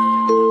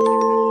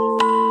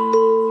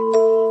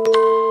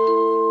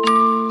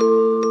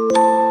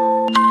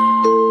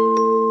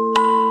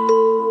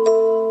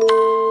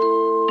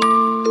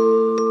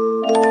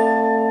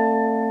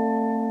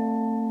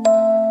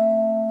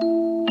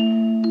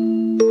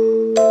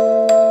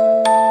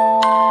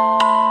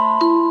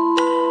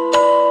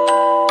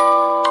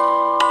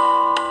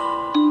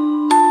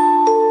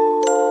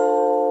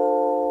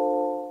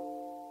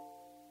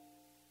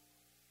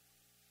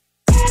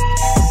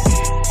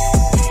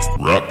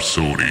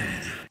 Rhapsody.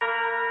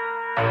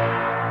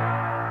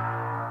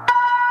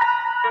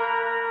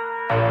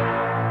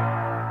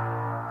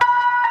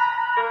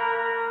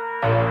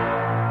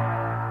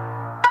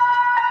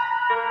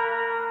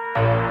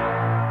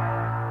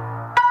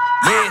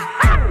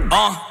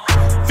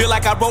 Feel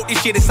like I wrote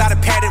this shit inside a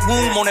padded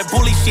room on that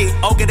bully shit.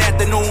 Oh, good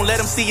afternoon, let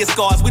them see your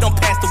scars. We don't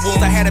pass the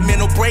wounds. I had a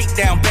mental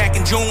breakdown back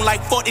in June.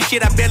 Like, fuck this shit,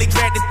 I barely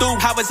dragged it through.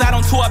 I was out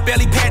on tour, I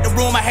barely packed the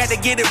room. I had to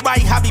get it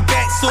right, I'll be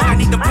back soon. I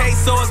need the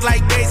pesos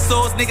like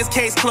pesos, niggas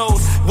case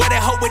closed. Wear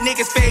that hoe with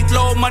niggas fake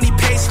low, money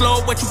pay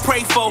slow, what you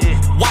pray for?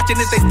 Watching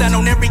this, they stun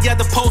on every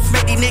other post.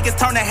 Make these niggas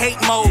turn to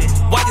hate mode.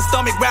 Why your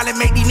stomach growling,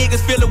 make these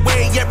niggas feel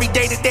away every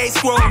day that they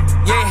scroll.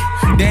 Yeah,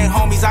 damn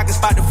homies, I can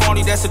spot the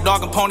phony, that's a dog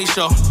and pony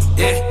show.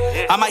 Yeah,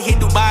 I might hit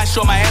Dubai and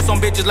show my ass on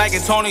bitches like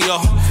Antonio.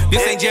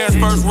 This ain't Jared's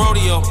first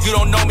rodeo. You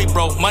don't know me,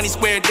 bro. Money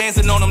square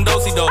dancing on them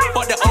dosey though.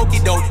 Fuck the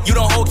okie doke. You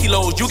don't hold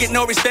kilos. You get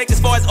no respect as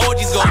far as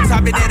orgies go.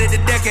 Top it end of the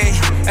decade.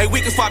 Hey,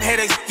 we can swap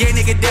headaches. Yeah,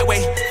 nigga, that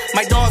way.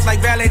 My dogs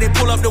like valet. They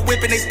pull up the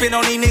whip and they spin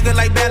on these niggas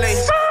like ballet.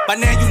 By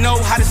now you know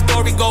how the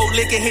story go.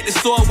 Lick and hit the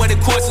sword where the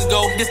courses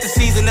go. This the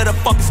season of the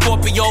fucking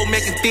Scorpio.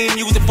 Making theme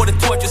music for the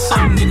torture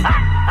song, nigga.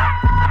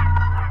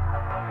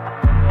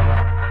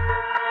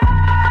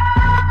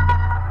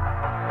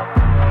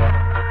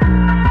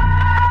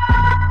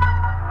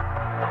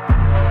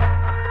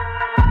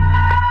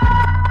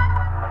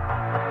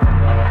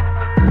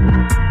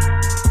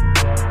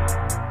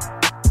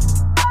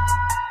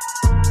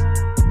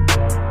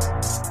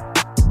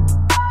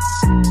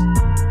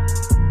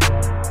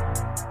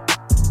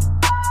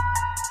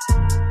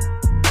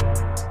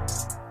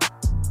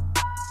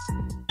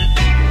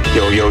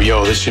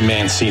 Yo, this your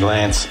man C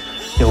Lance.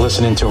 You're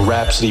listening to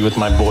Rhapsody with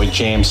my boy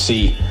James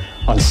C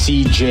on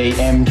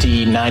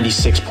CJMD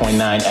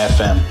 96.9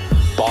 FM,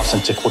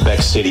 Boston to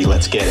Quebec City.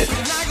 Let's get it.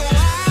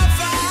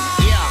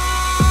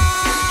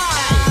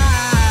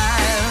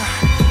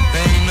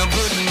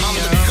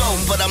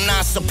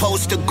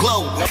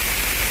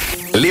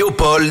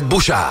 Léopold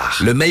Bouchard,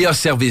 le meilleur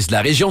service de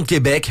la région de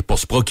Québec pour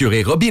se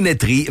procurer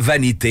robinetterie,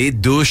 vanité,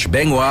 douche,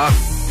 baignoire.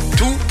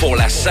 Tout pour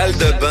la salle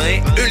de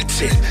bain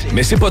ultime.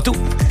 Mais c'est pas tout.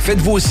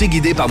 Faites-vous aussi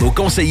guider par nos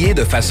conseillers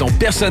de façon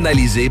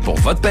personnalisée pour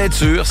votre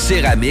peinture,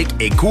 céramique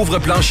et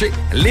couvre-plancher.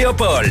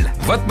 Léopold,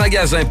 votre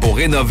magasin pour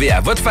rénover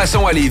à votre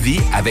façon à Lévis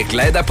avec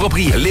l'aide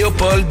appropriée.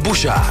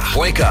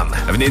 LéopoldBouchard.com.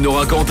 Venez nous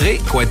rencontrer,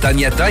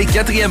 Cointagnata et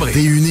 4e rue.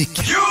 T'es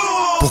unique.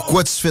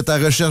 Pourquoi tu fais ta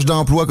recherche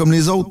d'emploi comme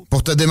les autres?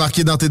 Pour te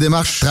démarquer dans tes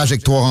démarches,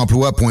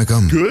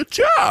 trajectoireemploi.com. Good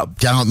job!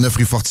 49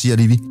 rue Fortier à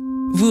Lévis.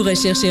 Vous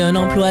recherchez un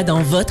emploi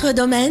dans votre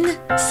domaine?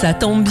 Ça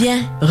tombe bien.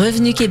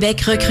 Revenu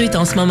Québec recrute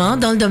en ce moment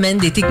dans le domaine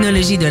des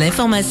technologies de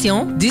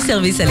l'information, du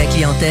service à la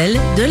clientèle,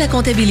 de la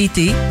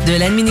comptabilité, de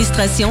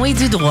l'administration et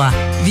du droit.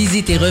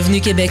 Visitez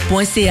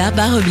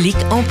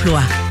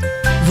revenuquebec.ca/emploi.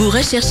 Vous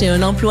recherchez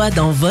un emploi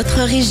dans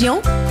votre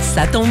région?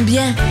 Ça tombe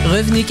bien.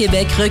 Revenu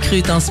Québec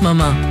recrute en ce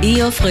moment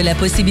et offre la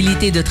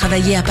possibilité de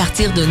travailler à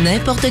partir de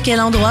n'importe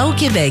quel endroit au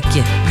Québec.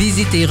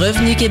 Visitez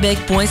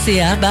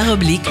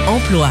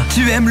revenuquebec.ca/emploi.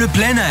 Tu aimes le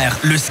plein air,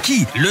 le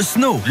ski, le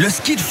snow, le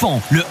ski de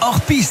fond, le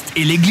hors-piste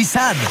et les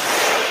glissades?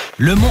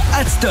 Le mont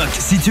Hadstock,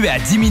 situé à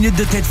 10 minutes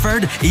de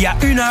Thetford et à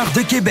 1 heure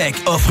de Québec,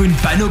 offre une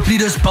panoplie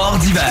de sports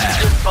d'hiver.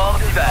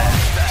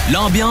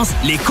 L'ambiance,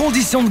 les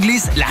conditions de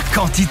glisse, la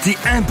quantité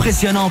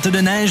impressionnante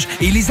de neige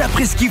et les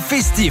après-ski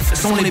festifs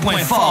sont les points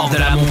forts de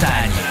la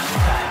montagne.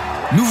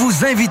 nous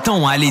vous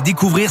invitons à aller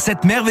découvrir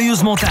cette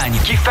merveilleuse montagne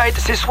qui fête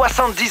ses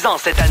 70 ans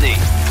cette année.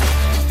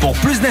 Pour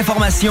plus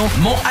d'informations,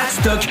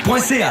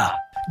 monadstock.ca.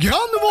 Grande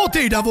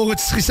nouveauté dans vos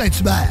rôtisseries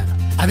Saint-Hubert,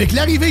 avec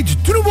l'arrivée du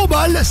tout nouveau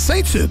bol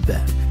Saint-Tube.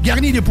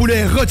 Garni de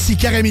poulet rôti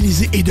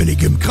caramélisé et de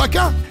légumes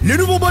croquants, le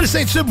nouveau bol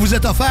Saint-Tube vous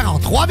est offert en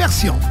 3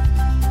 versions.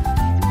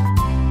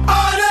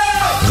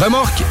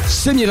 Remorque,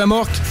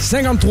 semi-remorque,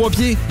 53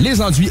 pieds,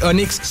 les enduits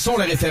Onyx sont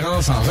la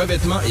référence en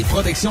revêtement et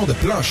protection de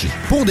plancher.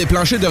 Pour des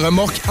planchers de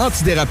remorque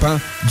antidérapants,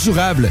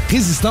 durables,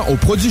 résistants aux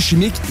produits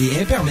chimiques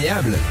et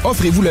imperméables,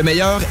 offrez-vous le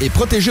meilleur et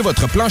protégez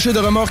votre plancher de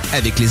remorque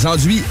avec les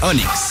enduits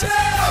Onyx.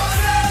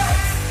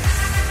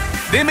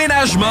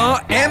 Déménagement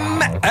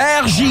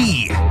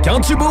MRJ. Quand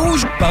tu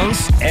bouges,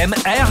 pense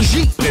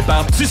MRJ.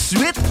 Prépare tout de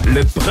suite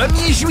le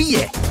 1er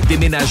juillet.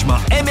 Déménagement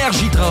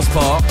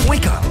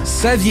MRJtransport.com.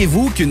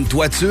 Saviez-vous qu'une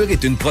toiture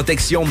est une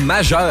protection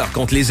majeure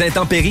contre les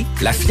intempéries?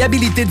 La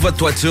fiabilité de votre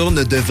toiture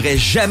ne devrait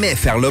jamais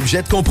faire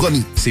l'objet de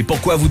compromis. C'est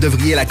pourquoi vous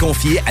devriez la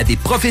confier à des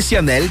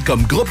professionnels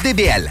comme Groupe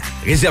DBL.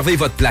 Réservez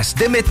votre place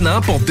dès maintenant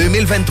pour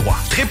 2023.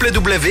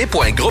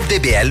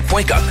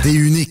 www.groupedbl.com. T'es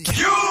unique.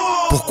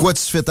 Pourquoi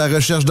tu fais ta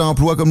recherche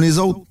d'emploi comme les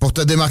autres? Pour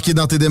te démarquer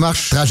dans tes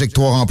démarches,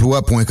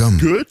 trajectoireemploi.com.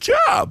 Good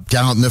job!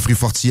 49 rue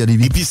Fortier à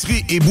Lévis.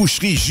 Épicerie et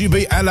boucherie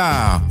JB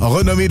Allard,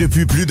 renommée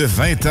depuis plus de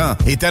 20 ans,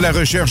 est à la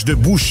recherche de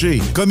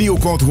bouchers, commis au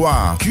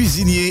comptoir,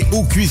 cuisiniers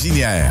ou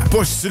cuisinières.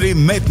 Postulez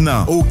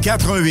maintenant au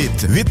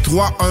 418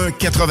 831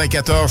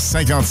 94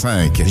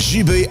 55.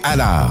 JB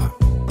Allard.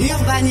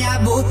 Urbania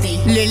Beauté,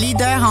 le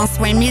leader en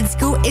soins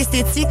médicaux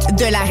esthétiques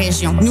de la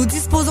région. Nous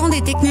disposons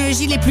des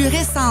technologies les plus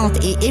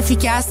récentes et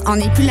efficaces en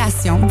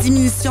épilation,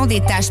 diminution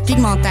des taches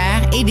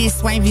pigmentaires et des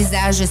soins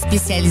visage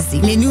spécialisés.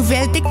 Les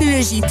nouvelles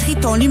technologies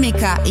Triton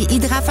Lumeka et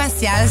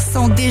Hydrafacial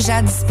sont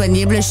déjà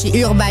disponibles chez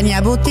Urbania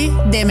Beauté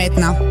dès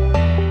maintenant.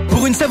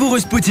 Pour une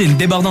savoureuse poutine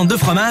débordante de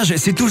fromage,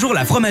 c'est toujours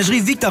la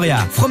Fromagerie Victoria.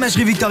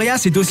 Fromagerie Victoria,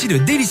 c'est aussi de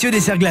délicieux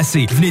desserts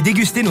glacés. Venez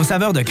déguster nos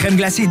saveurs de crème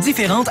glacée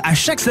différentes à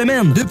chaque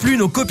semaine. De plus,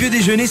 nos copieux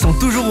déjeuners sont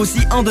toujours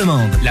aussi en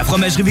demande. La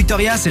Fromagerie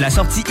Victoria, c'est la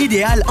sortie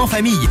idéale en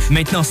famille.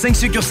 Maintenant, 5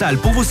 succursales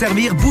pour vous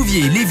servir: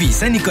 Bouvier, Lévis,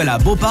 Saint-Nicolas,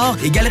 Beauport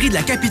et Galerie de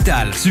la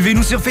Capitale.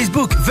 Suivez-nous sur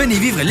Facebook. Venez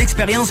vivre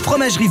l'expérience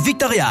Fromagerie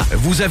Victoria.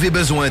 Vous avez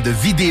besoin de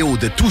vidéos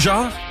de tout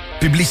genre?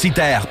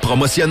 Publicitaires,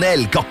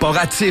 promotionnels,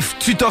 corporatifs,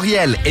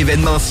 tutoriels,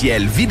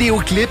 événementiels,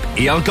 vidéoclips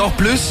et encore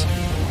plus?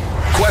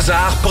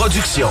 Quasar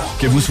Productions.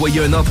 Que vous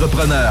soyez un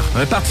entrepreneur,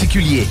 un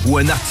particulier ou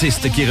un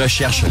artiste qui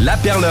recherche la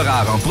perle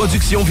rare en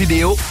production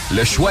vidéo,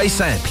 le choix est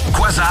simple.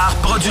 Quasar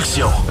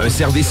Productions. Un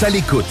service à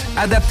l'écoute,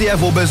 adapté à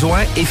vos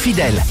besoins et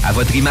fidèle à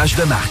votre image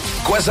de marque.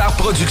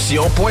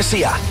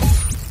 quasarproduction.ca.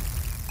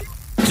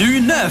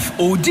 Du 9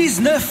 au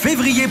 19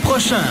 février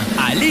prochain,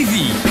 à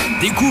Lévis,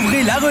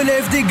 découvrez la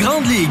relève des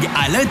grandes ligues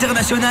à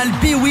l'International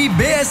Pee-Wee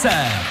BSR.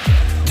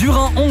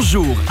 Durant 11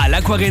 jours, à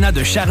l'Aquarena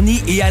de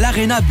Charny et à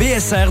l'Arena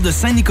BSR de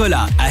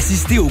Saint-Nicolas,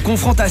 assistez aux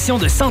confrontations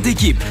de 100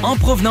 équipes en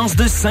provenance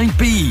de 5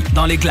 pays,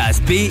 dans les classes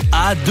B,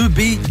 A,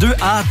 2B,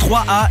 2A,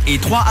 3A et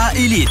 3A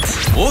Elite,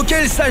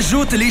 auxquels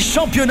s'ajoutent les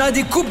championnats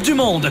des Coupes du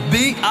Monde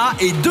B, A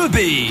et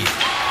 2B.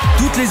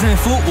 Toutes les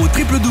infos au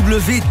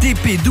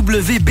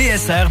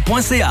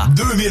www.tpwbsr.ca.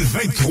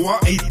 2023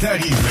 est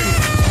arrivé.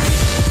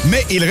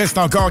 Mais il reste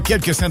encore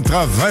quelques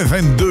Sentra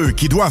 2022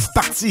 qui doivent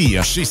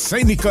partir chez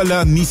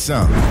Saint-Nicolas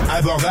Nissan.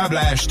 Abordable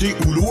à acheter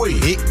ou louer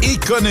et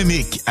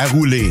économique à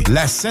rouler.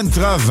 La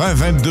Sentra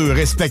 2022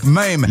 respecte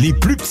même les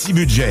plus petits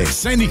budgets.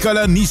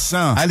 Saint-Nicolas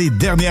Nissan a les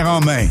dernières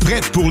en main.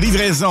 Prête pour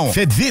livraison.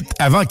 Faites vite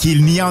avant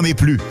qu'il n'y en ait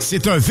plus.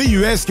 C'est un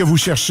VUS que vous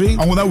cherchez?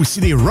 On a aussi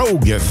des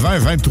Rogue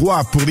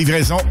 2023 pour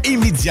livraison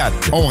immédiate.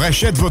 On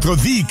rachète votre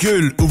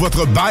véhicule ou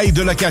votre bail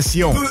de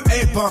location. Peu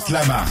importe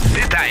la marque.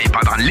 Détails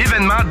pendant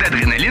l'événement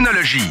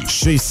d'adrénalinologie.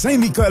 Chez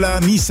Saint-Nicolas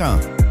Nissan.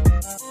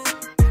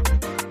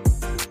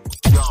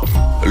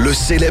 Le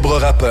célèbre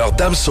rappeur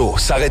Damso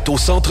s'arrête au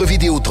Centre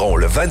Vidéotron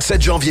le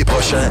 27 janvier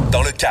prochain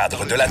dans le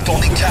cadre de la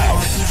tournée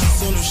Cave.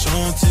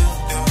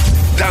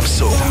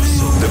 Damso,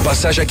 de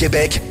passage à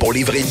Québec pour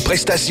livrer une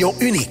prestation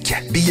unique.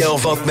 Billets en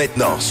vente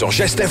maintenant sur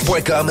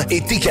gestev.com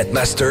et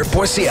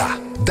ticketmaster.ca.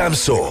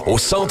 Damso au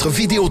Centre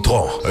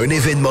Vidéotron, un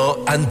événement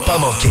à ne pas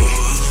manquer.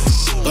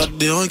 La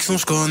direction,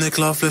 je connais que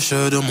la flèche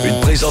de mon...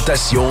 Une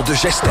présentation de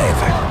Gestev.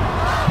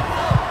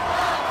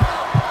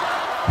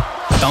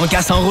 Tant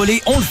qu'à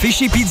s'enrôler, on le fait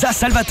chez Pizza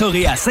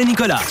Salvatore à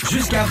Saint-Nicolas.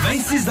 Jusqu'à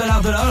 26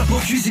 $ de l'heure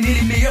pour cuisiner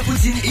les meilleures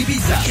poutines et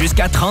pizzas.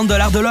 Jusqu'à 30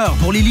 $ de l'heure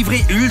pour les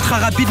livrer ultra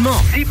rapidement.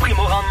 10 primes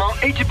au rendement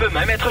et tu peux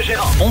même être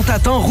gérant. On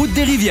t'attend route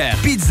des Rivières.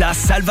 Pizza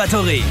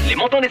Salvatore. Les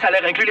montants des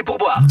salaires incluent les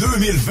pourboires.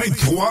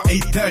 2023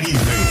 est arrivé.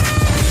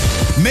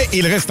 Mais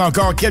il reste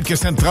encore quelques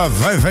Sentra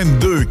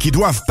 2022 qui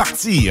doivent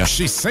partir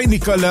chez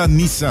Saint-Nicolas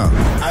Nissan.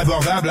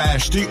 Abordable à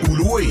acheter ou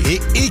louer et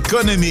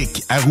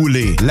économique à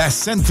rouler. La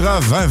Sentra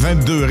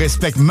 2022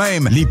 respecte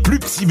même les plus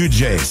petits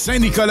budgets.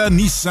 Saint-Nicolas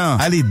Nissan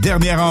a les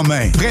dernières en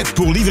main. Prête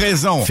pour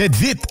livraison. Faites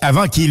vite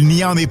avant qu'il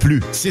n'y en ait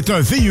plus. C'est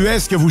un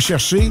VUS que vous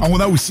cherchez? On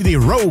a aussi des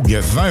Rogue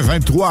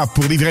 2023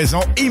 pour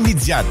livraison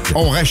immédiate.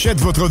 On rachète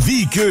votre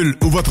véhicule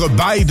ou votre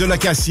bail de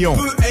location.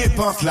 Peu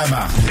importe la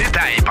marque.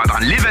 Détails pendant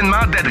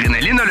l'événement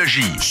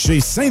d'Adrénalinologie. Chez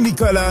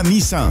Saint-Nicolas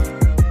Nissan.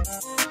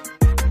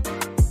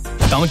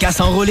 Tant qu'à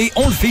s'enrôler,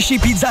 on le fait chez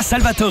Pizza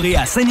Salvatore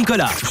à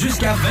Saint-Nicolas.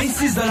 Jusqu'à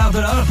 26 $ de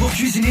l'heure pour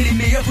cuisiner les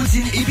meilleures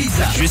poutines et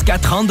pizzas. Jusqu'à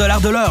 30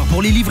 $ de l'heure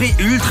pour les livrer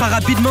ultra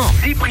rapidement.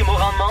 10 primes au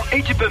rendement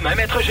et tu peux même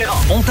être gérant.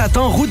 On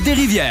t'attend route des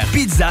Rivières.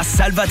 Pizza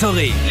Salvatore.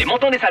 Les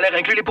montants des salaires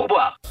incluent les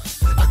pourboires.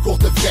 À court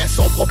de pièces,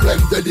 sans problème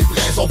de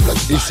livraison.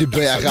 Ici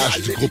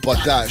BRH du groupe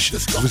Otage.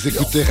 Vous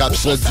écoutez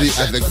Rhapsody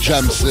avec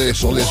Jamsey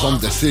sur les ondes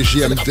de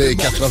CJMD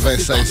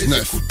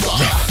 96.9.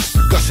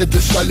 Quand c'est de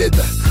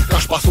solide, quand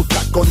je passe au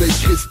track, on a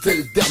écrit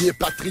style dernier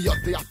patriote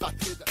et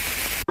apatride.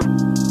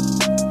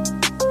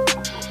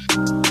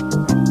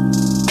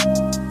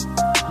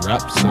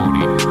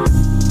 Rhapsody.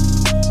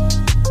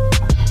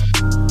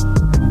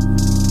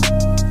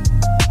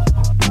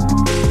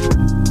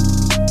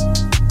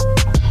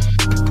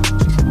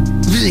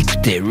 Vous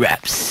écoutez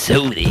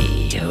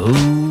Rhapsody, oh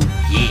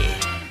yeah.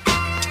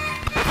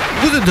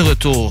 Vous êtes de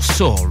retour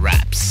sur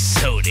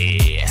Rhapsody.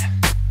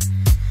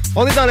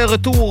 On est dans le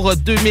retour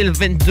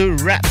 2022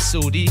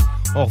 Rhapsody.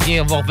 On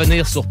va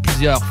revenir sur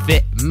plusieurs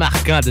faits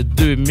marquants de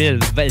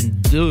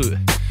 2022.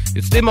 Y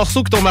a-tu des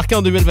morceaux qui t'ont marqué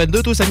en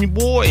 2022, toi, Sammy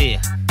Boy?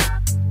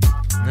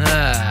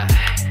 Ah,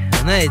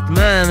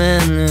 honnêtement,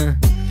 man.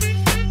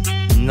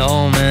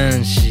 Non,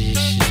 man.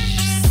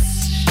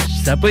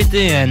 Ça n'a pas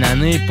été une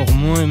année pour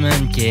moi,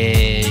 man, que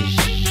j'ai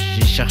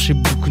cherché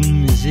beaucoup de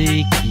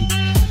musique.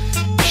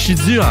 Je suis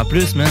dur en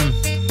plus, man.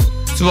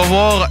 Tu vas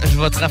voir, je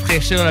vais te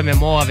rafraîchir la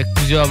mémoire avec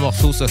plusieurs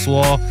morceaux ce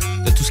soir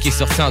de tout ce qui est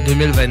sorti en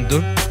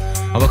 2022.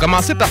 On va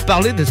commencer par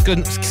parler de ce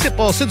qui s'est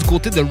passé du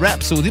côté de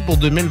Rhapsody pour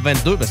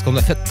 2022, parce qu'on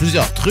a fait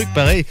plusieurs trucs,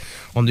 pareil.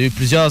 On a eu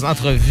plusieurs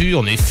entrevues,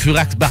 on a eu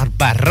Furax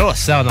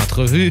Barbarossa en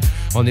entrevue,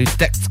 on a eu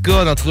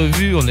Tactica en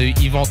entrevue, on a eu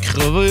Yvon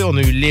Crevé, on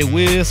a eu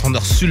Lewis, on a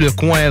reçu le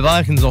Coin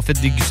Vert qui nous ont fait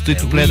déguster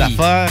tout plein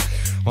d'affaires.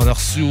 On a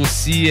reçu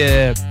aussi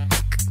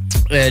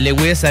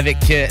Lewis avec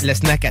le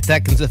Snack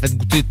Attack qui nous a fait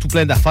goûter tout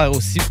plein d'affaires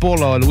aussi pour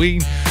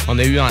l'Halloween. On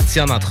a eu Anti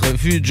en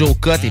entrevue, Joe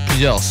Cott et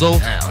plusieurs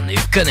autres. On a eu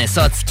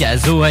Connaissant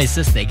Ticazo, hein,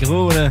 ça c'était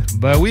gros là.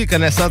 Ben oui,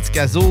 Connaissant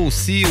Ticazo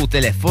aussi au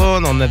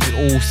téléphone. On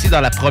avait aussi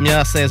dans la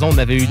première saison, on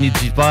avait eu Nid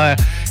Viper,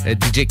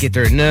 DJ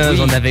Kitterness,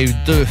 on avait eu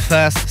Deux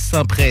Faces,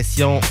 Sans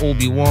Pression,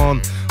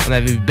 Obi-Wan, on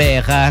avait eu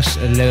BRH,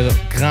 le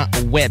grand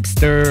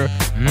Webster,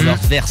 on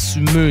a reçu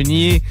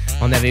Meunier,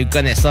 on avait eu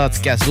Connaissant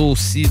Ticazo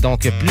aussi.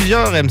 Donc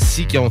plusieurs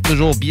MC qui ont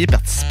toujours bien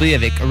participé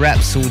avec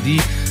Rhapsody,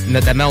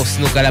 notamment aussi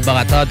nos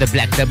collaborateurs de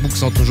Black Taboo qui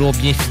sont toujours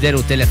bien fidèles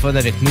au téléphone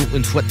avec nous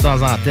une fois de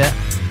temps en temps.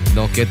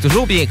 Donc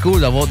toujours bien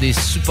cool d'avoir des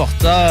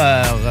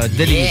supporters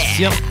de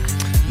l'émission.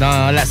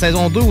 Dans la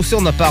saison 2 aussi,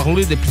 on a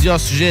parlé de plusieurs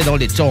sujets, dont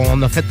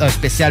on a fait un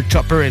spécial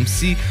Chopper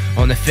MC,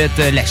 on a fait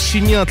la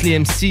chimie entre les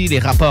MC, les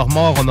rappeurs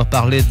morts, on a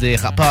parlé des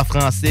rappeurs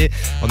français,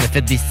 on a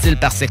fait des styles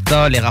par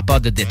secteur, les rappeurs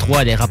de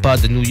Détroit, les rappeurs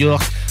de New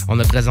York, on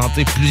a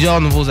présenté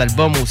plusieurs nouveaux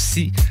albums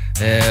aussi.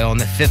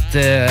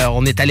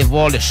 On est allé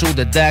voir le show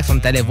de Dax, on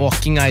est allé voir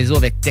King Iso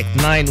avec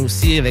Tech9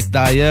 aussi, avec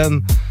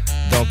Diane.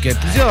 Donc,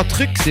 plusieurs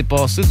trucs qui s'est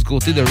passé du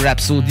côté de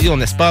Rhapsody. On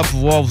espère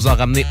pouvoir vous en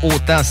ramener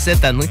autant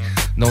cette année.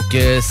 Donc,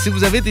 si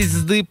vous avez des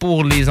idées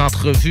pour les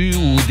entrevues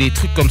ou des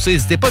trucs comme ça,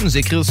 n'hésitez pas à nous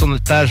écrire sur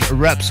notre page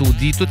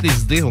Rhapsody. Toutes les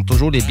idées sont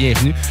toujours les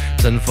bienvenues.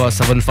 Ça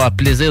va nous faire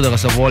plaisir de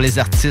recevoir les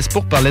artistes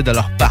pour parler de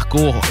leur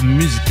parcours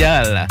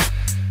musical.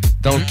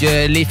 Donc,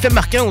 les faits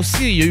marquants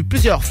aussi, il y a eu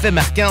plusieurs faits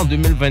marquants en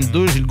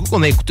 2022. J'ai le goût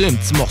qu'on a écouté un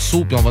petit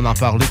morceau, puis on va en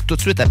parler tout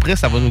de suite après.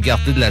 Ça va nous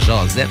garder de la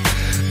jasette.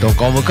 Donc,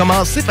 on va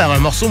commencer par un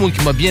morceau, moi,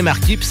 qui m'a bien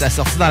marqué, puis ça a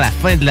sorti dans la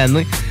fin de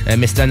l'année.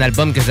 Mais c'est un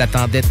album que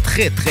j'attendais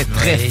très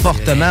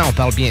fortement. On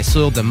parle bien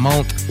sûr de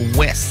Mount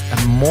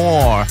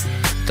Westmore.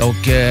 Donc,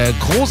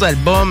 gros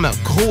album,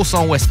 gros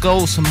son West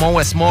Coast, Mount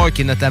Westmore,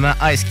 qui est notamment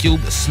Ice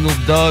Cube, Snoop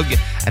Dogg,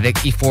 avec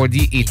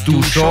E40 et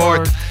Too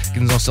Short,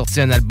 qui nous ont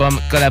sorti un album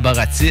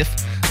collaboratif.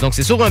 Donc,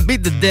 c'est sur un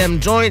beat de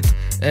Damn Joint.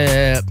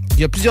 Il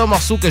y a plusieurs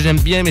morceaux que j'aime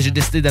bien, mais j'ai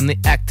décidé d'amener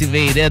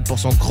Activated pour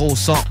son gros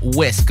son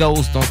West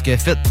Coast. Donc,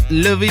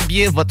 levez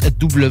bien votre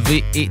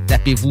W et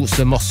tapez-vous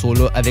ce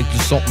morceau-là avec du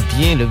son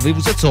bien levé.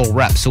 Vous êtes sur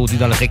Rhapsody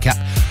dans le récap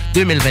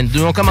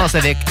 2022. On commence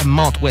avec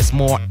Mount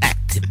Westmore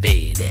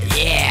Activated.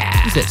 Yeah!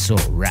 Vous êtes sur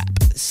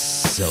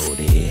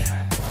Rhapsody.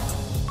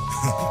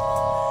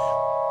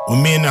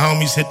 When me and the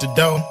homies hit the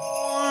dough,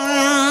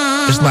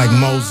 it's like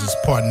Moses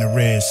parting the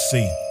Red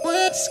Sea.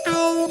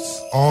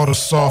 All the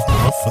soft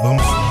for them.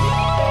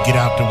 Get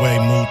out the way,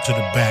 move to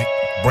the back,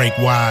 break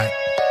wide.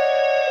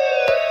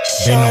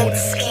 They know what it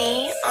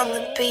is. On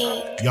the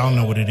beat. Y'all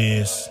know what it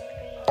is.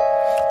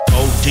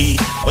 OD,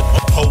 but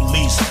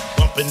police.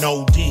 bumping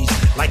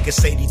ODs like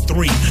it's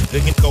 83.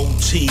 Thinking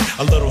gold tea,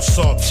 a little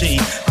salty.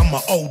 I'm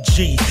an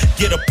OG,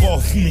 get up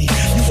off me,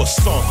 you a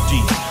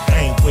softy.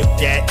 I ain't with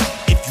that.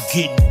 If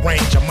you get in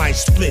range, I might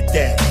split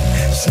that.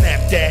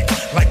 Snap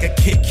that like a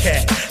Kit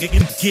Kat. You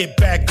can get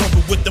back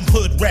over with them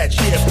hood rats.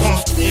 Yeah,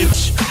 punk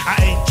bitch. I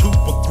ain't too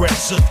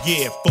progressive.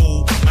 Yeah,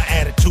 fool. My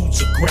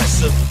attitude's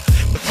aggressive.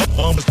 But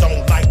bums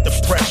don't like the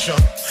pressure.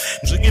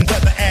 So you'd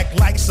rather act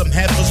like some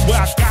heifers.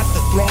 Where I got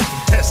the throne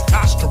from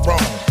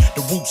testosterone.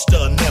 The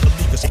rooster never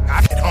leave us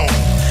I get home.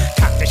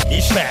 Cock that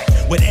shit back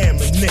with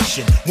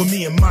ammunition. When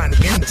me and my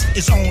niggas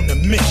is on a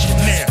mission.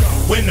 Now,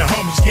 when the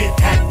homies get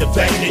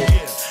activated,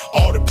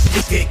 all the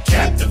bitches get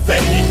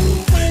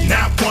captivated.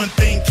 Not one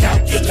thing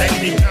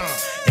calculated.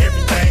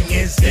 Everything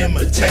is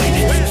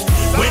imitated.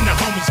 When the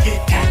homies get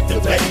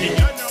activated,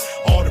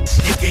 all the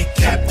bitches get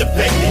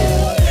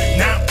captivated.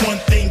 Not one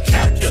thing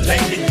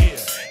calculated.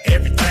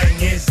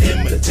 Everything is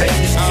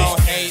imitated. I don't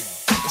hate,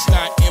 it's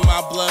not in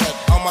my blood.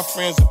 All my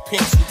friends are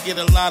pimps, we get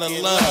a lot of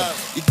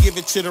love. You give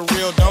it to the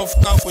real, don't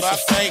fuck with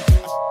the fake.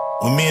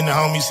 When me and the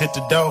homies hit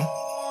the dough,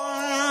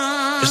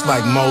 it's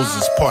like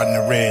Moses parting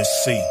the Red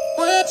Sea.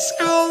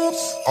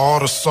 All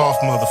the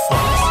soft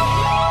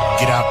motherfuckers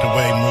get out the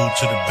way, move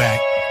to the back,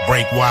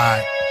 break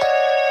wide.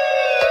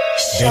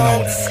 They know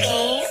what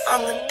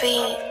it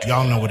is.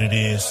 Y'all know what it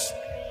is.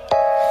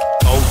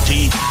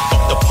 OD,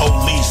 fuck the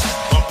police,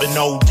 bumping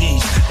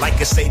ODs like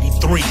it's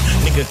 83.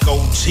 Nigga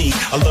gold T,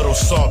 a little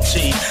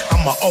salty.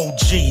 I'm a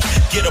OG,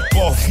 get up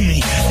off me,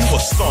 you a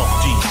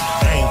softy.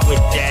 I ain't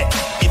with that.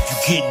 If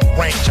you get in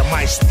range, I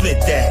might split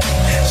that.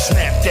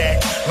 Snap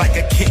that like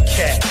a Kit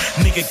Kat.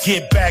 Nigga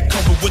get back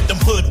over with them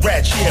hood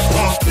rats. Yeah,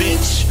 punk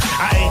bitch.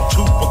 I ain't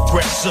too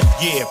progressive.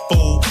 Yeah,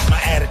 fool.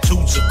 My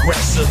attitude's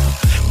aggressive.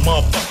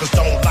 Motherfuckers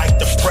don't like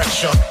the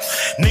pressure.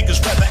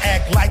 Niggas rather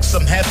act like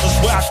some heifers.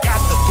 Where I got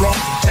the throne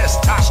from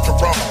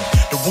testosterone.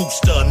 The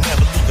rooster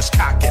never leave us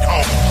cock at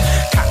home.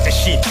 Cock that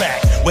shit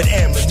back with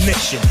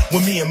ammunition.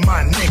 When me and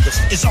my niggas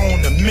is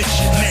on a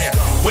mission. Now,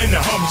 when the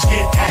homies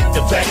get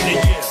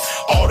activated,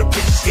 all the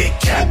bitches get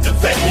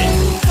captivated.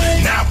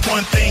 Not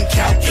one thing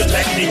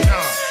calculated.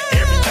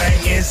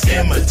 Everything is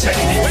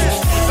imitated.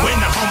 When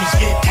the homies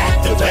get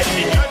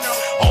activated,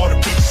 all the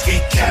bitches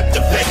get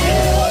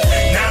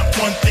captivated. Not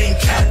one thing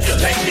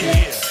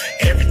calculated.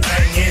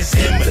 Everything is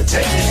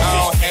imitated.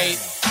 I don't hate,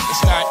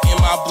 it's not in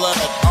my blood.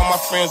 All my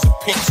friends are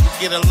pimps, we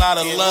get a lot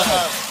of love.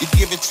 You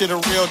give it to the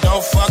real,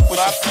 don't fuck with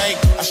the fake.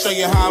 I show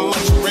you how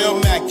much a real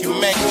Mac can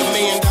make. $1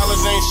 million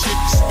ain't shit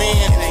to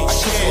spend. I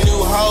shoot some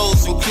new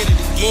hoes and get it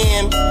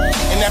again.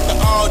 And after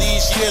all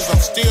these years,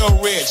 I'm still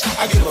rich.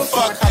 I give a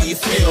fuck how you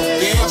feel,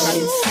 bitch.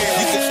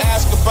 You can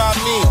ask about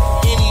me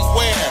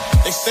anywhere.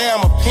 They say I'm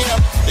a pimp,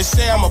 they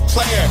say I'm a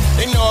player.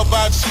 They know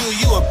about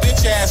you a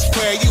bitch ass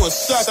player, you a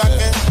sucker.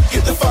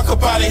 Get the fuck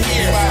up out of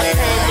here. I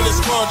came in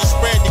this world to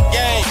spread the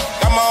game.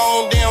 Got my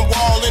own damn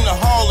wall in the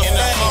Hall of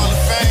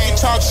Fame. You can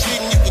talk shit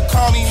and you can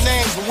call me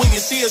names, but when you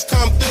see us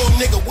come through,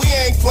 nigga, we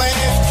ain't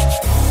playing.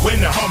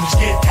 When the homies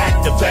get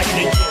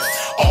activated,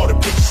 all the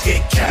bitches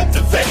get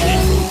captivated.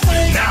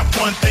 Not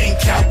one thing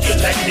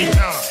calculated.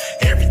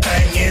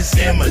 Everything is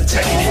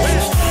imitated.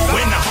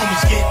 When the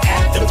homies get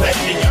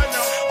activated,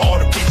 all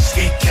the bitches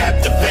get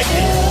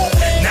captivated.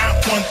 Not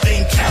one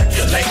thing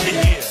calculated.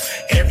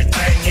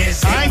 Everything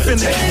is imitated. I ain't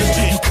finna give this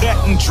to you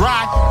cut and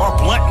dry or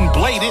blunt and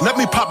bladed. Let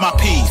me pop my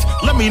peas.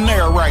 Let me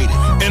narrate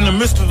it. In the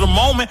midst of the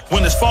moment,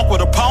 when it's fought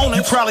with opponents,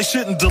 you probably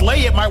shouldn't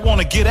delay it. Might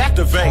want to get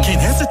activated.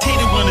 Can't hesitate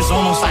it when it's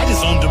on site.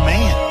 It's on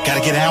demand.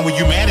 Gotta get out when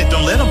you mad and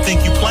don't let them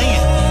think you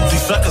playing.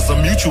 These suckers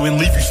will mute you and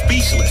leave you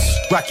speechless.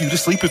 Rock you to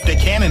sleep if they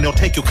can, and they'll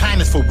take your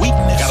kindness for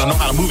weakness. Gotta know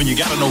how to move, and you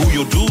gotta know who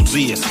your dudes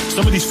is.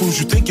 Some of these fools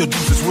you think your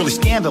dudes is really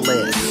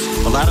scandalous.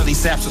 A lot of these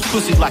saps is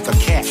pussy like a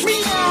cat.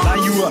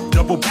 Line you up,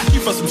 double back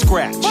you for some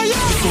scratch.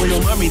 Just so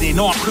you'll love me, they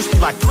know I'm crispy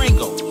like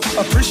Pringle.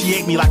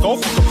 Appreciate me like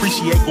Oprah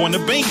appreciate going to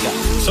bingo.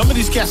 Some of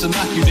these cats will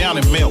knock you down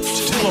and melt.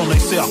 Still on they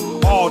self.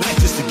 All that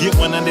just to get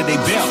one under their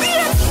belt.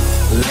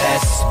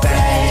 Let's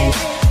bang,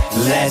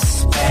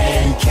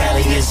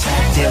 Cali is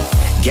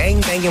active.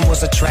 Gang banging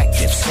was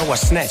attractive, so I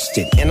snatched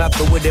it and I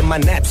threw it in my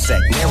knapsack,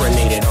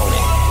 marinated on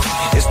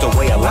it. It's the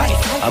way of life.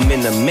 I'm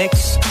in the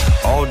mix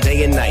all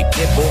day and night.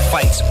 Pit bull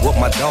fights with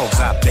my dogs,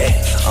 I bet.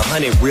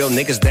 100 real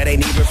niggas that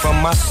ain't even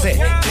from my set.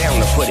 Down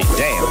to put it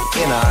down,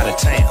 in or out of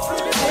town.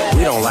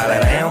 We don't lie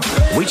that down,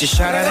 we just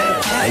shout it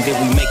out. And then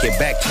we make it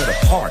back to the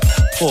park.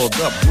 Pulled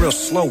up real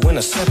slow in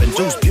a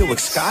 7-deuce Buick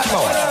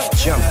Skylark.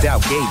 Jumped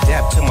out, gave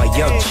dap to my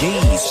young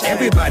G's.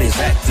 Everybody's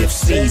active,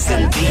 C's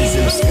and D's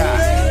in the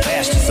sky.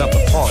 Bastards up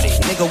the party,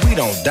 nigga, we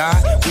don't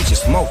die, we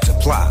just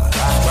multiply.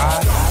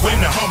 Right? When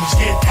the homies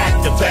get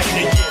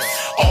activated,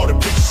 all the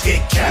bitches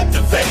get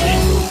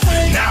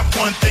captivated. Not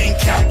one thing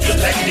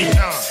calculated.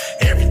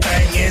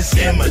 Everything is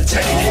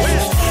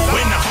imitated.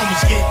 When the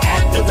homies get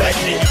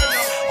activated,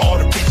 all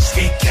the bitches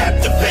get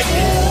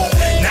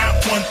captivated.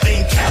 Not one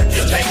thing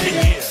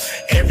calculated.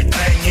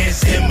 Everything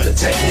is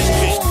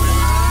imitated.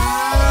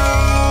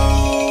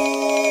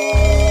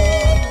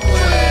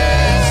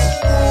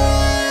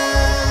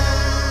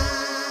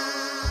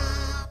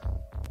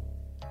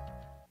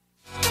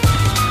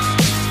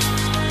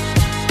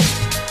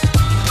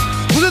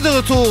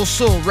 retour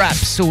sur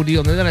Rhapsody.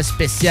 On est dans le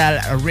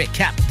spécial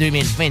Recap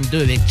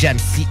 2022 avec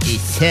Jamsey et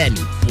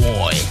Sammy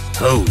Boy.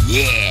 Oh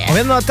yeah! On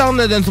vient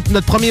d'entendre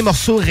notre premier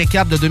morceau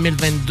Recap de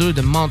 2022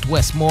 de Mount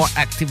Westmore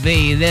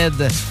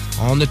Activated.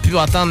 On a pu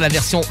entendre la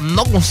version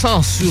non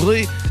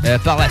censurée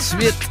par la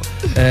suite.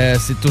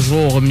 C'est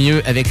toujours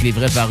mieux avec les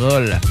vraies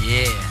paroles.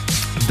 Yeah!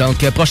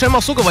 Donc, prochain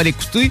morceau qu'on va aller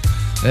écouter,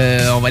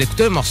 on va aller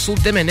écouter un morceau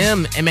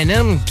d'Eminem.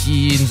 Eminem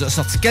qui nous a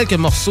sorti quelques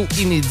morceaux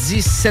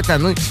inédits cette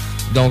année.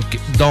 Donc,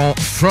 dont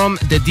From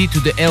the D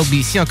to the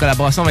LBC en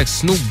collaboration avec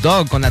Snoop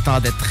Dogg qu'on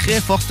attendait très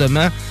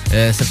fortement.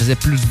 Ça faisait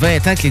plus de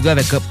 20 ans que les gars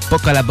n'avaient pas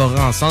collaboré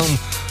ensemble.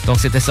 Donc,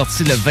 c'était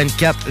sorti le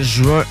 24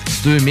 juin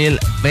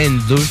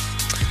 2022.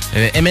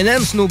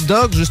 Eminem, Snoop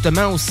Dogg,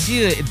 justement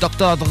aussi,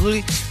 Dr.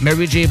 Dre,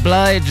 Mary J.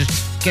 Blige,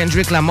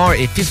 Kendrick Lamar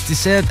et 50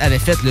 Cent avaient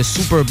fait le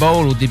Super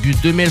Bowl au début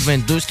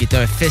 2022, ce qui était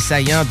un fait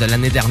saillant de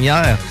l'année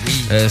dernière.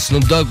 Oui.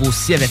 Snoop Dogg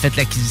aussi avait fait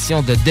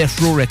l'acquisition de Death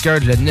Row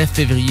Records le 9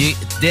 février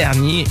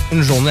dernier,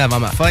 une journée avant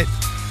ma fête.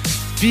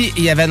 Puis,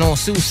 il avait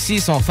annoncé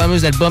aussi son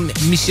fameux album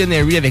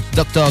Missionary avec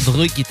Dr.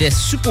 Dre qui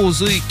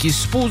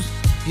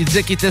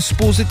disait qu'il était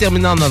supposé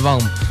terminer en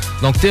novembre.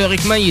 Donc,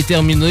 théoriquement, il est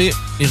terminé.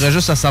 Il reste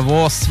juste à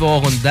savoir s'il va y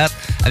avoir une date.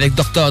 Avec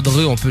Dr.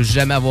 Dre, on peut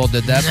jamais avoir de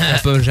date. On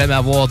peut jamais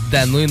avoir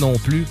d'année non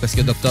plus parce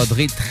que Dr. Dre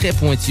est très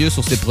pointilleux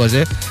sur ses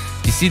projets.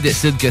 Puis s'il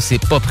décide que c'est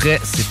pas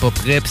prêt,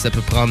 puis ça peut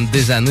prendre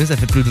des années. Ça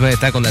fait plus de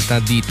 20 ans qu'on attend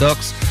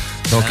Detox.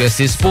 Donc,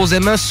 c'est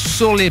supposément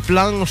sur les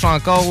planches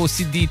encore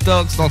aussi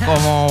Detox. Donc,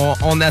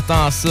 on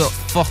attend ça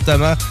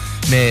fortement.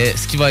 Mais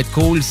ce qui va être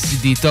cool, si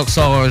Detox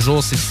sort un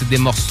jour, c'est que c'est des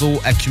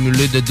morceaux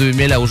accumulés de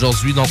 2000 à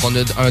aujourd'hui. Donc, on a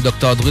un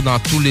Dr. Dre dans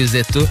tous les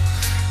états.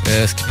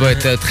 Ce qui peut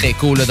être très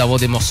cool là, d'avoir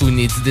des morceaux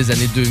inédits des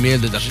années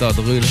 2000 de Dr.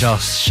 Dre. Là. Genre,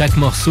 chaque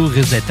morceau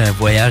risque d'être un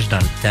voyage dans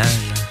le temps.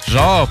 Là.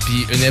 Genre,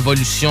 puis une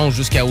évolution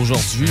jusqu'à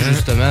aujourd'hui,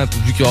 justement,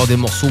 vu qu'il y aura des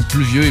morceaux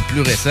plus vieux et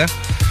plus récents.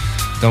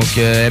 Donc,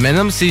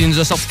 Eminem, il nous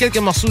a sorti quelques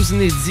morceaux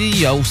inédits.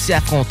 Il a aussi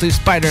affronté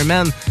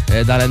Spider-Man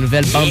dans la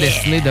nouvelle bande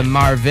dessinée de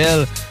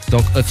Marvel.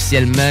 Donc,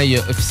 il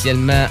a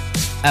officiellement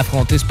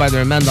affronté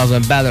Spider-Man dans un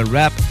battle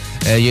rap.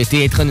 Il a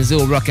été intronisé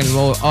au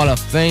Rock'n'Roll Hall of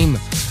Fame.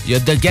 Il y a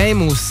The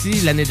Game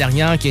aussi, l'année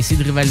dernière, qui a essayé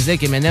de rivaliser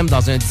avec Eminem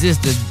dans un diss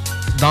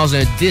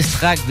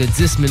track de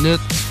 10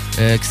 minutes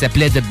qui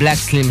s'appelait The Black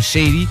Slim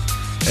Shady,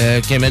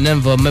 qu'Eminem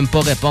va même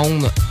pas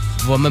répondre,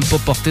 va même pas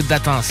porter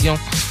d'attention.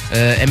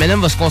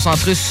 Eminem va se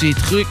concentrer sur ses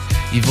trucs.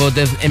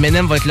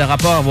 Eminem va être le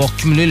rappeur à avoir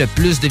cumulé le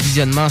plus de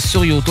visionnements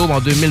sur YouTube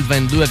en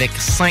 2022 avec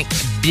 5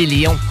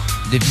 billions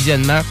de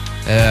visionnements.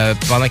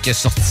 Pendant qu'il n'a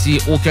sorti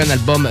aucun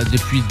album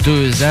depuis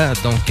 2 ans.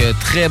 Donc,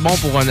 très bon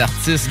pour un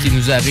artiste qui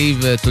nous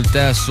arrive tout le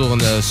temps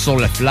sur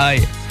le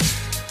fly.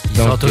 Ils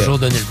sont toujours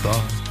de nulle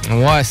part.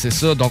 Ouais, c'est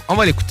ça. Donc, on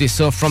va l'écouter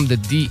ça, From the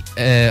D.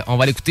 On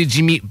va l'écouter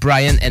Jimmy,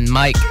 Brian and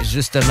Mike,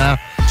 justement,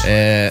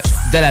 de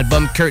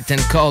l'album Curtain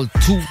Call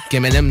 2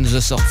 qu'Eminem nous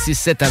a sorti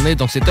cette année.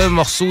 Donc, c'est un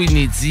morceau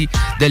inédit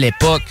de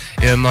l'époque,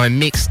 un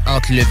mix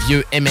entre le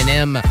vieux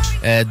Eminem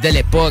de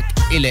l'époque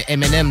et le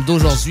Eminem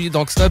d'aujourd'hui.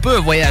 Donc, c'est un peu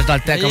un voyage dans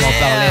le temps, comme on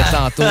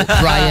parlait tantôt.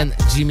 Brian,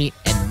 Jimmy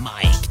and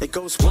Mike. It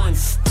goes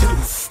 1, 2,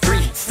 3,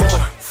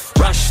 4.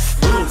 Rush,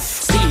 move,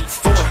 speed,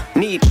 4.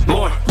 Need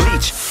more,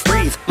 reach,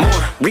 breathe, more,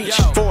 reach,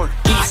 for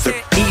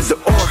either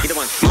or.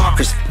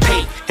 Markers,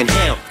 paint,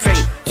 inhale,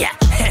 faint. Yeah,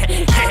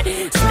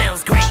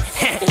 smells great.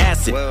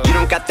 Acid, you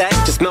don't got that?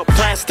 Just melt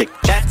plastic.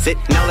 That's it,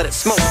 now let it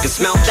smoke and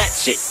smell that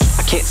shit.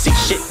 I can't see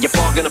shit, you're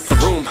fogging up the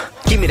room.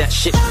 Give me that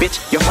shit, bitch,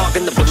 you're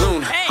hogging the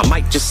balloon. I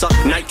might just suck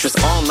nitrous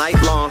all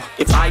night long.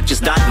 If I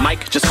just died,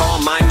 Mike, just call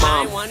my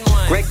mom.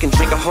 Greg can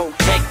take a whole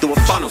keg through a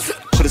funnel.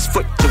 Put his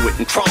foot through it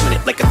and crawl in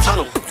it like a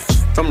tunnel.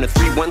 From the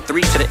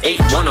 313 to the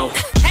 810.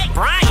 Hey,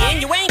 Brian,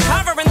 you ain't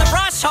covering the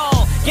brush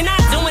hole. You're not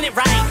doing it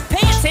right.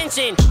 Pay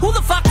attention. Who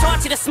the fuck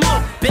taught you to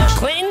smoke? Bill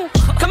Clinton?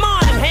 Come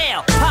on,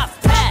 inhale.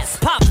 Puff, pass.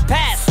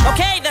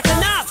 Okay, that's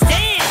enough.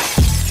 Damn.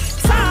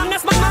 Tom,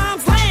 that's my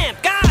mom's lamp.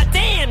 God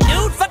damn,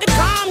 dude. Fucking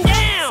calm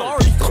down.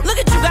 Sorry. Look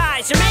at you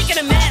guys. You're making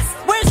a mess.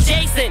 Where's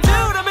Jason?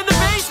 Dude, I'm in the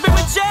basement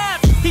with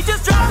Jeff. He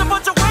just dropped a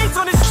bunch of weights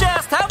on his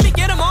chest. Help me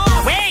get him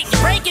off. Wait,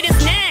 you're breaking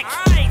his neck.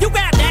 Right. You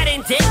grab that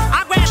in, Dick.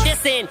 I'll grab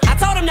this in. I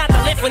told him not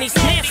to lift when he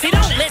sniffs. He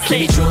don't listen. Get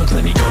me drunk,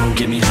 let me go,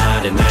 get me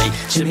high tonight.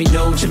 Jimmy,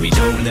 no, Jimmy,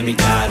 don't let me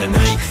die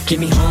tonight. Get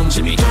me home,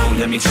 Jimmy, don't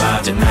let me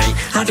try tonight.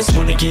 I just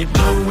wanna get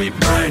blow with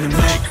Brian and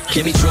Mike.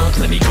 Get me drunk,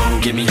 let me go,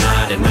 get me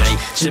high tonight.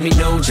 Jimmy,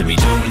 no, Jimmy,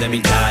 don't let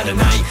me die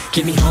tonight.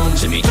 Get me home,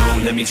 Jimmy,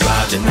 don't let me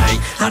try tonight.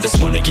 I just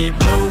wanna get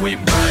blow with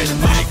Brian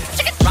and Mike.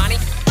 Ronnie,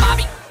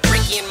 Bobby,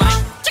 Ricky and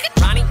Mike.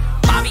 Ronnie,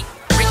 Bobby,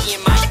 Ricky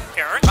and Mike.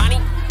 Ronnie,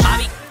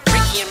 Bobby,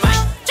 Ricky and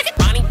Mike.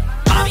 Ronnie,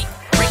 Bobby,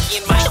 Ricky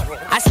and Mike.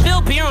 I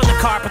spilled beer on the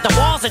carpet, the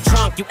walls are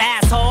drunk, you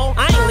asshole.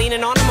 I ain't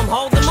leaning on them, I'm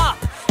holding them up.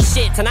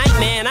 Shit, tonight,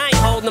 man, I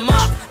ain't holding them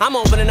up. I'm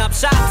opening up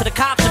shop to the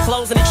cops are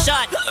closing it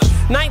shut.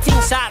 19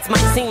 shots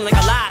might seem like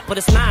a lot, but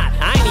it's not.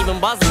 I ain't even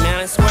buzzing, man,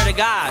 I swear to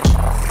God.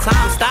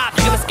 Tom, stop,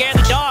 you're gonna scare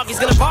the dog. He's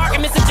gonna bark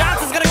and Mr.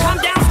 Johnson's gonna come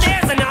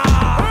downstairs and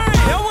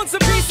Hey, I want some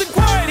peace and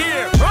quiet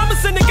here, or I'm gonna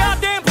send the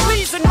goddamn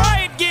police in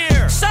riot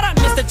gear. Shut up,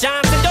 Mr.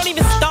 Johnson, don't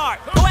even start.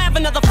 Go have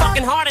another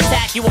fucking heart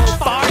attack, you won't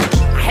fart.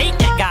 I hate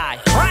that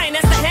guy.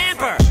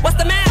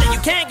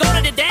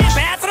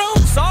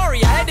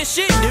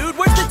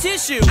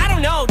 I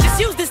don't know, just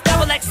use this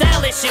double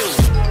XL issue.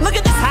 Look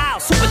at this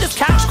house, who put this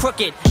couch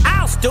crooked?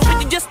 Ow,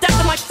 stupid, you just stepped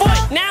on my foot.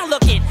 Now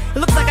look it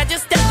looks like I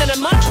just stepped in a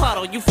mud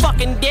puddle, you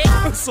fucking dick.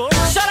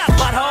 Shut up,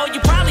 butthole,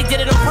 you probably did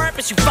it on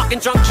purpose, you fucking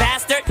drunk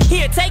bastard.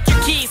 Here, take your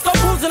keys, go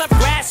cruising up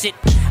grass shit.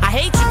 I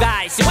hate you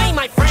guys, you ain't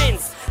my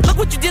friends. Look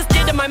what you just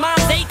did to my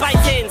mom's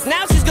 8x10s.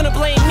 Now she's gonna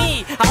blame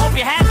me. I hope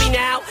you're happy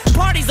now.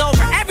 Party's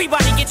over,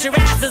 everybody get your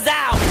asses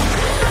out.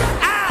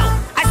 Ow!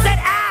 I said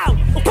ow!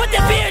 Put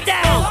the beer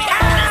down!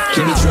 Ow!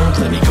 Get me drunk,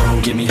 let me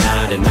go, get me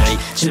high tonight.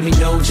 Jimmy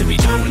no, Jimmy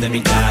don't, let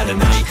me die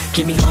tonight.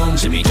 Get me home,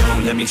 Jimmy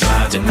don't, let me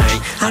try tonight.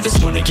 I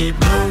just wanna get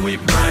blown with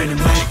Brian and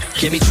Mike.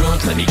 Get me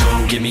drunk, let me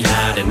go, get me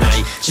high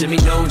tonight. Jimmy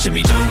no,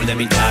 Jimmy don't, let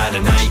me die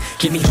tonight.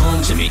 Get me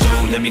home, Jimmy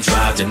don't, let me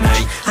try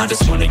tonight. I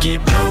just wanna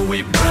get blown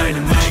with Brian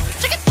and Mike.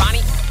 Chicken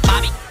Ronnie,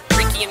 Bobby,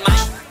 Ricky and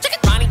Mike. Chicken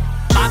Ronnie,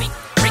 Bobby,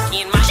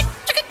 Ricky and Mike.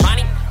 Chicken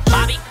Ronnie,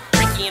 Bobby,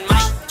 Ricky and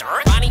Mike.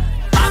 Ronnie,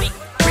 Bobby,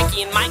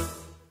 Ricky and Mike.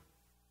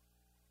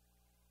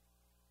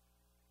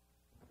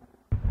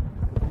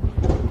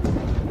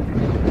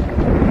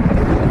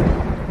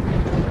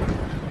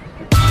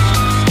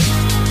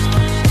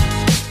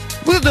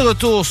 Vous êtes de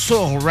retour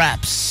sur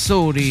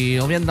Rhapsody.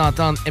 On vient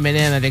d'entendre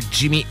Eminem avec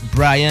Jimmy,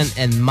 Brian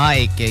and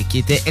Mike, qui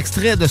était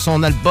extrait de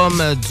son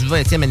album du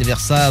 20e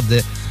anniversaire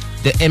de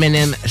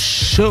Eminem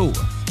Show.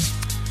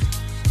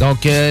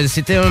 Donc,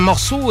 c'était un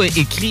morceau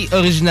écrit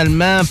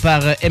originalement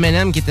par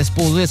Eminem qui était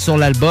supposé être sur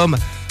l'album,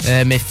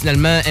 mais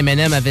finalement,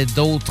 Eminem avait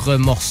d'autres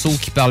morceaux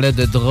qui parlaient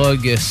de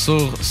drogue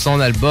sur son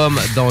album,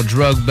 dont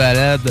Drug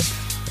Ballad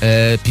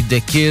puis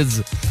The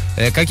Kids.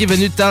 Quand il est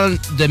venu le temps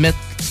de mettre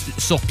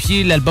sur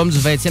pied l'album du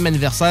 20e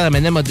anniversaire,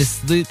 Eminem a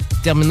décidé de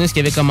terminer ce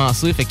qu'il avait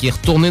commencé, fait qu'il est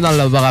retourné dans le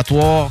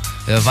laboratoire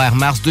vers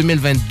mars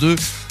 2022.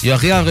 Il a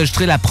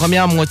réenregistré la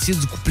première moitié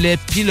du couplet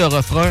puis le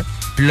refrain,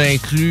 puis l'a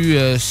inclus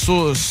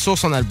sur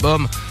son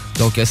album.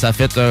 Donc ça a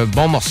fait un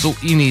bon morceau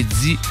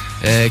inédit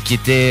qui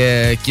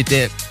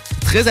était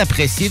très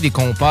apprécié des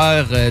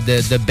compères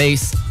de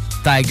Bass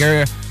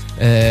Tiger,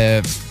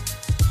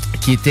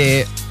 qui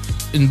était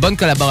une bonne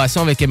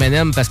collaboration avec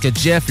Eminem, parce que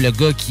Jeff, le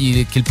gars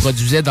qui le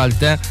produisait dans le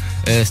temps,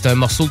 c'était un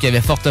morceau qu'il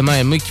avait fortement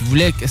aimé,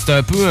 c'était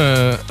un peu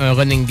un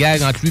running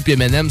gag entre lui et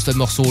Eminem, ce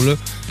morceau-là.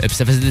 Puis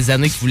ça faisait des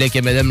années qu'il voulait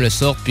qu'Eminem le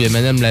sorte, puis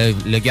Eminem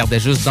le gardait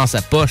juste dans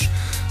sa poche.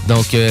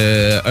 Donc,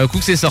 un coup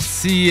que c'est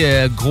sorti,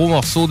 gros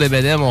morceau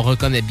d'Eminem, on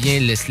reconnaît bien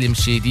le Slim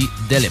Shady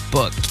de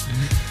l'époque.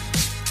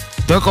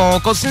 Donc, on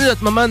continue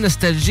notre moment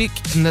nostalgique,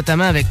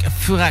 notamment avec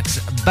Furax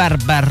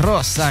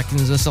Barbarossa, qui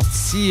nous a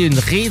sorti une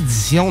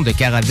réédition de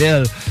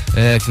Caravelle,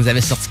 qui nous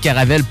avait sorti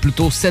Caravelle plus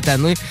tôt cette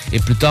année, et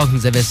plus tard, qui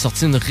nous avait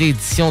sorti une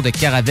réédition de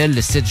Caravelle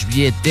le 7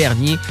 juillet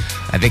dernier,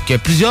 avec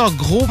plusieurs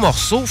gros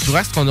morceaux.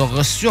 Furax qu'on a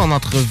reçu en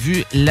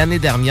entrevue l'année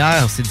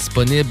dernière, c'est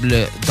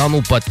disponible dans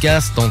nos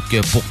podcasts. Donc,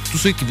 pour tous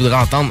ceux qui voudraient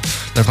entendre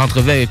notre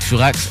entrevue avec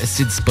Furax,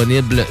 c'est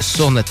disponible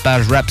sur notre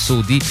page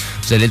Rhapsody.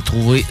 Vous allez le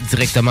trouver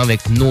directement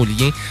avec nos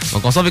liens.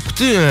 Donc, on s'en va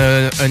écouter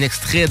un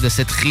extrait de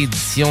cette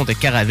réédition de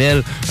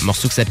Caravelle, un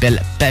morceau qui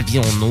s'appelle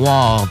Pavillon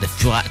Noir de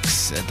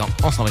Furax. Donc,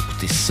 on s'en va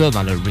écouter ça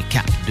dans le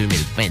recap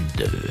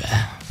 2022.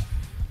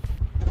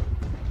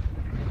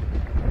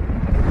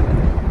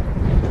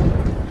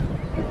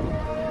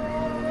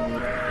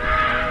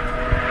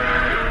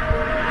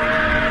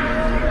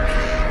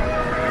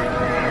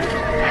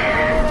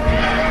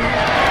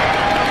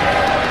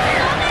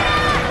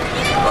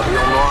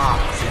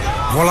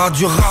 Voilà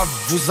du rap,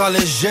 vous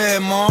allez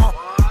gênant.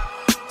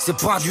 C'est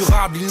pas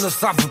durable, ils ne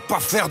savent pas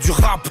faire du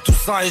rap, tout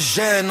ça est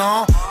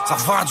gênant. Ça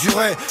va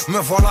durer, me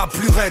voilà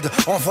plus raide,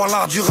 en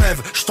voilà du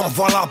rêve, je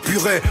t'envoie la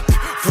purée.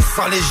 Tout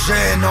ça les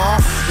gênant,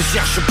 ne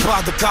cherche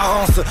pas de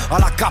carence, à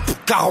la cape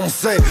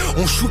carencée.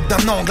 On shoot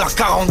d'un angle à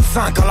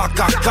 45, à la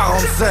cape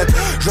 47.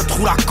 Je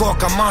trouve la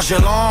coque à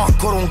Magellan, à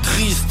Colombe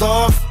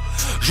Christophe.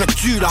 Je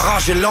tue la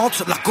rage est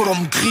lente, la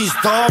colombe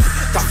Christophe.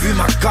 T'as vu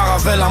ma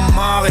caravelle à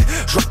marée.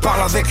 Je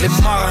parle avec les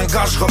marins,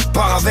 gars, je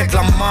repars avec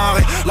la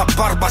marée. La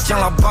barbe tient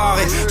la barre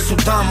et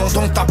soudain mon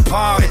don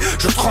t'apparaît.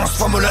 Je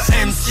transforme le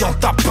MC en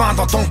tapin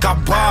dans ton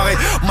cabaret.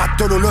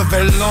 Matelot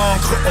level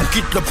l'encre, on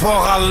quitte le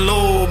port à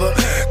l'aube.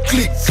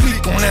 Clic,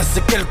 clic, on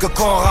laisse quelques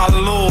corps à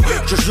l'eau.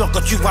 Je jure que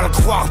tu vas le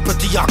croire,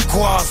 petit à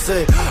quoi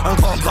c'est un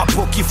grand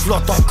drapeau qui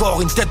flotte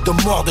encore, une tête de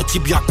mort de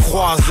tibia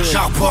croisé.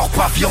 J'arbore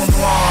pavillon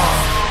noir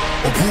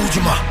au bout du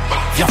mât,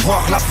 viens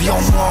voir la vie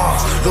en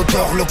noir,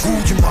 l'odeur, le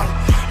goût du mal,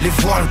 les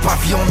voiles,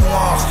 pavillon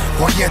noir,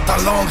 voyette à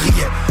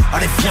l'angrier,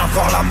 allez viens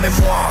voir la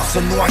mémoire, se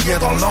noyer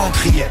dans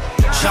l'encrier.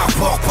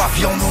 J'arbore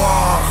pavillon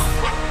noir,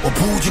 au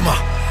bout du mât,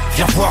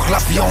 viens voir la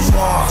vie en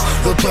noir,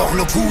 l'odeur,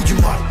 le goût du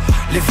mal,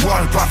 les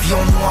voiles,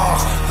 pavillon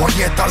noir,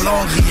 voyette à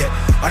l'angrier,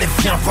 allez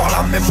viens voir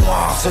la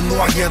mémoire, se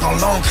noyer dans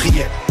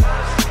l'encrier.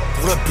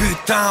 Pour le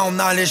putain, on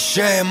a les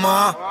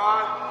schémas.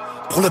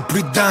 Pour le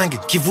plus dingue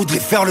qui voudrait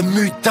faire le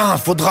mutin,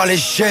 faudra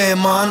lécher,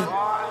 man.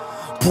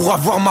 Pour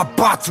avoir ma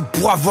patte,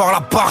 pour avoir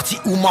la partie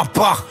ou ma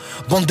part.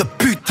 Bande de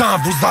putain,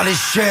 vous allez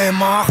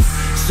schéma.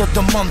 Se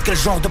demande quel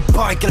genre de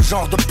bail, quel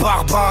genre de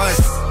barbares.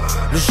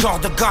 Le genre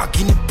de gars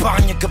qui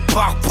n'épargne que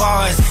par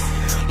paresse.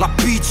 La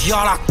pitié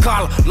à la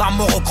cale, la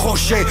mort au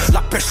crochet,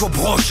 la pêche au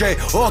brochet.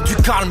 Oh du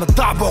calme,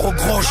 d'abord au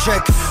gros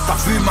chèque. T'as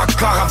vu ma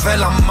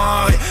caravelle à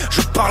marée,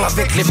 je parle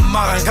avec les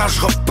marins, gars,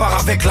 je repars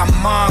avec la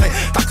marée.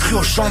 T'as cru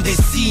au chant des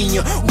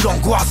signes, où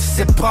l'angoisse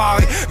s'est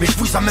séparée. Mais je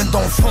vous amène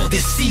dans le fond des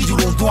cides où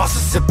l'on doit se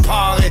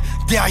séparer.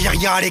 Derrière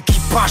y'a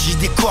l'équipage, j'ai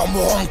des corps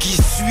mourants qui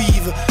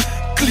suivent.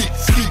 Clic,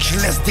 flic, je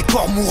laisse des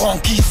corps mourants,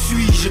 qui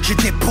suis-je? J'ai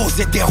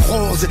déposé des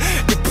roses,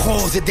 des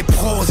proses et des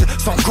proses,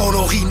 sans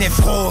coloris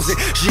névrose.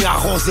 J'ai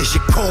arrosé, j'ai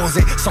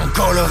causé, sans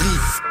coloris.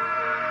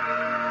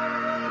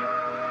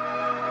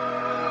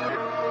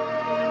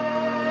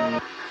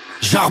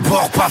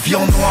 J'arbore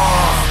pavillon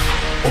noir,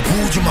 au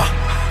bout du mât.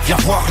 Viens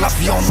voir la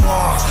vie en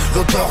noir,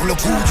 l'odeur, le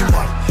goût du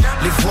mal.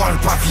 Les voiles,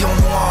 pavillon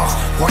noir,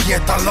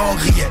 royette à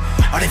l'angrier.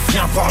 Allez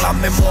viens voir la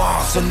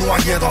mémoire, se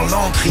noyer dans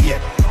l'encrier.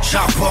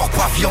 J'arbore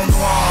pavillon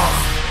noir,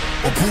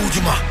 au bout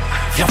du mât.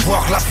 Viens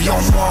voir la vie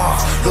en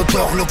noir,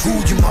 l'odeur, le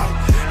goût du mal.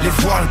 Les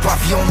voiles,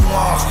 pavillon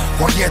noir,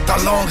 royette à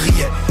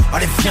l'angrier.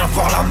 Allez viens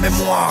voir la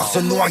mémoire, se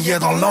noyer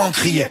dans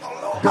l'encrier.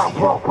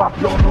 J'arbore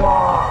pavillon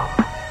noir,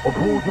 au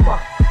bout du mât.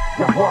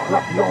 Viens voir la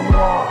vie en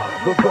noir,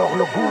 l'odeur,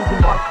 le goût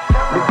du mal.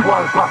 Les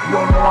voiles,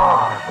 pavillon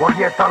noir,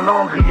 royette à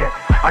l'angrier.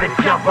 Allez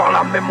viens voir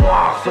la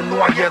mémoire, se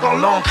noyer dans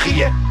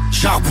l'encrier.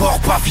 J'arbore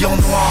pavillon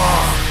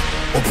noir,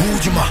 au bout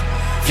du mât.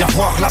 Viens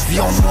voir la vie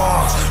en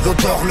noir,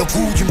 l'odeur, le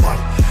goût du mal.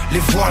 Les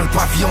voiles,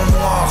 pavillon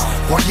noir,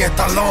 royette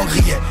à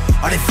l'angrier.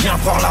 Allez viens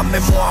voir la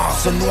mémoire,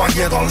 se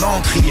noyer dans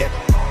l'encrier.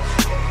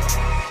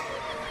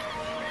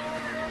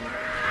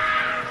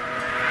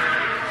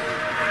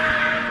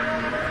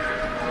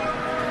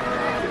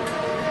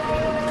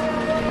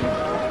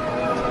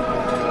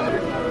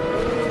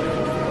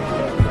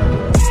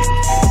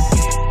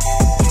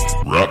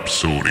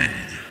 Rhapsody.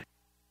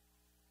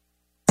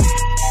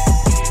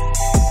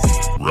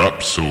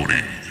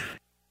 Rhapsody.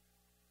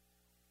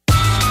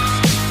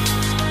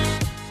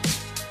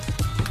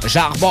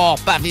 J'arbore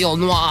pavillon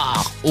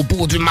noir au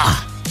bout du mât.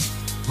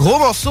 Gros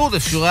morceau de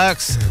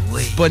Furax,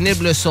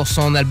 disponible sur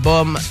son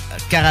album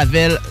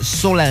Caravelle,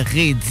 sur la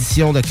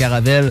réédition de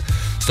Caravelle.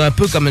 C'est un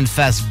peu comme une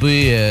face B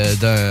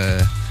d'un...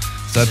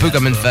 C'est un peu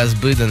comme une face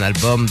B d'un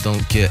album,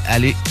 donc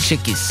allez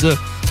checker ça.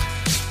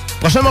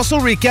 Prochain morceau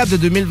recap de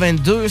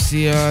 2022,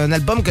 c'est un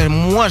album que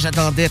moi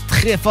j'attendais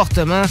très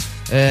fortement.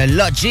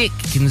 Logic,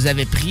 qui nous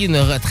avait pris une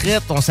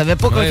retraite. On savait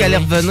pas quand il allait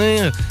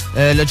revenir.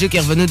 Logic est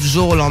revenu du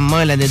jour au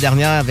lendemain l'année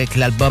dernière avec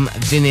l'album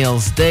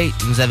Vinyl's Day.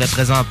 Il nous avait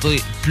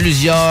présenté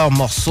plusieurs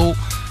morceaux.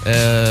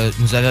 Il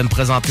nous avait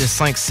présenté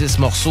 5-6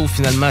 morceaux.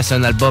 Finalement, c'est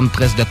un album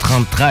presque de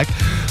 30 tracks.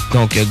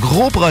 Donc,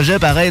 gros projet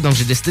pareil. Donc,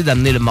 j'ai décidé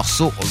d'amener le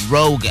morceau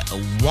Rogue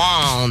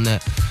One.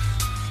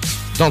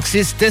 Donc,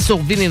 c'était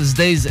sur Vinyl's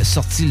Days,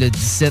 sorti le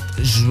 17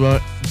 juin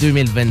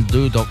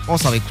 2022. Donc, on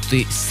s'en va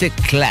écouter ces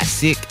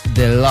classiques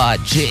de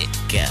Logic.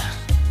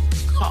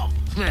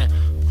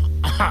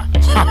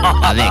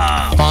 Avec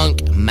Funk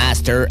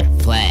Master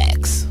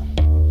Flex.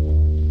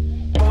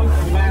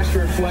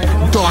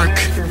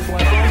 Dark.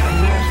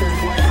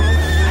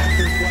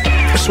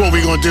 That's what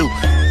we gonna do.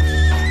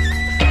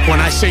 When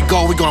I say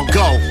go, we gonna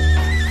go.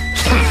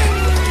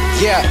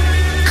 Yeah.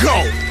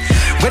 Go.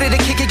 Ready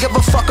to kick it, give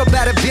a fuck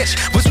about a bitch.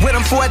 Was with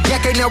him for a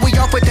decade, now we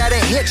off without a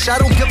hitch. I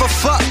don't give a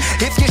fuck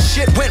if your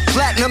shit went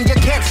platinum. You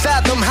can't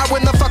fathom how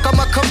in the fuck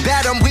I'ma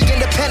combat him. We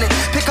independent,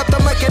 pick up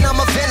the mic and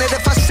I'ma vent it.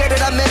 If I said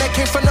it, I meant it.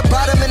 Came from the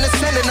bottom in the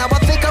center. Now I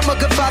think I'm a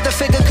good father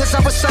figure, cause I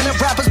was signing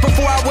rappers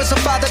before I was a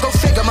father. Go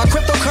figure, my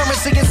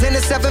cryptocurrency is in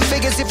the 7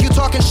 figures. If you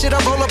talking shit,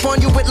 I roll up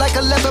on you with like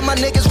 11. My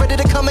niggas ready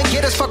to come and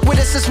get us. Fuck with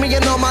us, it's me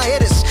and all my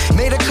hitters.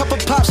 Made a couple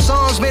pop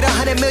songs, made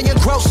 100 million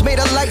gross. Made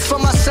a light for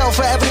myself,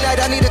 for every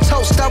night I need a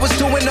toast. I was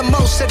doing the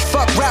most, said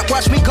fuck rap,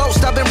 watch me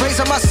ghost. I've been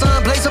raising my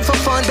son, blazing for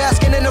fun,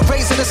 basking in the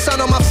rays of the sun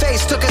on my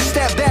face. Took a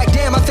step back,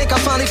 damn, I think I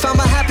finally found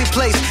my happy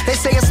place. They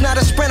say it's not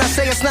a sprint, I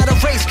say it's not a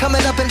race.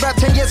 Coming up in rap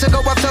 10 years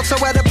ago, I felt so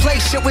out of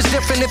place. Shit was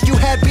different, if you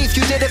had beef,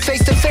 you did it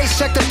face to face.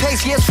 Check the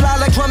pace, yes, fly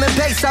like drum and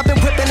bass. I've been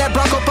whipping that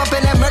Bronco,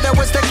 bumping that murder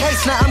was the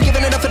case. Now I'm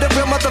giving it up for the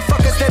real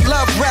motherfuckers that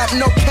love rap,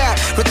 no cap.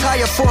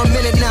 Retire for a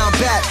minute, now I'm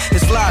back.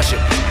 It's Logic.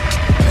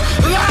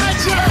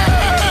 Logic!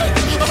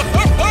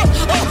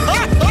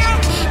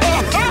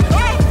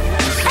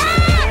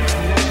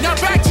 Now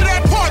back to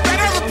that part, that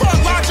other part,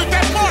 Logic,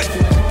 that part.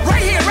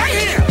 Right here, right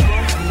here.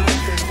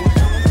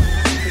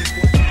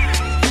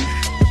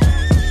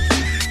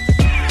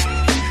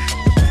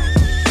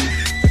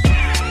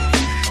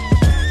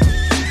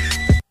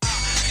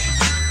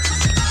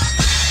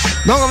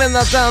 Donc, on vient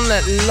d'entendre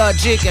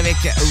Logic avec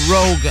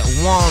Rogue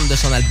One de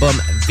son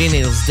album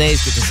Vinyl's Days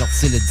qui était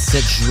sorti le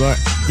 17 juin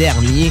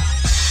dernier.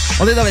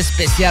 On est dans le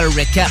spécial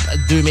Recap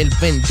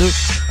 2022.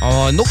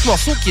 Un autre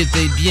morceau qui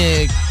était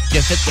bien, qui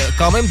a fait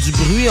quand même du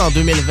bruit en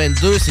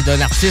 2022, c'est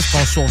d'un artiste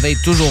qu'on surveille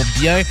toujours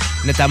bien,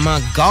 notamment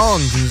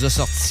Gone, qui nous a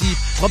sorti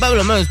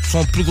probablement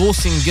son plus gros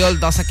single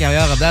dans sa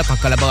carrière à date en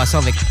collaboration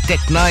avec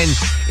Tech9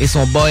 et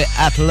son boy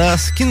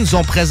Atlas, qui nous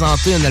ont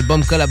présenté un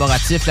album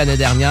collaboratif l'année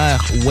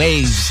dernière,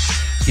 Waves,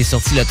 qui est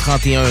sorti le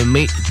 31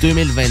 mai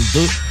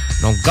 2022.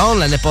 Donc, Gone,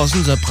 l'année passée,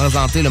 nous a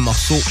présenté le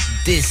morceau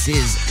This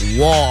Is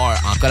War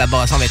en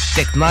collaboration avec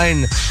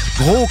Tech9.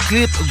 Gros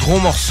clip, gros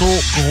morceau,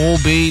 gros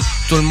beat,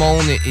 tout le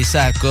monde et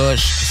ça à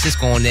coche. C'est ce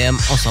qu'on aime,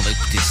 on s'en va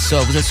écouter ça.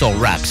 Vous êtes sur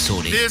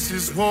Rhapsody. This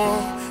is war,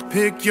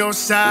 pick your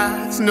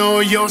sides,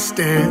 know your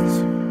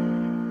stance.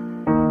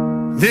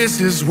 This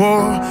is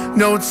war,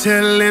 no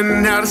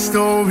telling how the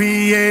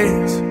story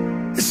ends.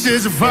 This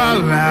is a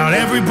fallout,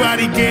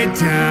 everybody get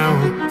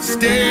down.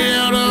 Stay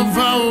out of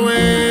our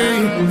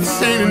way.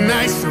 This ain't a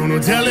nice song, no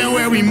telling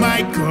where we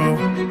might go.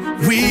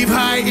 We've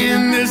high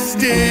in the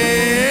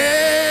stairs.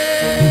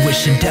 We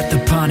wishing death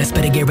upon us.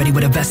 Better get ready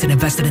with a vest and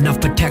invested enough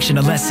protection.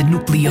 A lesson,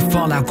 nuclear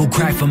fallout, go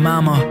cry for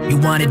mama. You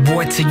wanted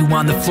war till you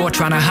on the floor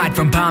trying to hide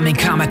from bombing.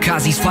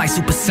 Kamikazes fly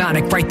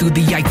supersonic right through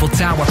the Eiffel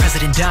Tower.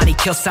 President Donnie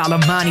killed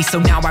Soleimani, so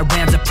now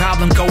Iran's a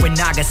problem. Going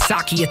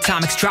Nagasaki,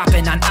 atomics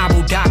dropping on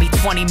Abu Dhabi.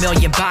 20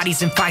 million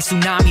bodies and 5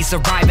 tsunamis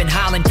arrive in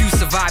Holland. You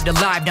survived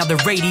alive, now the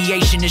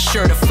radiation is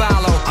sure to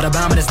follow. All the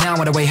bombing is now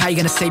underway. How you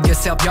gonna save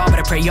yourself? Y'all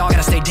better pray. Y'all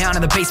gotta stay down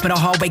in the basement or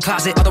hallway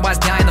closet, otherwise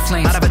die in the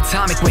flames. Out of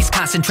atomic waste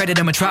concentrated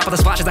in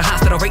metropolis. Watch as the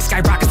hospital rate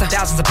skyrockets to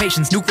thousands of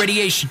patients. Nuke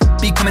radiation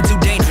becoming too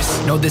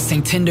dangerous. No, this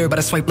ain't Tinder, but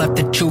I swipe left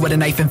and chew with a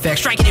knife in fact.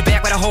 Striking your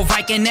back with a whole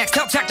Viking next.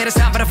 Tell Chuck that it's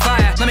time for the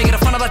fire. Let me get a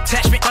funnel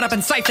attachment, run up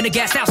and siphon the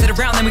gas. Now sit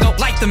around, then we go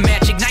light the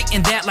match,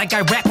 igniting that like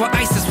Iraq where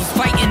ISIS was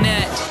fighting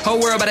that. Whole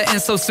world about to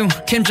end so soon.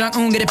 Kim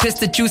Jong-un get a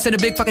pissed at you, send a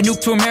big fucking nuke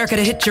to America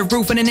to hit your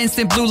roof in an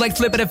instant. Blue like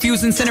flip at a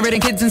fuse,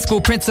 incinerating kids in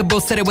school. Principal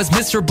said it was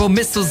miserable.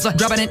 Missiles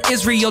dropping in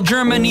Israel,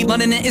 Germany,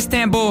 London, and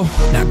Istanbul.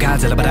 Now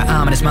Godzilla, but an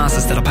ominous monster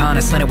still upon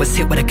us. Leonard was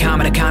hit with a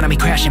common economy,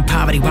 crashing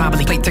poverty,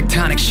 wobbly plate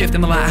tectonic shift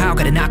in the lot. How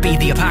could it not be?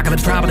 The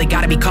apocalypse probably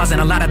gotta be causing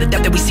a lot of the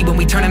death that we see when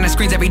we turn on our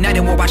screens every night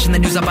and we're watching the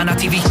news up on our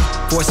TV.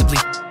 Forcibly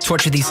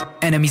torture these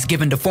enemies,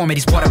 given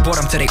deformities. Waterboard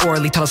them till they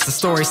orally tell us the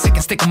story. Sick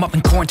and stick them up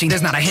in quarantine.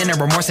 There's not a hint of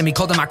remorse in me.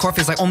 Cold in my core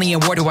feels like only in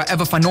war do I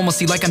ever find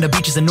normalcy. Like on the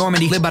beaches in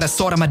Normandy. Live by the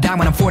sword, I'ma die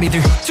when I'm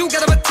 43.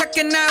 Together with Tech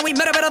and I, we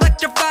met up at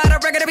electrified. I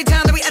reckon every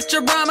time that we etch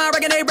your rhyme, I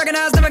reckon they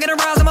recognize, never gonna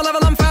rise. I'm a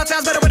level, I'm 5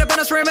 times better with a pen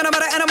and stream. And I'm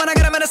at an enema, I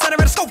get a minute, center,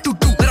 and a scope, do.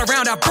 Let a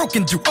round out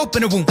broken through,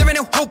 open a wound. There ain't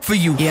no hope for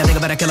you. Yeah, I think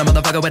I better kill a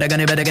motherfucker with a gun.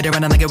 You better get it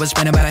running like it was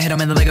sprinting. Better hit him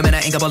in the ligament.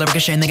 I ain't got all the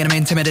ricochet. Thinking I'm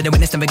intimidated.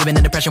 Witness them giving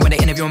the depression when they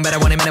interview him. Better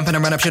want him in and put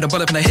him run up, shoot a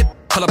bullet from the hip.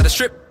 Pull up at the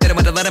strip. Hit him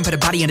with a let him put a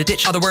body in the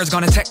ditch. All the words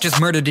gonna tech, just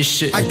murder this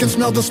shit. I can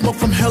smell the smoke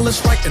from hell is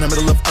right in the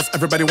middle of us.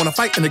 Everybody wanna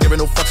fight and they giving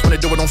no fucks when they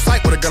do it on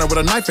sight. With a gun or with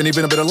a knife and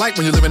even a bit of light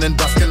when you're living in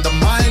dusk in the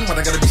mind. When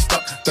I gotta be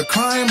stuck, the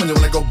crime when you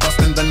wanna go bust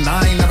in the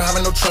nine. Never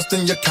having no trust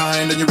in your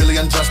kind and you're really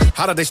unjust.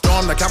 How did they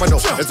storm the Capitol?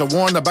 It's a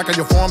war in the back of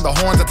your form. The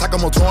horns attack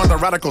them, will torn the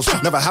radicals.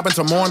 Never happened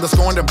to mourn the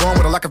scorned and born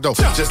with a lack of dough.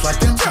 Just like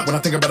them, when I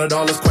think about it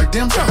all, it's quite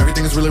dim.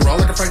 Everything is really raw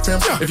like a fight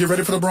film. If you're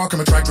ready for the brawl, come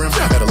and try grim.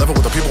 At a level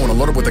with the people on a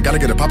loaded with they gotta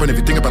get it poppin'. If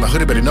you think about a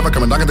hoodie, but it never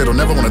come and knockin', they don't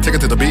never wanna take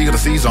it to the B or the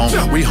C zone.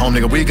 We home,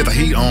 nigga, we get the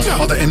heat on.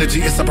 All the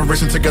energy is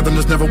separation,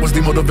 togetherness never was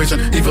the motivation.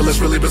 Evil is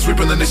really been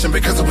sweeping the nation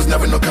because there was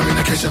never no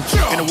communication.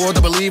 In a world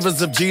of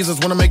believers of Jesus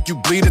wanna make you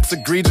bleed, it's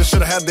egregious.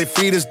 Should've had their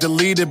fetus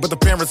deleted, but the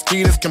parents'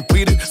 feed is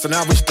completed. So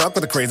now we stuck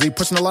with the crazy,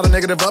 pushing a lot of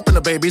negative up in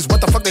the babies.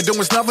 What the fuck they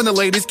doing snuffing the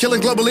ladies?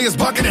 Killing globally is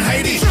bucking in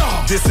Hades.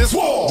 This is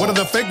war. What are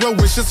the fake well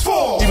wishes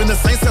for? Even the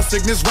saints have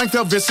sickness, rank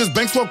felt vicious,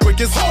 banks flow quick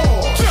as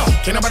whore.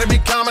 Can't nobody be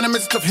calm in the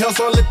midst of hell,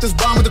 so I lit this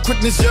bomb with the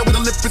quickness, yeah, with the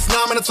lip it's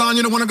 9 minutes on.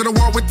 You don't wanna go to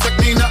war with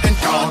Technina and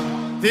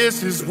Khan.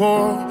 This is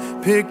war,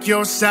 pick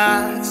your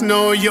sides,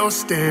 know your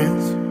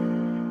stance.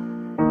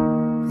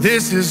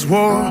 This is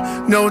war,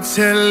 no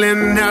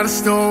telling how the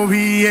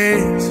story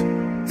ends.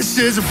 This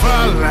is a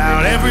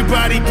fallout,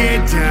 everybody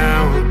get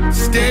down.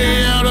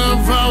 Stay out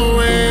of our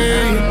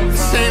way.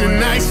 This ain't a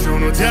nice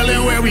song, no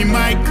telling where we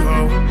might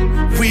go.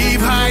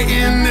 We've high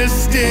in the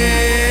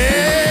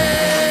stakes.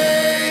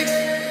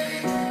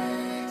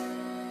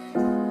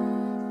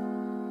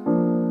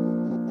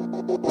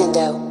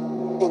 Window.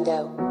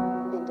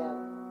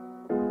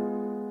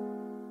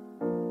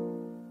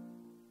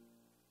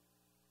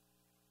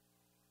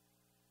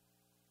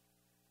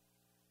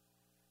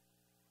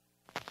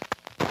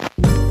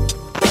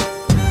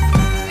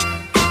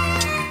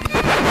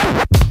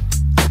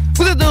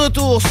 Vous êtes de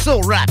retour sur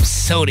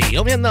Rhapsody.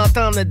 On vient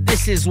d'entendre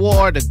This Is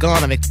War de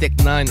Gone avec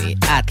Tech9 et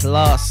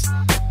Atlas.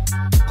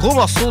 Gros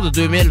morceau de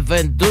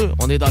 2022.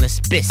 On est dans le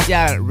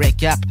spécial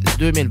Recap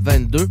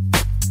 2022.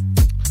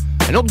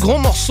 Un autre gros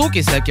morceau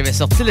qui avait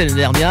sorti l'année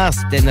dernière,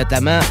 c'était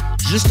notamment,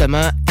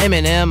 justement,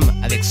 Eminem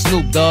avec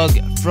Snoop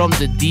Dogg, From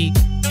the D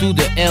to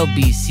the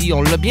LBC.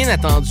 On l'a bien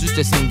attendu,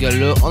 ce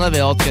single-là. On avait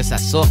hâte que ça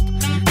sorte.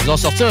 Ils ont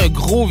sorti un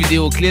gros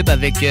vidéoclip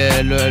avec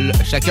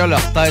chacun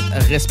leur tête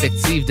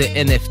respective de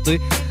NFT.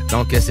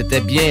 Donc,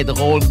 c'était bien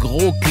drôle.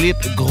 Gros clip,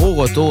 gros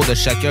retour de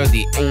chacun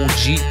des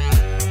OG.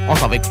 On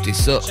s'en va écouter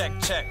ça.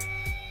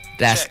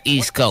 That's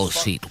East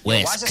Coast Feet,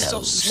 West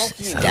Coast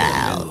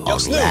style on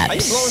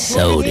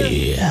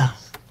Rhapsody.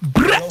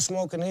 No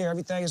smoke in here.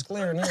 Everything is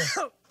clear in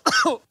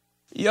here.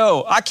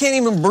 Yo, I can't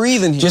even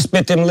breathe in here. Just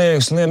spit them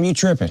lyrics, Slim. You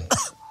tripping.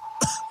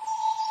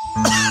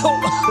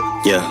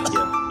 Yeah.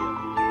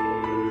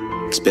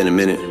 It's been a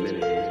minute.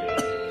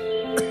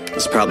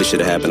 This probably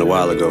should have happened a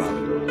while ago.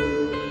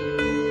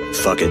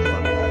 Fuck it.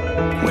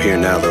 We're here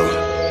now, though.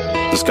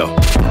 Let's go.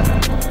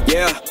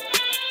 Yeah.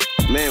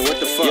 Man, what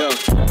the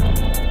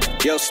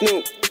fuck? Yo,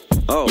 Snoop.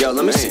 Oh, yo,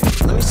 let me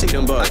see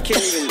them bugs. I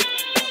can't even.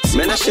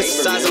 Man, that shit's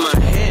the size of my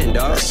hand,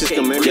 dog. That's just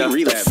gonna make me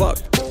relapse. Fuck.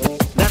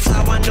 That's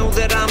how I know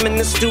that I'm in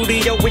the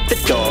studio with the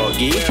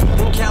doggy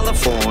in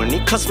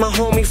California, cause my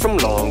homie from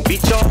Long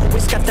Beach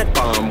always got that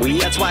bomb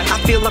weed. That's why I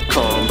feel a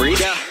calm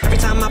breeze every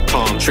time I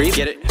palm trees.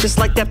 Get it? Just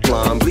like that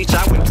blonde bleach.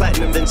 I went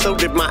platinum, then so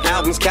did my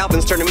albums.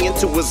 Calvin's turning me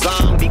into a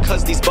zombie,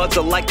 cause these buds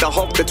are like the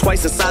Hulk, they're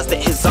twice the size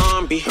that his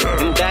zombie.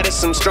 And that is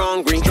some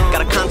strong green.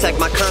 Gotta contact,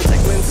 my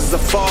contact lenses are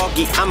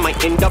foggy. I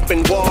might end up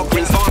in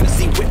Walgreens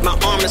pharmacy with my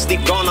armor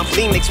sleeve gone off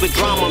lean mixed with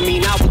drama.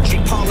 Mean I will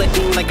treat Paula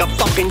Dean like a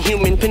fucking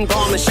human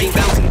pinball machine,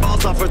 bouncing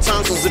balls off her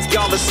tonsils. If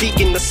y'all are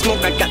seeking the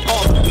smoke, I got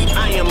all the weed.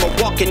 I am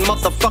a walking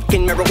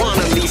motherfucking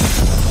marijuana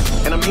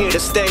leaf, and I'm here to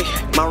stay.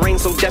 My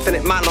reign's so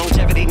definite, my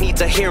longevity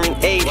needs a hearing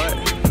aid.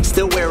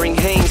 Still wearing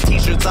Hanes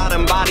t-shirts, I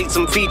embodied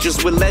some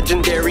features with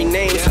legendary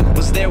names.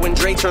 Was there when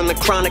Dre turned the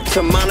chronic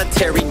to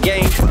monetary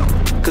gain.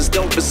 Cause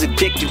dope is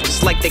addictive,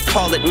 just like they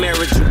call it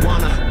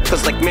marijuana.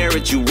 Cause like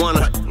marriage, you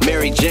wanna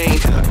Mary Jane.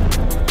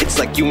 It's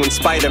like you and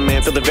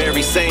Spider-Man feel the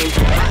very same.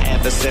 My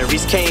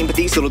adversaries came, but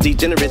these little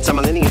degenerates are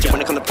my lineage.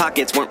 When it come to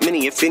pockets, weren't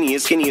many, if any,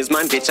 as skinny as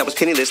mine, bitch. I was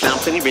penniless, now I'm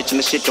plenty rich, and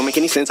the shit don't make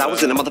any sense. I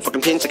was in a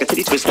motherfucking pinch like a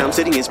titty twist. Now I'm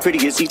sitting as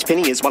pretty as each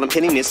penny is while I'm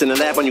pinning this in the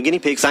lab on your guinea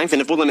pigs. I ain't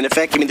finna fool them in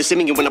effect. Give me the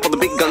simming when I pull the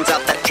big guns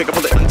out. That trigger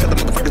pull it until the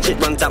motherfucking shit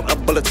runs out. A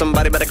bullet,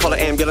 somebody better call an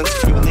ambulance.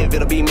 You will live,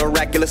 it'll be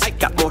miraculous. I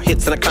got more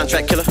hits than a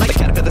contract killer. Like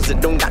caterpillars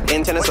that don't got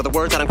antennas. So the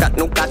words I don't got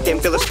no goddamn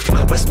fillers.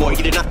 Westmore,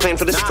 you did not plan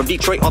for this. From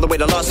Detroit all the way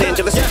to Los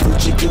Angeles.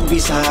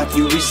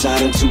 You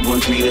reside in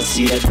 213. Let's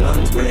see that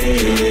guns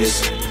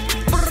blaze.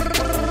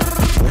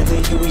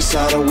 Whether you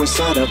reside or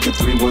inside of the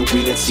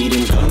 313, let's see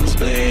them guns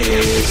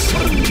blaze.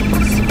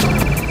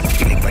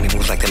 Money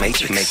moves like the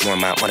Matrix. Make more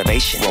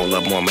motivation. Roll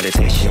up more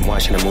meditation.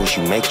 Watching the moves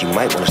you make, you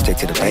might wanna stick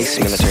to the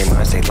basics. Military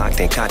mind stay locked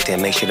in, cocked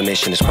in. Make sure the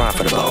mission is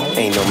profitable.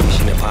 Ain't no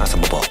mission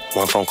impossible.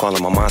 One phone call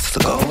and my monsters to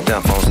go.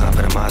 Dumb phones hop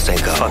in the Mazda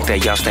go. Fuck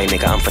that, y'all stay,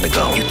 nigga, I'm finna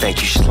go. You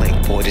think you slick,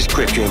 boy, this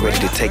grip, you ain't ready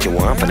to take it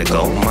where I'm finna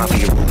go.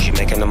 Mafia rules, you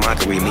making a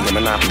mockery. Me a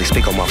monopoly,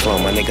 speak on my flow.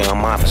 My nigga, I'm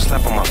mopping,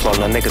 slap on my flow.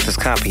 Now niggas is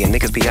copying.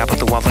 Niggas be out with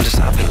the wall and just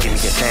hopping. Give me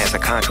your task, I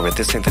conquer it.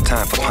 This ain't the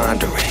time for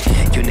pondering.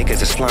 You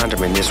niggas is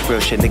floundering. This real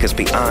shit niggas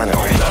be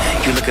honoring.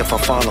 You looking for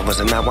followers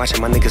and not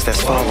watching my niggas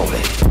that's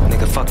following.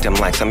 Nigga, fuck them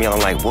likes. I'm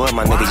yelling like, what?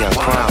 My nigga, young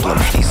problem.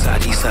 East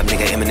side,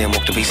 nigga, Eminem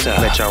walk the beast up.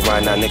 Let y'all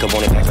ride now, nigga,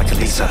 want it back like a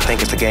Lisa.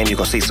 Think it's the game, you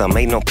gon' see some.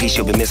 Ain't no piece,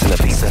 you'll be missing a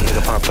piece.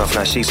 Nigga popped off,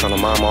 now sheets on the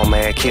mom, all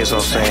mad. Kids all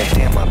saying,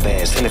 damn, my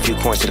bad. Send a few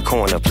coins to the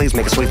corner. Please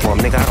make a sweep for him,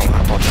 nigga. I don't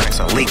hop on tracks,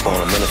 I leap on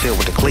him. In the field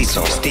with the cleats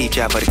on. Steve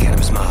Jobs, but the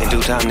cannabis mine. In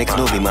due time, niggas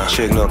knew be mine.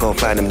 Sure ignore, go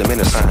platinum, the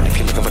minute sign. If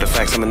you're looking for the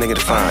facts, I'm a nigga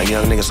to find.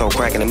 Young nigga so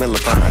crack in the middle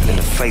of fine. In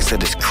the face of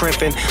this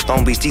crimpin',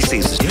 Long Beach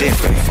DC's is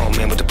different. 4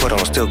 men with the put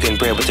on, still getting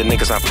bread with the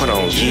niggas I put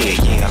on.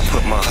 Yeah, I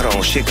put my hood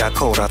on. Shit got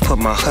cold, I put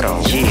my hood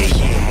on.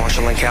 Yeah.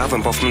 Marshall and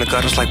Calvin, both from the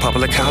gutters like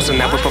public housing.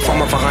 Now we're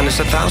performing for hundreds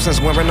of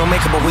thousands. Wearing no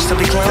makeup, but we still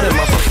be clowning,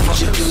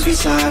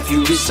 motherfuckers.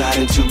 You reside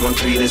in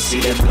 213, let's see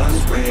that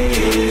guns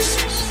blaze.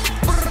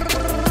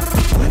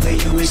 Whether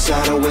you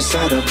reside or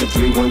inside of the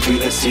 313,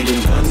 let's see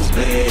them guns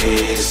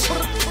blaze.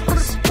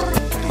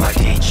 My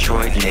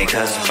Detroit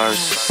niggas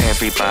first,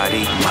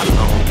 everybody. My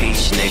Long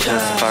Beach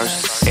niggas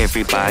first,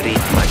 everybody.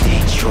 My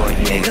Detroit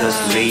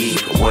niggas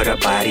leave with a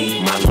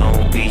body. My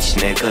Long Beach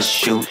niggas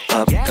shoot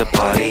up the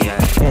party.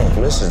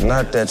 This is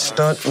not that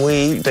stunt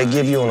weed they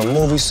give you on a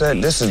movie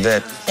set. This is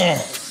that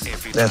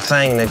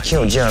thing that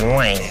killed John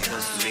Wayne.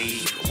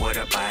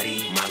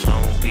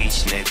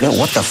 Yo,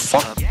 what the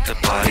fuck?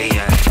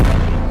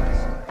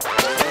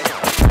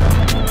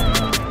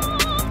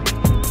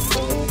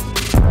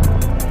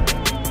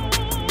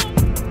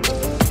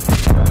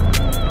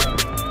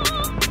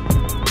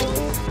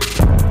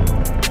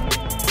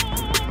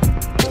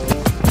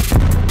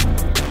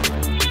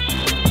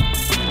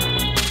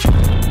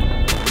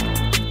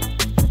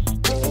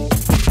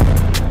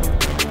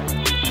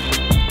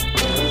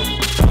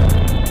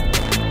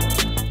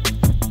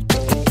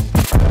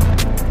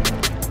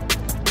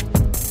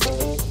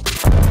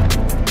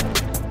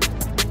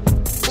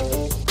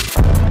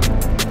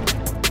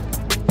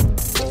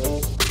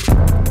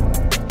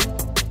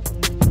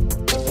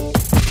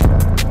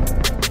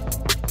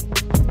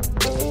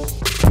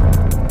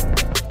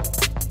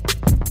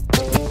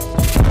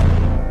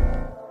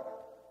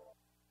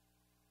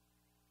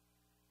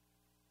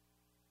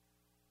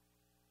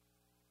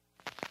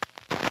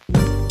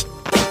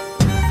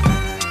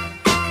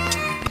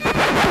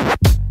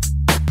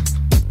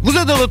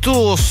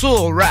 Retour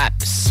sur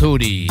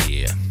Rhapsody.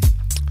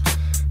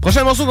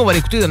 Prochain morceau qu'on va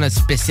écouter dans notre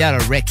spécial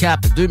Recap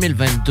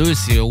 2022,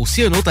 c'est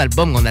aussi un autre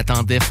album qu'on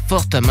attendait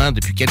fortement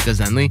depuis quelques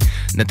années,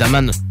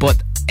 notamment notre pote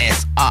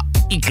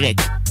S.A.Y.E.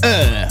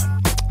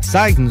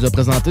 Sag nous a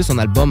présenté son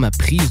album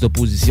Prise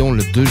d'opposition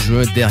le 2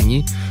 juin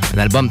dernier, un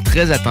album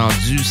très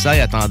attendu. Sag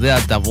attendait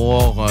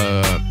d'avoir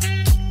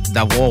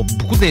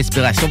beaucoup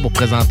d'inspiration pour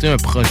présenter un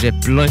projet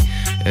plein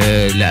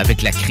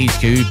avec la crise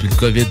qu'il y a eu, puis le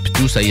COVID, puis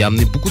tout, ça y a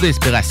amené beaucoup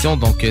d'inspiration.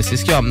 Donc, c'est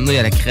ce qui a amené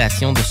à la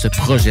création de ce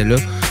projet-là.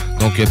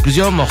 Donc,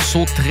 plusieurs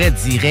morceaux très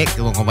directs.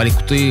 Donc, on va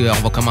l'écouter.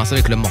 On va commencer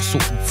avec le morceau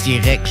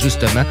direct,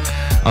 justement.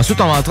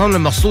 Ensuite, on va entendre le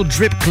morceau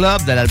Drip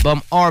Club de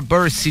l'album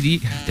Harbor City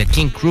de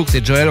King Crooks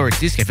et Joel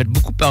Ortiz, qui a fait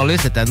beaucoup parler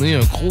cette année. Un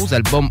gros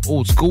album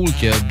old school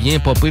qui a bien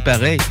popé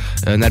pareil.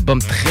 Un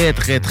album très,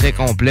 très, très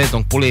complet.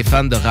 Donc, pour les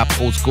fans de rap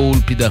old school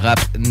puis de rap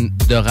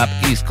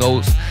East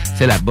Coast,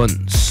 c'est la bonne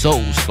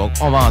sauce. Donc,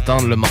 on va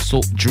entendre le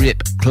morceau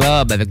Drip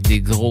Club avec des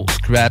gros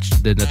scratchs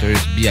de Notorious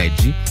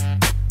B.I.G.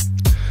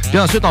 Puis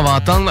ensuite, on va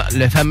entendre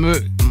le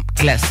fameux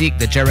classique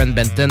de Jaron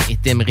Benton et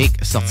Temrick,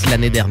 sorti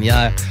l'année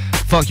dernière,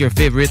 Fuck Your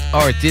Favorite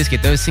Artist, qui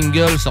est un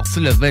single sorti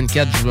le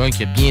 24 juin,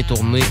 qui a bien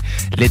tourné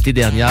l'été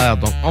dernier.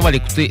 Donc, on va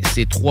l'écouter,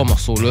 ces trois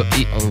morceaux-là,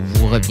 et on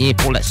vous revient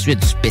pour la suite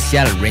du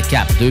spécial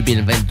Recap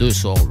 2022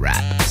 sur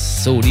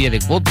Rhapsody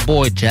avec votre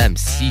boy Jam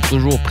C,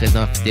 toujours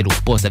présent fidèle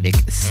au poste avec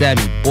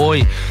Sammy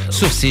Boy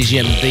sur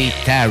CJMD,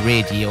 ta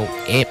radio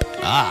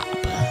hip-hop.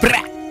 Bra,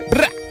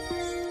 bra.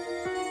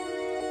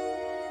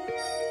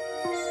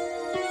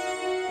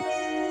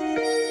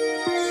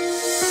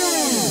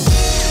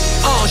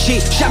 J'ai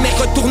jamais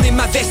retourné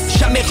ma veste,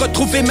 jamais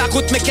retrouvé ma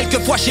route, mais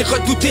quelquefois j'ai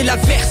redouté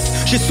l'averse.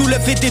 J'ai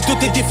soulevé des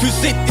doutes et des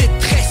fusées de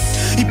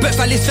détresse. Ils peuvent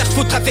aller se faire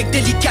foutre avec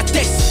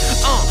délicatesse.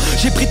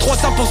 J'ai pris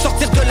 3 ans pour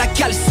sortir de la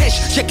cale sèche.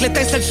 J'ai que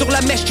l'étincelle sur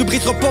la mèche, tu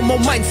briseras pas mon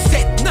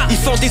mindset. Ils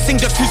font des signes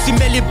de fusil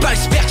mais les balles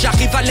se perdent.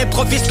 J'arrive à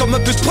l'improviste comme un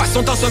peu de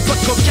poisson dans un pot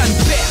de cocaine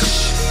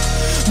perche.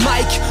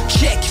 Mike,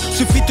 check,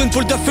 suffit d'une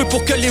boule de feu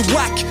pour que les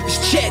wacks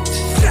jettent.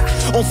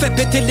 On fait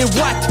péter les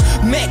watts.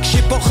 Mec,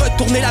 j'ai pas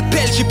retourné la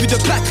belle, j'ai plus de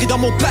batterie dans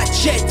mon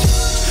budget.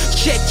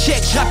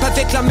 Check, j'rappe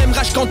avec la même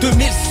rage qu'en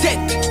 2007.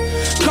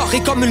 Carré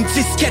comme une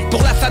disquette,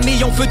 pour la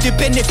famille on veut des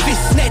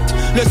bénéfices nets.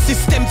 Le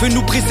système veut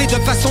nous briser de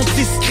façon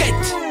discrète.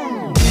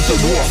 Tout à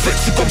nous en fait,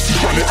 c'est comme si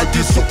j'allais à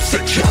des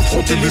obsèques. J'ai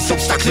affronté les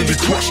obstacles et les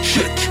crash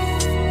check.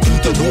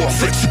 Tout à nous en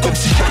fait, c'est comme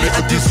si j'allais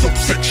à des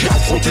obsèques. J'ai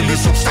affronté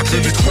les obstacles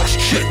et les crash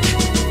check.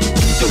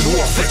 Tout à nous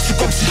en fait, c'est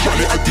comme si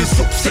j'allais à des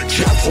obsèques.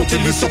 J'ai affronté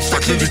les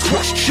obstacles et les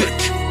crash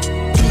check.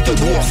 Tout à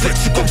nous en fait,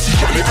 c'est comme si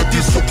j'allais à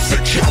des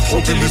obsèques. J'ai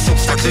affronté les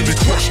obstacles et les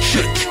crash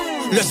check.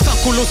 Le sang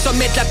coule au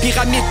sommet de la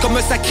pyramide comme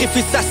un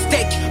sacrifice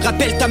aztèque.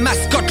 Rappelle ta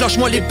mascotte,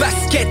 lâche-moi les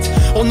baskets.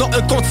 On a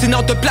un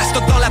continent de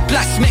plastoc dans la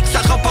place, mec.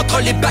 Ça rampe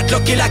entre les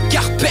backlogs et la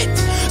carpette.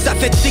 Ça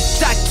fait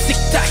tic-tac,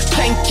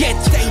 t'inquiète.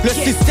 Le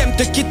système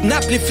te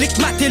kidnappe, les flics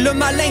matent et le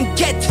malin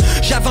guette.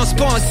 J'avance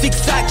pas en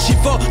zigzag, j'y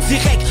vais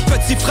direct.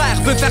 Petit frère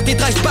veut faire des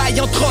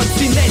drive-by en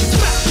trottinette.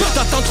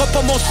 T'entendras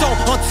pas mon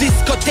son en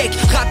discothèque.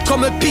 Rap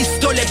comme un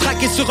pistolet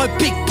braqué sur un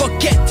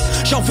pickpocket.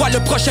 J'envoie le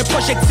prochain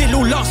projectile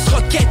au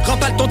lance-roquette.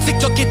 Remballe ton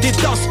TikTok et tes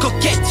danses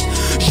coquettes.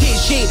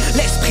 J'ai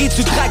l'esprit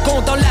du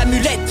dragon dans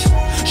l'amulette.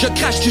 Je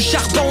crache du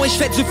charbon et je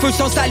fais du feu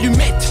sans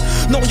allumette.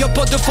 Non, y'a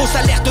pas de fausse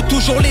alerte,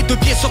 toujours les deux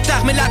pieds sur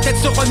terre, mais la tête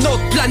sur une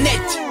autre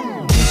planète.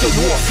 Tout à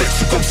nous en fait,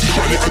 c'est comme si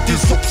j'allais à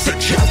des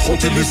obsèques. J'ai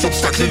affronté les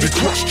obstacles et les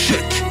crash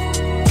check.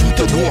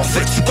 Tout à nous en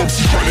fait, c'est comme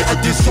si j'allais à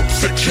des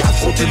obsèques. J'ai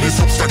affronté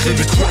les obstacles et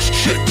les crash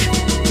check.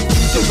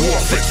 Tout à nous en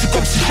fait, c'est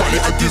comme si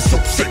j'allais à des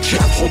obsèques. J'ai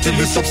affronté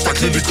les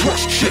obstacles et les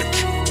crash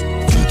check.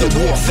 Tout à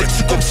nous en fait,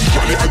 c'est comme si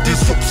j'allais à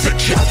des obsèques.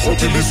 J'ai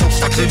affronté les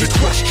obstacles et les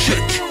crash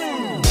check.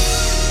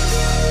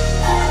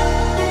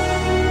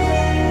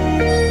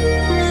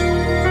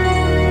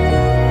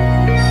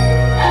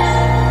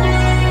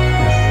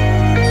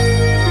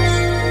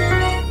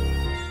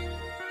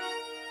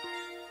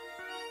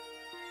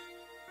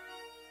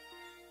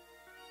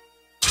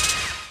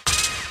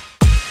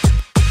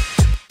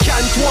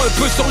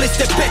 Sur les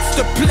stepettes,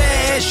 s'il te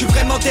plaît. Je suis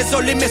vraiment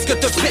désolé, mais ce que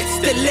te fait,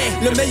 c'était laid.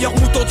 Le meilleur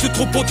mouton du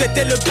troupeau,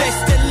 t'étais le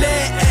best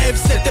élève.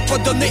 C'était pas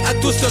donné à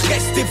tous de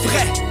rester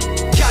vrai.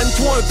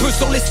 Calme-toi un peu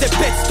sur les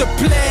stepettes, s'il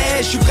te plaît.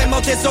 Je suis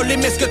vraiment désolé,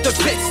 mais ce que te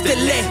fait, c'était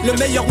laid. Le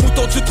meilleur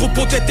mouton du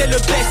troupeau, t'étais le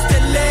best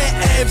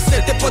élève.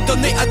 C'était pas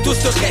donné à tous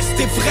de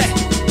rester vrai.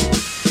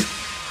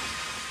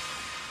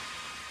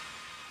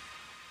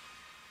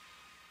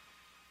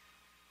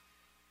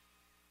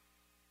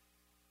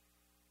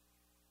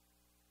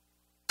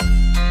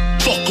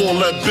 All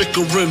that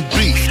bickering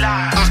beef.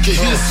 I can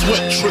hear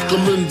sweat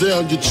trickling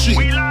down your cheek.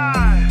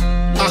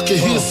 I can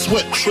hear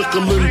sweat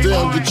trickling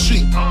down your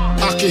cheek.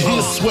 I can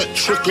hear sweat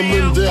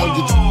trickling down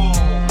your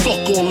cheek.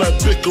 Fuck all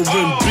that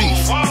bickering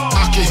beef.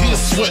 I can hear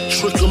sweat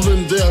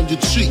trickling down your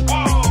cheek.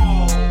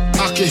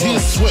 I can hear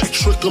sweat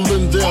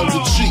trickling down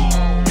your cheek.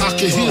 I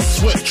can hear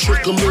sweat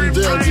trickling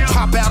down your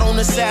Pop out on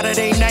a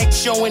Saturday night,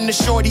 showing the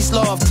shorties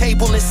love.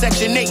 Table in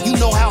section 8, you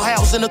know how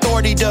housing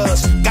authority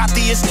does. Got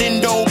the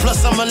extendo,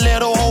 plus I'm a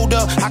little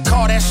older. I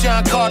call that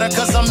Sean Carter,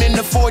 cause I'm in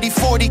the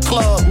 40-40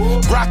 club.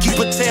 Rocky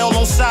Patel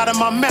on side of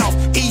my mouth.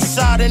 East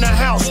side in the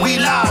house, we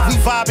live, we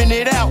vibing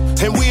it out.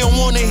 And we don't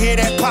wanna hear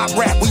that pop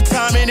rap, we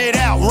timing it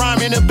out.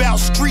 Rhyming about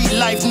street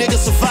life,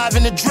 niggas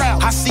surviving the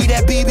drought. I see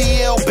that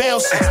BBL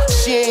bouncing,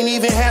 she ain't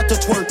even have to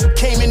twerk.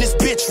 Came in this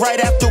bitch right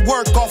after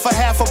work, off a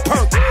half a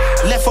perk.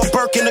 Left a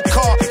Burke in the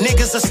car,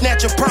 niggas a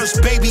snatch a purse.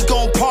 Baby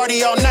gon'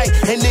 party all night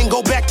and then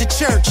go back to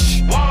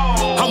church.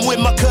 I'm with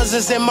my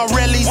cousins and my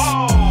rellies.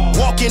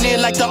 Walking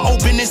in like the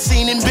opening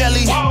scene in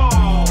Belly.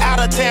 Out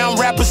of town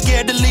rappers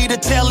scared to lead a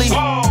telly.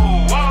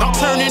 I'm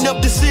turning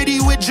up the city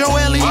with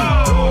Joelly.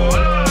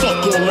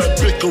 Fuck all that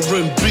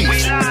bickering beef.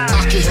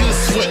 I can hear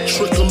sweat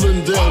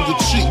trickling down your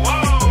cheek.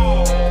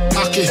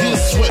 I can hear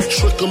sweat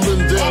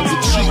trickling down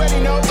your cheek.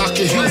 I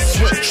can hear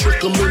sweat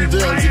trickling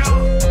down your cheek.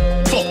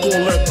 Fuck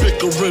all that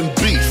bickering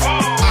beef.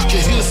 I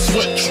can hear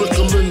sweat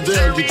trickling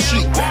down your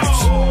cheek.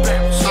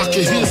 I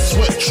can hear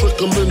sweat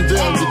trickling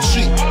down your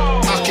cheek.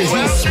 I can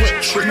hear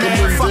sweat trickling down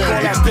your cheek. Fuck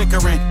all that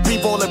bickering.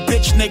 Leave all the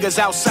bitch niggas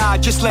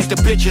outside, just let the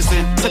bitches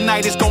in.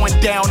 Tonight is going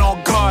down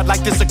on guard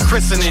like this a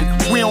christening.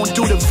 We don't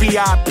do the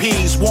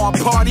VIPs.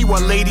 Want party?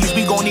 Well, ladies,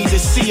 we gon' need the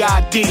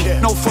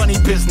CID. No funny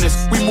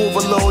business. We move a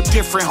little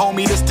different,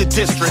 homie. This the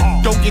district.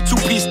 Don't get too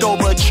pieced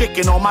over a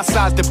chicken. On my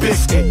side's the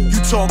biscuit. You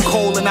talk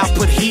cold and I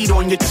put heat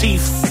on your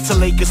teeth till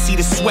they can see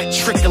the sweat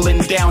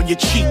trickling down your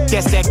cheek.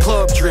 That's that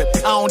club drip.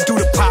 I don't do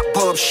the pop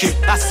bub shit.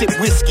 I sip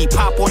whiskey,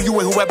 pop on you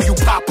and whoever you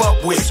pop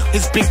up with.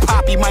 It's Big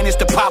Poppy minus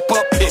the pop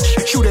up pitch.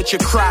 Shoot at your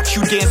Crocs,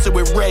 you dancing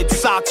with red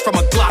socks from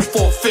a Glock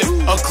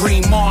 4/5. A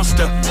green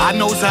monster. I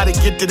knows how to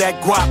get to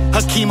that guap.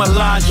 Hakeem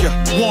Elijah.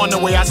 Warn the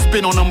way I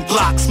spin on them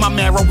blocks. My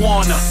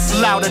marijuana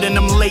louder than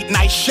them late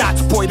night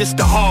shots. Boy, this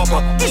the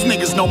harbor. These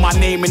niggas know my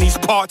name in these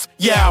parts.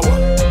 Yower.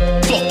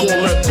 Fuck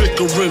all that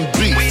bickering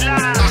beef.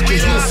 I can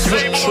hear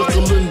sweat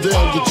trickling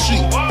down your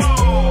cheek.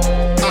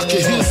 I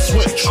can hear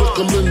sweat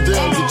trickling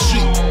down your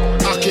cheek.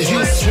 I can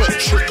hear sweat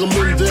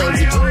trickling down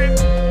your cheek.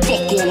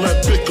 Fuck all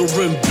that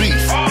bickering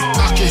beef.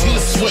 I can hear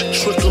sweat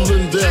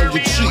trickling down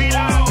your cheek.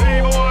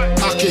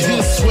 I can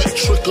hear sweat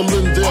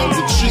trickling down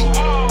your cheek.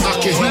 I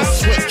can hear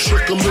sweat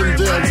trickling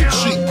down your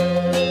cheek.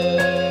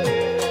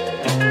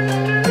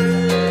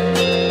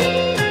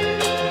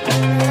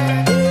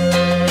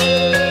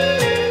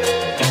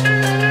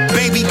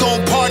 Baby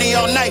gon' party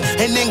all night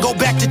and then go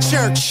back to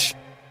church.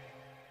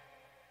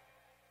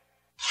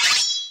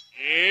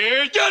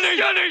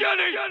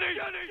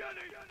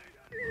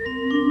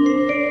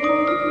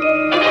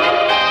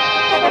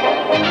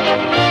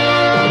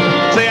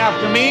 Say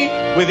after me,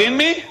 within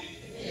me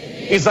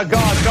is a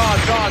God.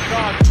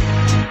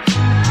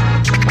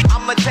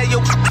 I'ma tell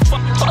you,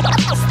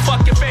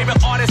 fuck your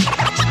favorite artist.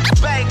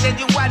 Bang, then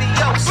you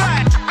adios.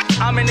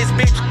 I'm in this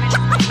bitch,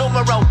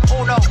 numero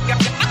uno.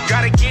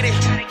 Gotta get it.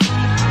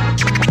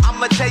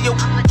 I'ma tell you,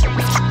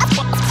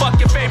 fuck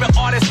your favorite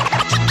artist.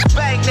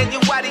 Bang, then you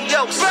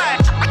adios.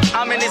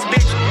 I'm in this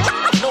bitch,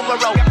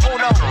 numero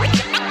uno.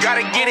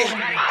 Gotta get it.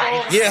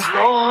 Yeah.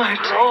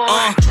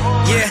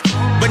 Yeah.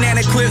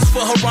 Banana clips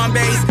for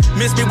Harambe's.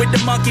 Miss me with the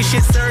monkey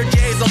shit,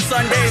 Sergey's on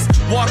Sundays.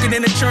 Walking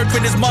in the church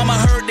when his mama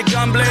heard the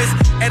gun blaze.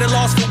 At a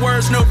loss for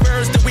words, no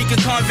words that we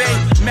can convey.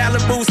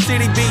 Malibu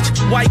City Beach,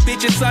 white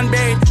bitches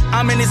sunbathe.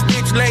 I'm in this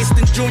bitch laced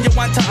in Junior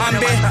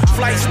Wantaambe.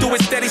 Flight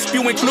steward steady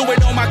spewing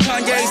fluid on my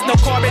Kanye's. No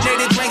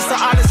carbonated drinks, so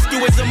all the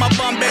stewards in my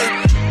Bombay.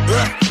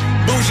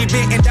 Bougie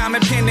bit and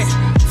diamond pendant.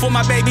 For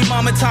my baby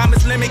mama, time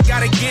is limit,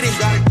 gotta get it.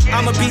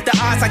 I'ma beat the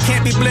odds, I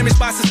can't be blemished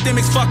by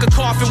systemics. Fuck a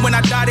coffin, when I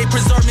die they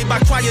preserve me by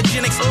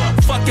cryogenics.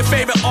 Fuck your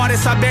favorite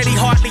artist, I bet he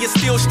hardly is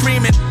still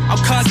streaming. I'm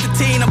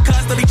Constantine, I'm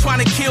constantly trying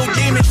to kill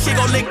demons. She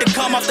gon' lick the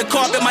cum off the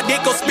carpet, my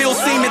dick gon' spill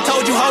semen.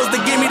 Told you hoes to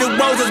give me the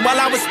roses while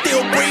I was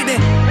still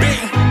breathing.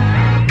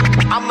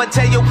 I'ma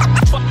tell you,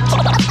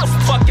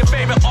 fuck your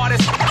favorite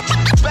artist.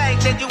 Bang,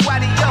 then you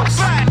adios.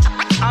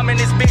 I'm in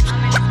this bitch,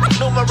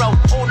 numero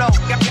uno.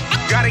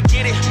 Gotta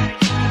get it.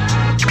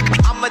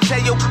 I'ma tell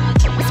you,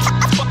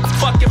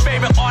 fuck your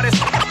favorite artist.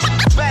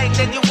 Bang,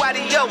 then you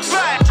adios.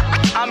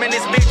 I'm in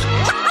this bitch,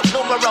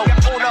 numero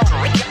uno.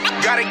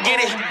 Gotta get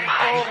it.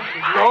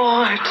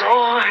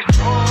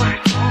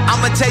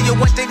 I'ma tell you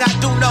one thing I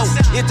do know.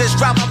 If there's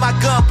drama, my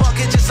gun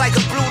bucket just like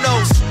a blue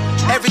nose.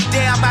 Every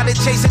day I'm out here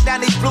chasing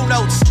down these blue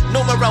notes.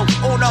 Numero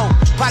uno,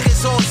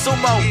 pockets on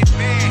sumo.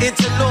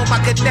 Interlude, my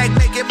connect,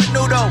 make it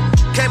menudo.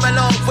 Came a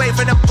long way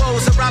from the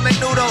bowls of ramen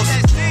noodles.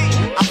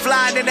 I'm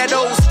flying in that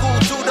old school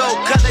judo.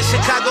 Color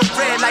Chicago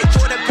red like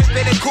Jordan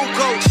Pippen and Cool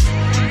Coach.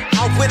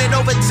 I'm winning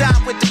over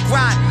time with the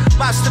grind.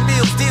 Monster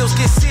meals, deals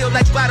get sealed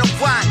like bottled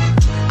wine.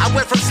 I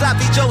went from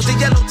sloppy joes to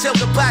yellowtail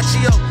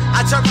Gabaccio.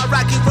 I turned my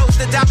Rocky Roads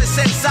to diamond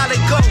set solid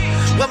gold.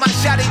 When my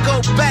shotty go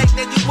bang,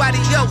 then you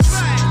adios.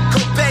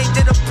 Cobain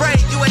in the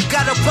brain, you ain't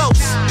got a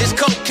boast. There's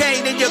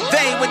cocaine in your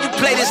vein when you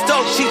play this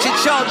dope. Cheech and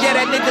Chong, yeah,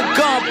 that nigga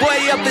gone, boy,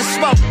 up in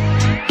smoke.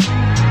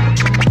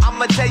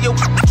 I'ma tell you,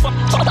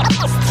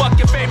 fuck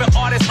your favorite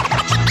artist.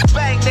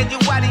 Bang, then you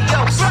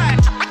adios.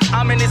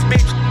 I'm in this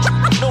bitch,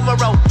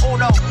 numero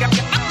uno.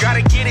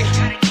 Gotta get it.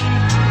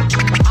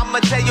 I'ma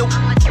tell you,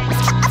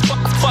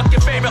 fuck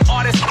your favorite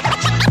artist.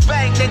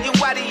 Bang, then you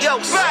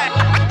adios.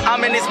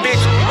 I'm in this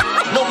bitch,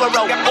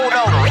 numero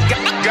uno.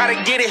 Gotta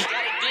get it.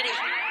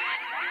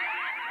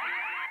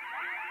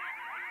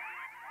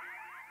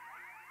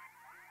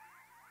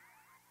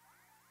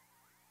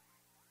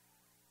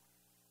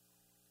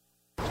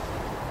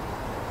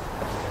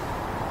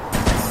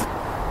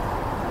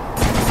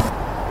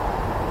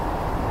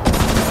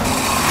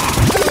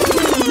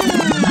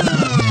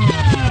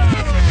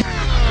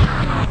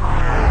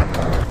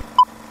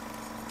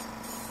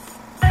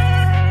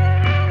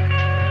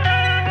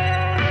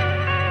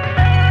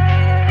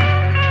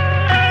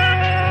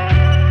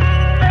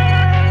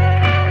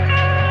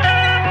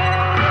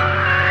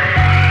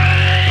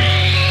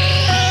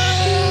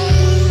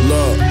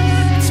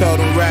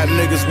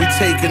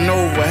 taking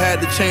over. Had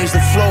to change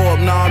the flow up,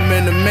 now I'm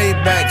in the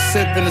Maybach,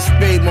 sipping a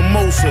spade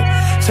mimosa.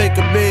 Take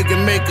a big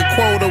and make a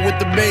quota with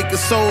the baking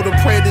soda.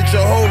 Pray to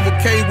Jehovah,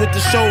 K with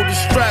the shoulder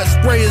strap,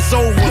 spray is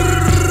over.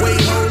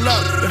 Wait, hold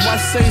up, if I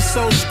say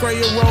so,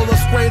 spray a roller,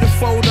 spray the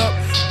fold up.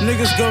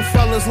 Niggas gun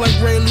fellas like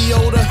Ray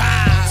Liotta.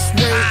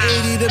 Spray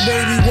 80, the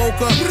baby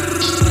woke up.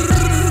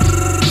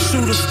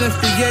 Shooter sniffed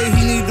the yay,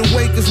 he need to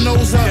wake his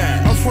nose up.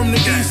 I'm from the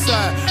east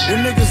side, where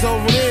niggas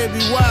over there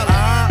be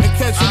wildin'. And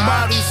catching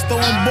bodies,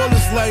 throwing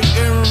bullets like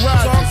Aaron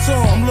Rodgers.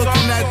 I'm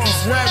looking at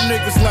these rap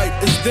niggas like,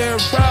 is there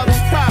a problem?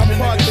 I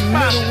part the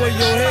middle of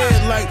your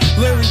head like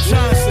Larry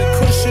Johnson.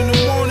 Kush in the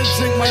morning,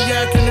 drink my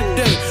yak in the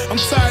day. I'm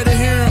tired of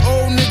hearing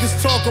old niggas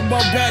talk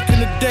about back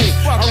in the day.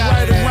 I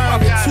ride around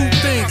with two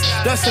things,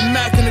 that's a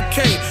Mac and a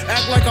K.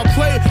 Act like I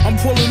play,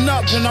 I'm pulling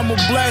up and I'ma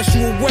blast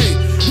you away.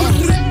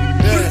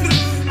 Yeah.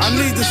 I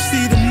need to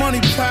see the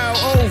money pile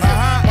over.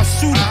 My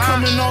shooter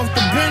coming off the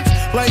bench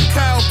like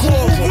Kyle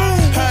Korver.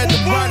 Had the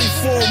body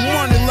full of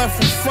money left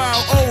from foul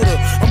odor.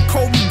 I'm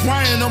Kobe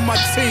Bryant on my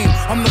team.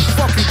 I'm the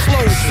fucking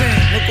close-in.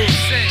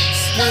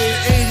 Spray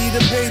 80,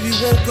 the baby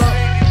woke up.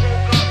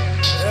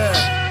 Yeah,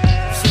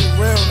 shit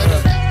real,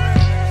 nigga.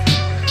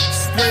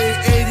 Spray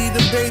 80,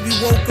 the baby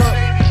woke up.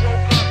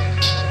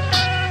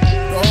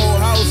 The whole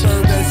house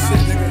heard that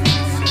shit, nigga.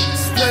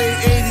 Spray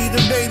 80,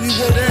 the baby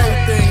woke up.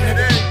 Everything,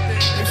 nigga.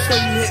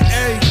 You hit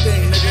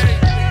everything, nigga.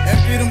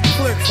 Empty them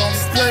clips on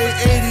spray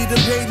 80, the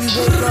baby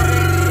woke up.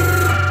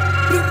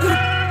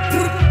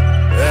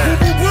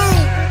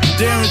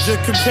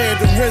 Derringer compared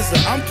to RZA.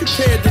 I'm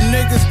compared to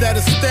niggas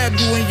that'll stab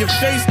you in your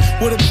face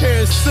with a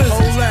pair of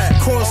scissors.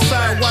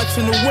 Courtside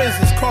watching the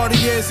Wizards.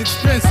 Cartier's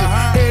expensive.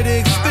 Hair to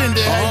extend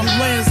it. How you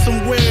land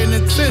somewhere in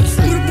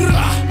intensive.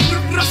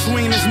 I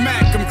swing this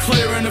Mac, I'm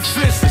clearing the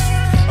fences.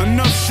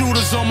 Enough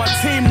shooters on my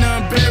team to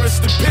embarrass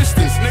the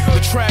Pistons. Nigga,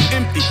 the trap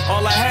empty.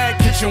 All I had,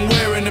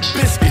 kitchenware and a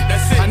biscuit.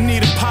 That's it. I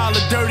need a pile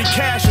of dirty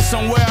cash or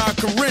somewhere I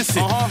can rinse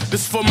it.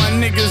 This for my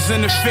niggas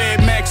in the Fed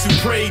Max who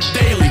pray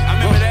daily. I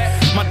remember that.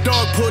 My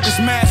dog pulled this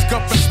mask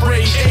up and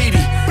sprayed 80.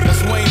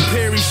 That's Wayne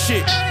Perry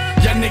shit.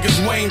 Y'all niggas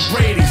Wayne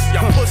Brady's.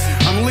 Y'all pussy.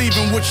 I'm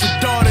leaving with your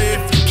daughter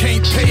if you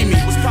can't pay me.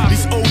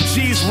 These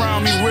OGs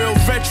round me, real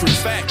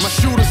veterans. My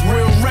shooters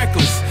real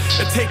reckless.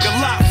 It take a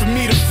lot for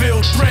me to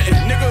feel threatened.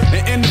 Nigga,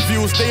 in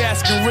interviews they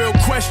asking real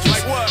questions.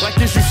 Like what? Like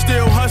is you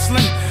still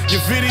hustling?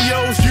 Your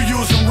videos, you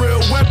using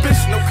real weapons?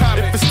 No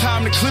comment. If it's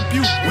time to clip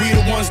you, we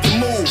the ones to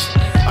move.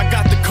 I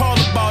got the call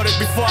about it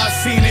before I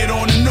seen it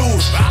on the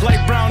news.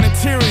 Light brown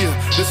interior,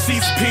 the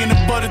seats peanut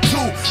butter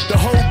too. The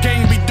whole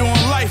gang be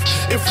doing life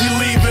if we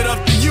leave it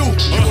up to you.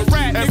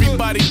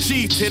 Everybody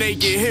G till they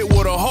get hit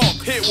with a hawk.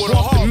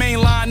 Walk the main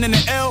line in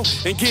the L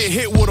and get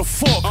hit with a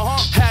fork.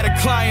 Had a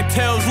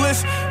clientele's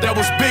list that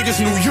was big as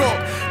New York.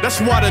 That's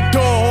why the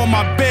door on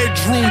my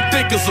bedroom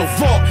thick as a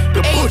vault.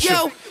 The butcher,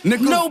 yo,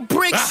 nigga. No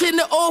bricks in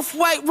the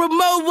off-white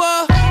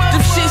Rimowa.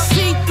 Them shit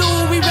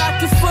see-through, we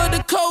rockin' for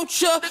the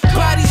culture.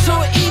 Bodies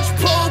on each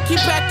pole,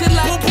 keep acting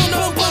like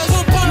Bonobas.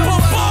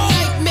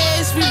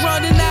 Nightmares, we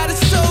running out of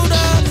soda.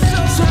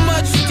 So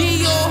much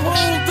Dior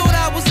home, thought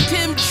I was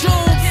Kim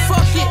Jong.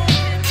 Fuck it,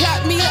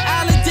 got me an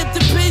island, dipped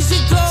the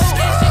pigeon gold.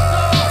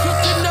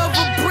 Cook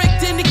another brick,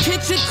 then the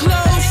kitchen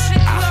close.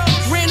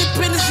 Ran up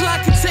in his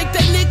lock and take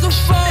that nigga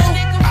phone.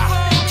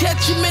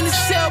 Catch him in the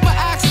cell, but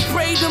I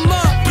sprayed him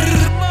up.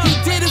 He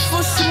did it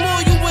for some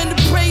more, you win the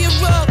prayer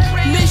up.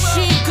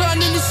 Machine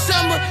gun in the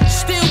summer,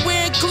 still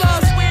wearing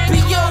gloves.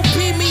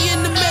 B.O.P. me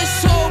in the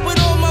mess hall with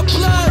all my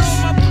bloods.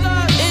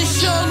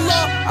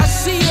 Inshallah, I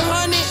see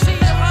 100.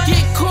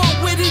 Get caught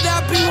with it,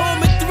 I'll be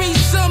home in 3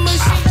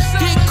 summers.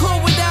 Get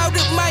caught without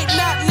it, might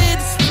not live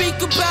to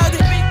speak about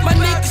it. My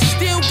nigga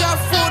still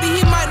got 40,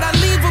 he might not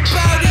leave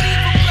about it.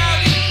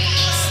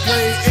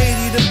 Spray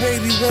 80, the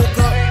baby woke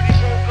up.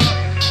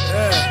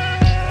 Yeah,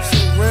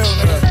 shit real,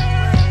 nigga.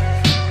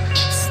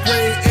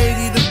 Spray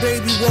 80, the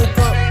baby woke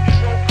up.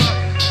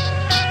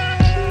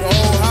 The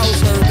whole house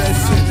heard that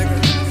shit, nigga.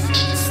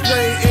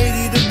 Spray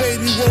 80, the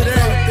baby woke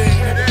everything,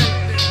 nigga.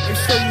 Make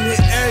sure you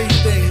hit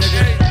everything,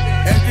 nigga.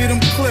 Empty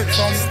them clips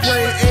on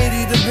spray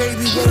 80, the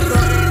baby woke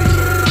up.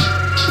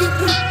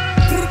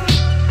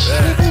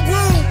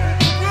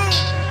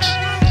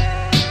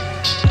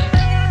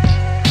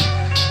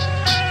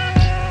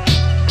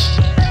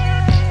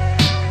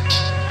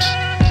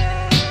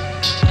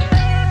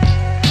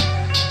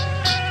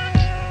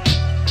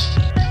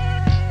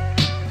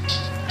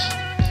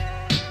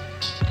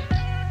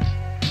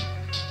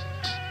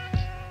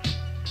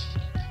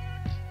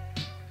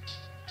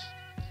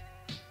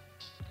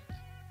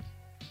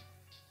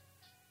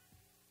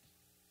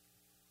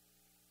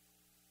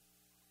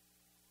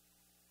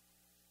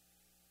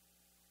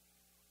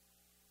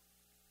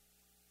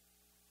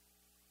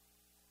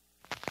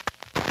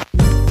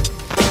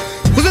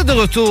 De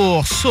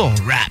retour sur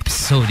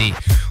Rhapsody.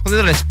 On est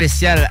dans le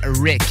spécial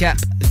Recap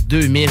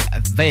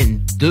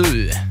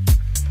 2022.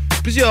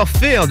 Plusieurs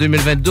faits en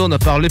 2022. On a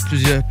parlé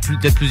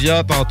de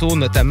plusieurs tantôt,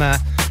 notamment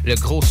le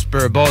gros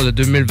Super Bowl de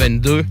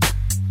 2022.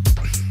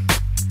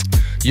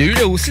 Il y a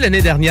eu aussi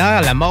l'année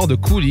dernière la mort de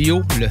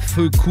Coolio, le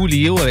feu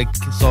Coolio avec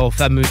son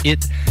fameux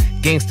hit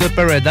Gangsta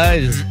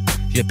Paradise.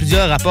 Il y a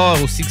plusieurs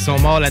rappeurs aussi qui sont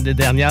morts l'année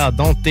dernière,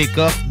 dont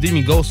Takeoff,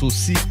 Demigos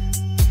aussi.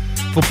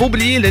 Faut pas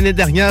oublier l'année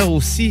dernière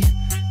aussi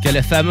que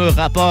le fameux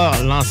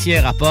rappeur,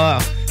 l'ancien rappeur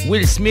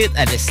Will Smith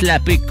avait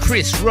slappé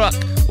Chris Rock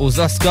aux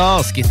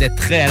Oscars, ce qui était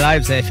très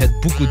live, ça avait fait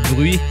beaucoup de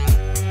bruit.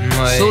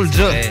 Ouais,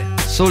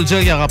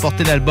 Soulja qui a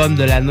remporté l'album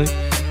de l'année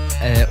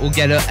au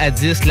gala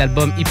A10,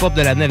 l'album hip-hop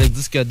de l'année avec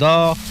disque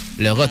d'or,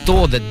 le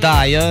retour de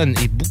Dion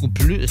et beaucoup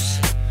plus.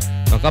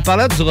 Donc en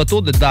parlant du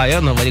retour de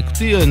Dion, on va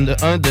écouter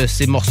un de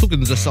ses morceaux qui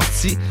nous a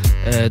sorti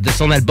de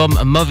son album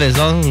Mauvais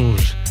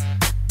Ange.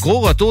 Gros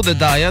retour de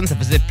Dion, ça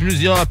faisait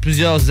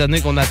plusieurs années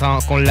qu'on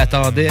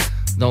l'attendait.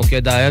 Donc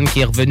Dion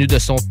qui est revenu de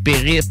son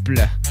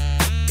périple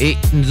et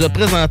nous a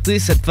présenté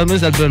cette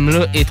fameuse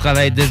album-là et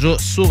travaille déjà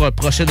sur un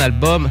prochain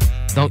album.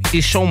 Donc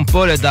il chôme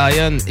pas le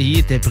Dion, il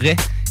était prêt.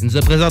 Il nous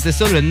a présenté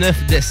ça le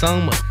 9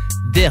 décembre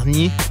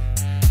dernier.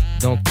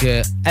 Donc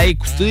à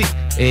écouter.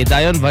 Et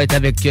Dion va être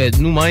avec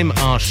nous-mêmes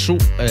en show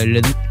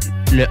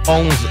le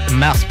 11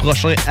 mars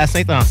prochain à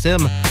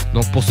Saint-Anselme.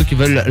 Donc pour ceux qui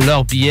veulent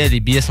leurs billets, les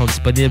billets sont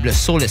disponibles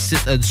sur le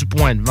site du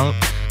point de vente.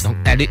 Donc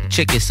allez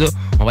checker ça.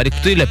 On va aller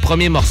écouter le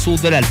premier morceau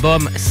de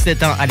l'album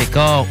 7 ans à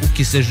l'écart ou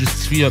qui se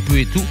justifie un peu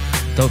et tout.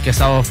 Donc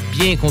ça va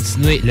bien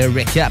continuer le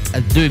recap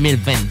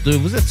 2022.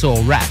 Vous êtes sur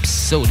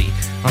Rhapsody.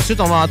 Ensuite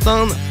on va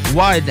entendre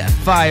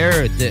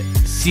Wildfire de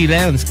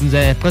Sealance qui nous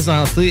avait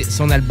présenté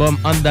son album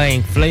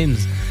Undying Flames.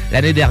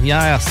 L'année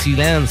dernière,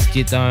 Sealance, qui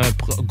est un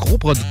gros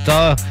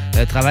producteur,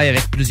 travaille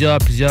avec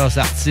plusieurs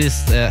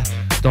artistes,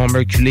 dont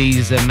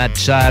Mercules, Mad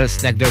Child,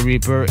 Snack the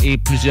Reaper et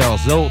plusieurs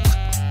autres.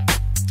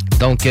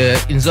 Donc,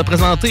 il nous a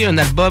présenté un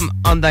album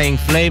Undying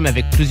Flame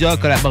avec plusieurs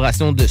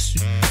collaborations dessus.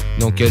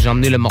 Donc, j'ai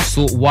emmené le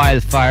morceau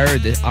Wildfire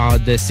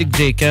de Sick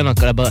Jaken en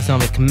collaboration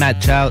avec Mad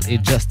Child et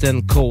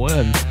Justin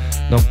Cohen.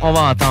 Donc, on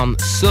va entendre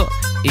ça.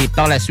 Et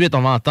par la suite,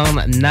 on va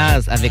entendre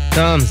Nas avec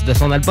Tons de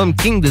son album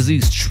King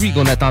Disease Tree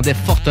qu'on attendait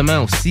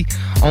fortement aussi,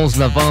 11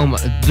 novembre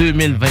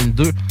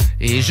 2022.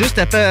 Et juste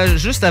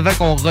avant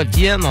qu'on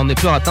revienne, on a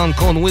pu entendre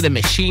Conway the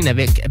Machine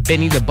avec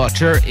Benny the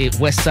Butcher et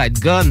Westside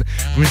Gun.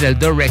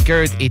 Griselda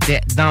Records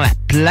était dans la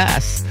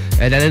place.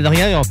 L'année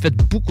dernière, ils ont fait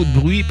beaucoup de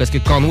bruit parce que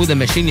Conway the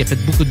Machine a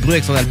fait beaucoup de bruit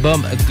avec son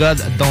album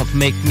God Don't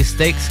Make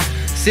Mistakes.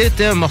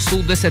 C'était un morceau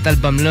de cet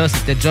album-là,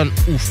 c'était John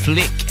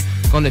Ouflick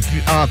qu'on a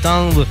pu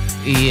entendre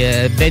et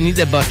Benny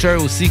the Butcher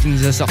aussi qui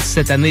nous a sorti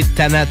cette année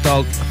Tana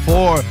Talk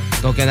 4,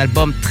 donc un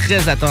album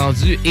très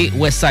attendu, et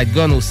Westside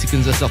Gun aussi qui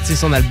nous a sorti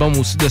son album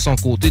aussi de son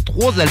côté.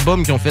 3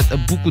 albums qui ont fait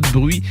beaucoup de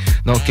bruit,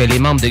 donc les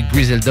membres de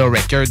Griselda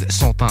Records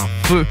sont en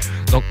feu.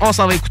 Donc on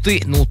s'en va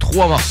écouter nos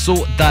 3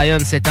 morceaux, Dion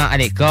 7 ans à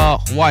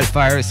l'écart,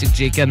 Wildfire, Sick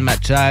Jaken, Mad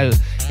Child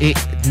et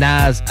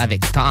Nas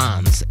avec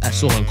Tons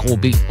sur un gros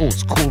beat old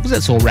school. Vous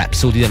êtes sur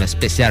Rhapsody dans le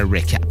spécial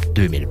Recap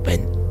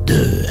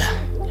 2022.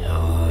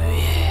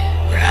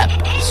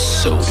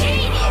 Rhapsody.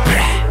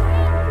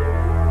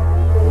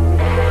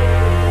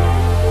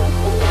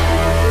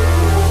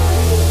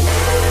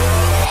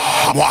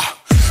 Moi,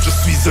 je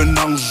suis un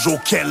ange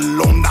auquel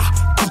on a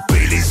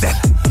coupé les ailes.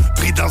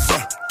 Pris dans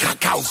un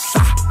crack-house,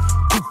 ça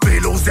coupé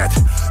l'osette.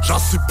 J'en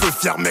suis peu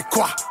fier, mais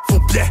quoi, faut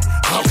bien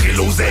rentrer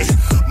l'oseille.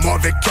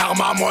 Mauvais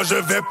karma, moi je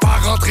vais pas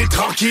rentrer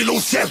tranquille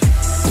au ciel.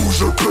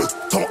 Bouge un peu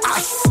ton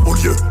as au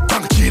lieu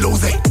d'enquiller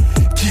l'oseille.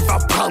 Qui va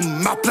prendre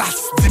ma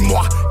place?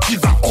 Dis-moi, qui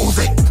va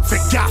oser? Fais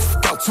gaffe,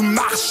 quand tu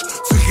marches,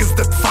 tu risques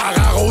de te faire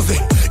arroser.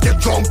 Get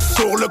drunk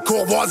sur le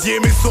courvoisier,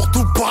 mais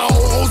surtout pas au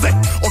rosé.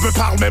 On veut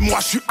parler, mais moi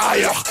je suis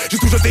ailleurs. J'ai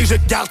tout jeté, je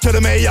garde que le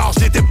meilleur.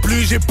 J'étais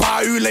plus, j'ai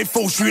pas eu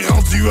l'info. Je suis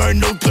rendu à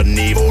un autre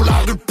niveau. La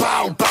rue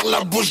parle par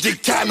la bouche des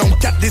canons.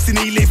 4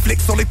 décennies, les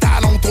flics sur les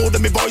talons. Trop de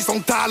mes boys sont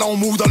talons.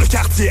 Mou dans le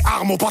quartier,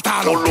 arme au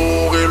pantalon. Pour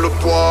lourd et le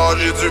poids,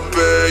 j'ai dû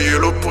payer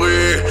le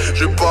prix.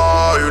 J'ai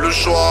pas eu le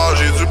choix,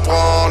 j'ai dû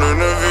prendre une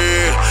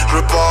vie. Je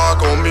veux pas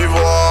qu'on m'y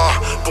voit,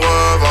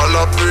 preuve à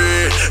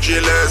l'appui.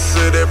 J'ai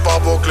laissé des pas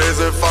pour que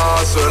les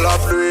efface la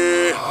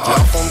pluie. J'ai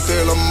affronté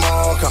le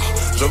mort car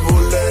je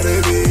voulais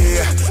des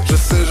billets. Je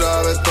sais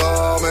j'avais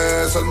tort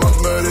mais seulement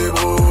je me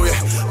débrouille.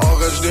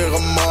 Aurais-je des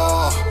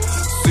remords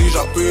si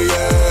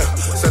j'appuyais?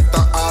 7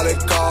 ans à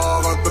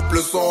l'écart, un peu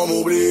plus on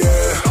m'oubliait.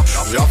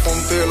 J'ai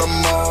affronté le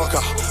mort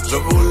car je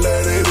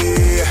voulais des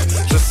billets.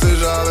 Je sais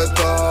j'avais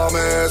tort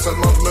mais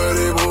seulement je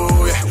me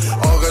débrouille.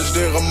 Aurais-je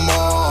des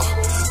remords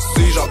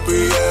si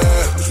j'appuyais?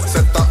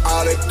 7 ans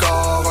à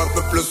l'écart, un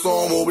peu plus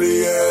on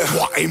m'oubliait.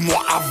 Moi et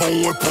moi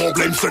avons un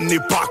problème, ce n'est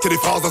pas que des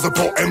phrases dans un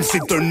poème.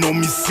 C'est un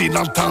homicide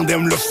en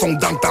tandem, le son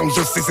d'entendre,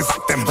 je sais c'est ça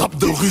que t'aimes. Rap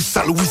de rue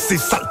sale, oui c'est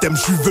ça le thème.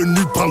 J'suis venu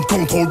prendre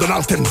contrôle de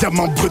l'antenne.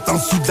 Diamant brut en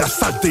dessous de la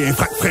saleté. Un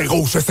frac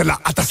frérot, je fais celle-là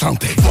à ta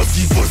santé.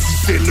 Vas-y,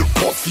 fais le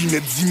profit,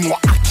 mais dis-moi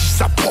à qui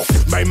ça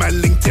profite. Même à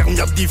ligne terme,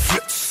 y'a des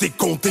fuites, tu sais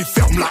compter,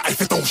 ferme-la, elle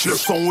fait ton chien. Le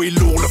son est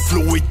lourd, le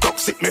flow est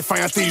toxique, mais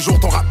fin à tes jours,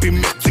 ton rap est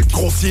merdique.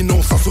 Grossier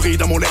non censuré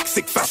dans mon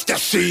lexique, face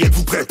cachée.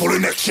 Êtes-vous prêts pour le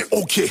next shit?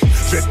 Ok,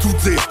 je vais tout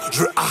dire,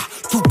 je veux à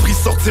tout prix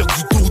ça sortir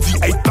du taudis,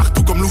 être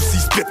partout comme Lucy,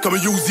 spit comme un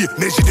Uzi.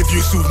 Mais j'ai des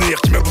vieux souvenirs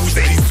qui me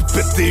bousaient.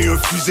 J'ai pété un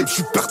fusil,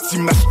 j'suis parti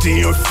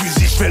m'acheter un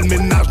fusil. J'fais le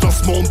ménage dans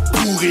ce monde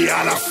pourri,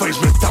 à la fin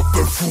j'me tape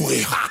un fou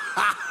rire.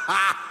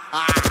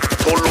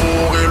 Trop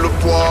lourd et le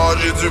poids,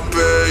 j'ai dû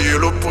payer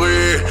le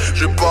prix.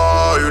 J'ai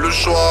pas eu le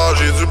choix,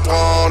 j'ai dû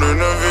prendre une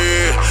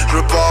vie. Je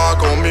veux pas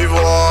qu'on m'y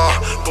voit,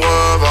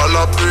 preuve à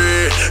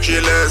l'appui. J'ai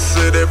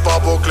laissé des pas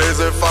pour que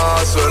les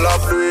efface la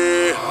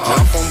pluie. J'ai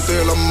affronté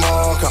la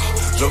mort car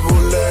je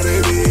voulais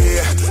des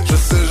billets. Je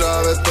sais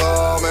j'avais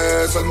tort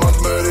mais seulement je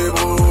me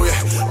débrouille.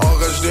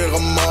 Aurais-je des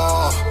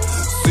remords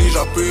si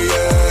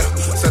j'appuyais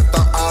 7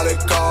 ans à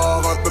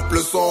l'écart, un peu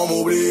plus on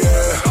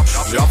m'oubliait.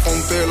 J'ai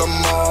affronté la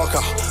mort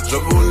car je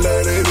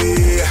voulais des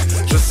billets.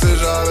 Je sais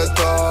j'avais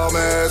tort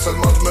mais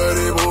seulement je me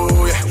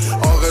débrouille.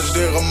 Aurais-je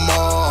des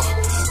remords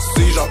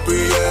si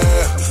j'appuyais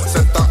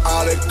 7 ans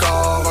à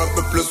l'écart, un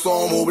peu plus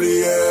on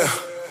m'oubliait.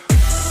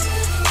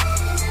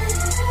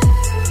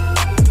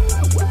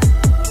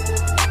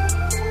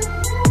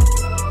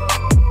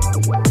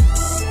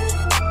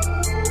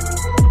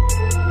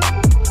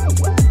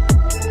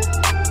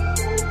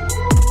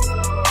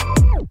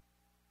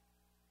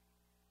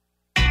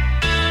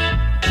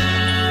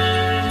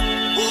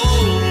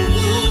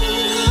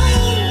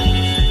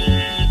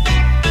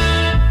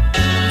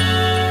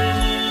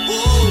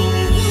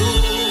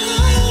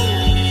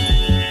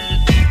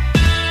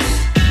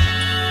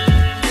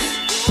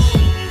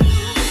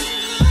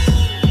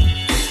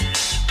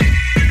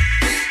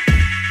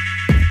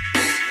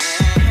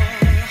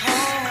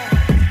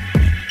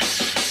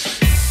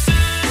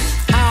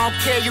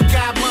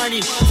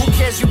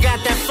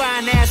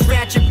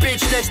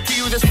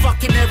 That's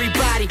fucking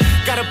everybody.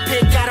 Got a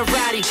pig, got a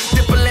Roddy.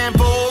 Dip a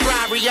Lambo or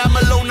Rari. I'm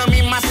alone, I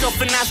mean myself,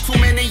 and that's too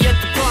many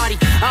at the party.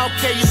 I don't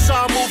care, you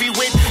saw a movie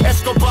with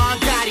Escobar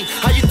and Gotti.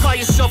 How you call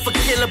yourself a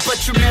killer,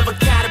 but you never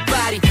got a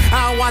body.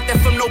 I don't want that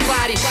from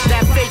nobody.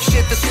 That fake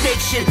shit, the steak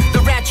shit,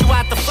 the rat you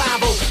out the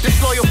 5-0.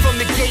 Disloyal from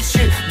the gate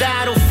shit. That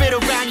I don't fit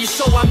around you,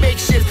 so I make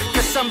shit.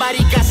 Cause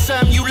somebody got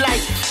something you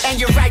like, and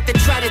you're right to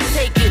try to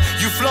take it.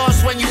 You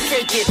floss when you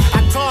cake it.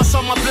 I toss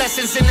all my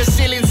blessings in the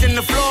ceilings and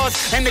the floors,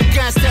 and the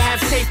guns to have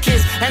safe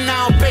kids. And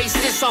now I'll base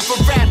this off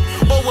of rap.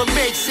 Oh, what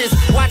makes this?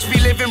 Watch me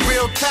live in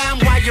real time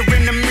while you're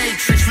in the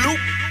Matrix loop.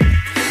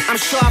 I'm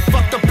sure I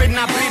fucked up and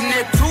I've been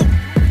there too.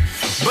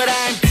 But I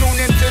ain't tuned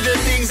into the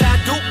things I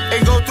do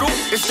and go through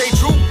and stay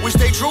true. We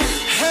stay true.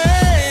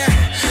 Hey,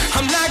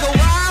 I'm like a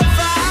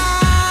wildfire.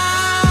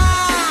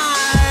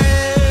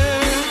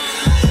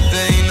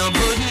 There ain't no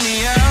putting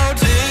me out.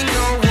 There ain't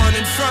no one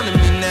in front of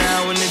me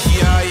now. And if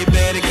you are, you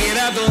better get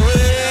out the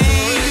way.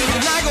 I'm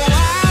like a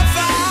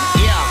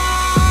wildfire. Yeah.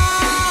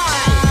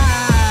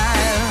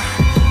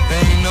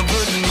 There ain't no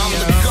putting me out. I'm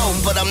the GOAT,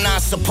 but I'm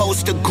not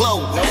supposed to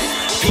glow.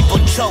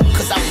 People choke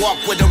cause I walk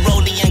with a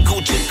rollie and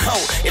Gucci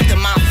coat. If the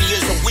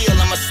mafia's a wheel,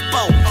 I'm a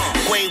spoke.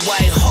 Great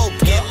white hope,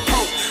 get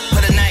poked.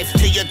 Put a knife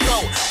to your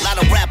throat.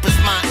 Lot of rappers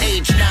my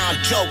age now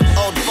joke.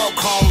 Old folk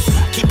homes,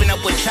 keeping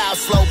up with child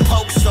slow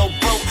poke, so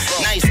broke.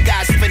 Nice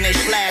guys finish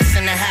last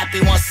and the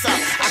happy ones suck.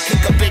 I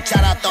kick a bitch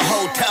out the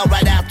hotel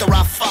right after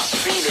I fuck.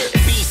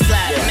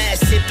 B-slap, mad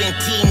sipping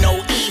tea,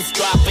 no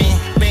eavesdropping.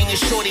 Banging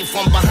shorty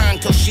from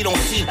behind till she don't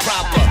see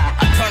proper.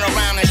 I turn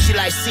around and she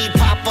like, see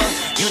papa,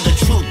 you the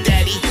truth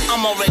daddy.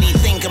 I'm already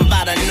thinking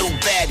about a new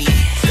baddie.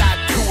 Got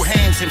 2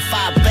 hands and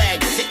 5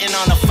 bags sitting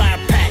on a fire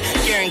pack.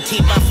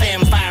 Guaranteed my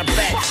fam fire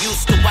back.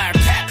 Used to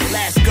wiretap.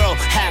 Last girl,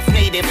 half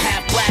native,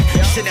 half black.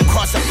 Shouldn't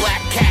cross a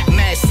black cat.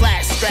 Mad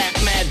slack, strap,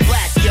 mad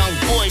black. Young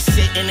boy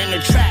sitting in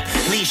the trap,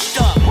 leashed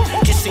up.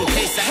 Just in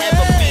case I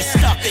ever be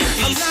stuck, they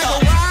be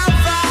stuck.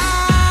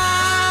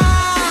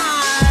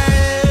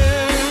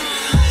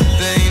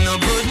 There ain't no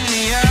putting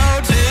me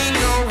out. There ain't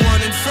no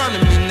one in front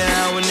of me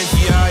now. And if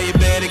you are, you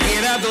better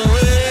get out the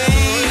way.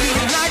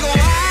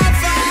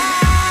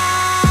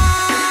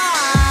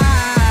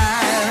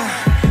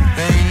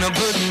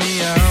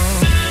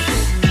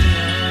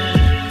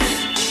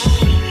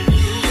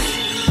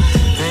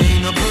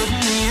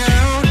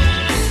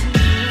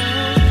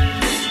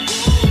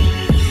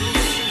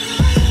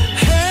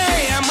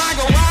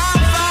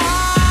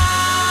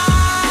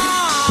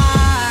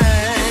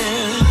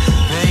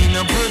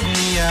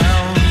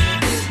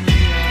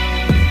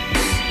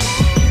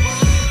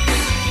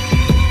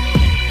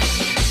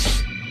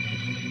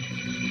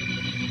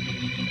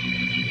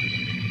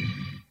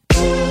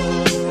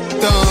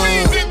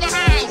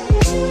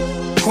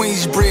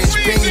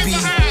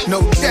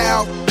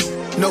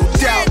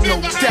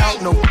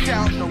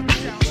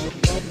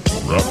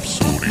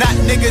 Not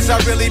niggas I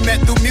really met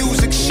through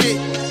music shit.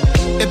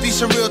 It be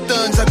some real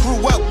thuns I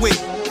grew up with.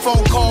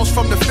 Phone calls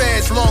from the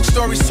feds, long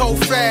stories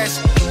told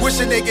fast.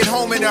 Wishing they get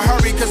home in a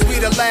hurry, cause we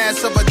the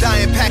last of a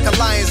dying pack of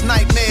lions.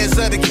 Nightmares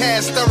of the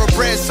cast,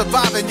 thoroughbreds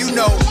surviving, you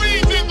know.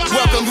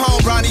 Welcome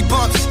home, Ronnie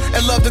Bumps,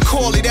 and love the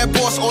Corley. That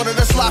boss ordered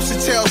us lobster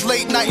tails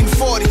late night in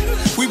 40.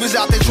 We was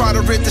out there trying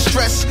to rid the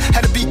stress.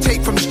 Had a beat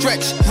tape from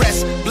Stretch,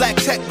 Rest, Black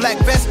Tech, Black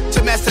Vest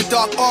to Master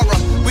Dark Aura.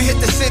 We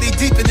hit the city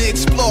deep in the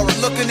Explorer.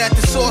 Looking at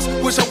the source,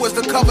 wish I was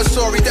the cover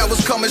story that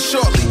was coming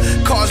shortly.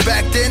 Cars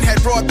back then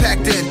had broad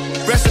packed in.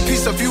 Rest in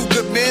peace of you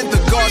good men, the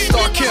God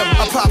Star Kim.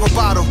 I pop a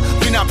bottle,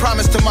 we not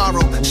promised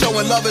tomorrow.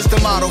 Showing love is the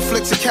motto.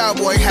 Flicks a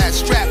cowboy hat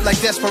strapped like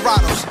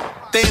desperados.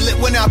 They lit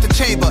one out the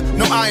chamber,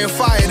 no iron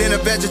fired in a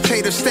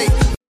vegetative state.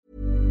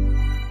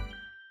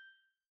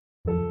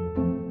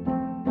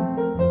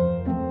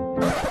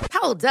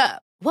 Hold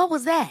up. What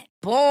was that?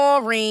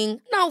 Boring.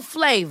 No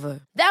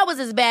flavor. That was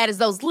as bad as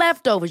those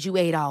leftovers you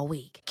ate all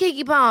week.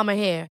 Keke Palmer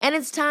here, and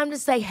it's time to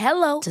say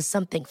hello to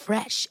something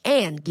fresh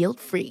and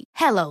guilt-free.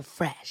 Hello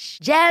Fresh.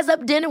 Jazz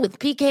up dinner with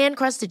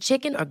pecan-crusted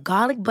chicken or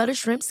garlic butter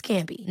shrimp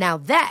scampi. Now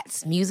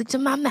that's music to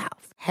my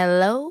mouth.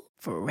 Hello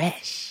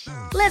Fresh.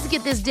 Let's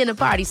get this dinner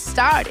party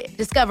started.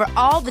 Discover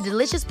all the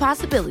delicious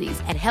possibilities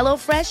at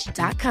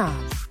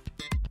HelloFresh.com.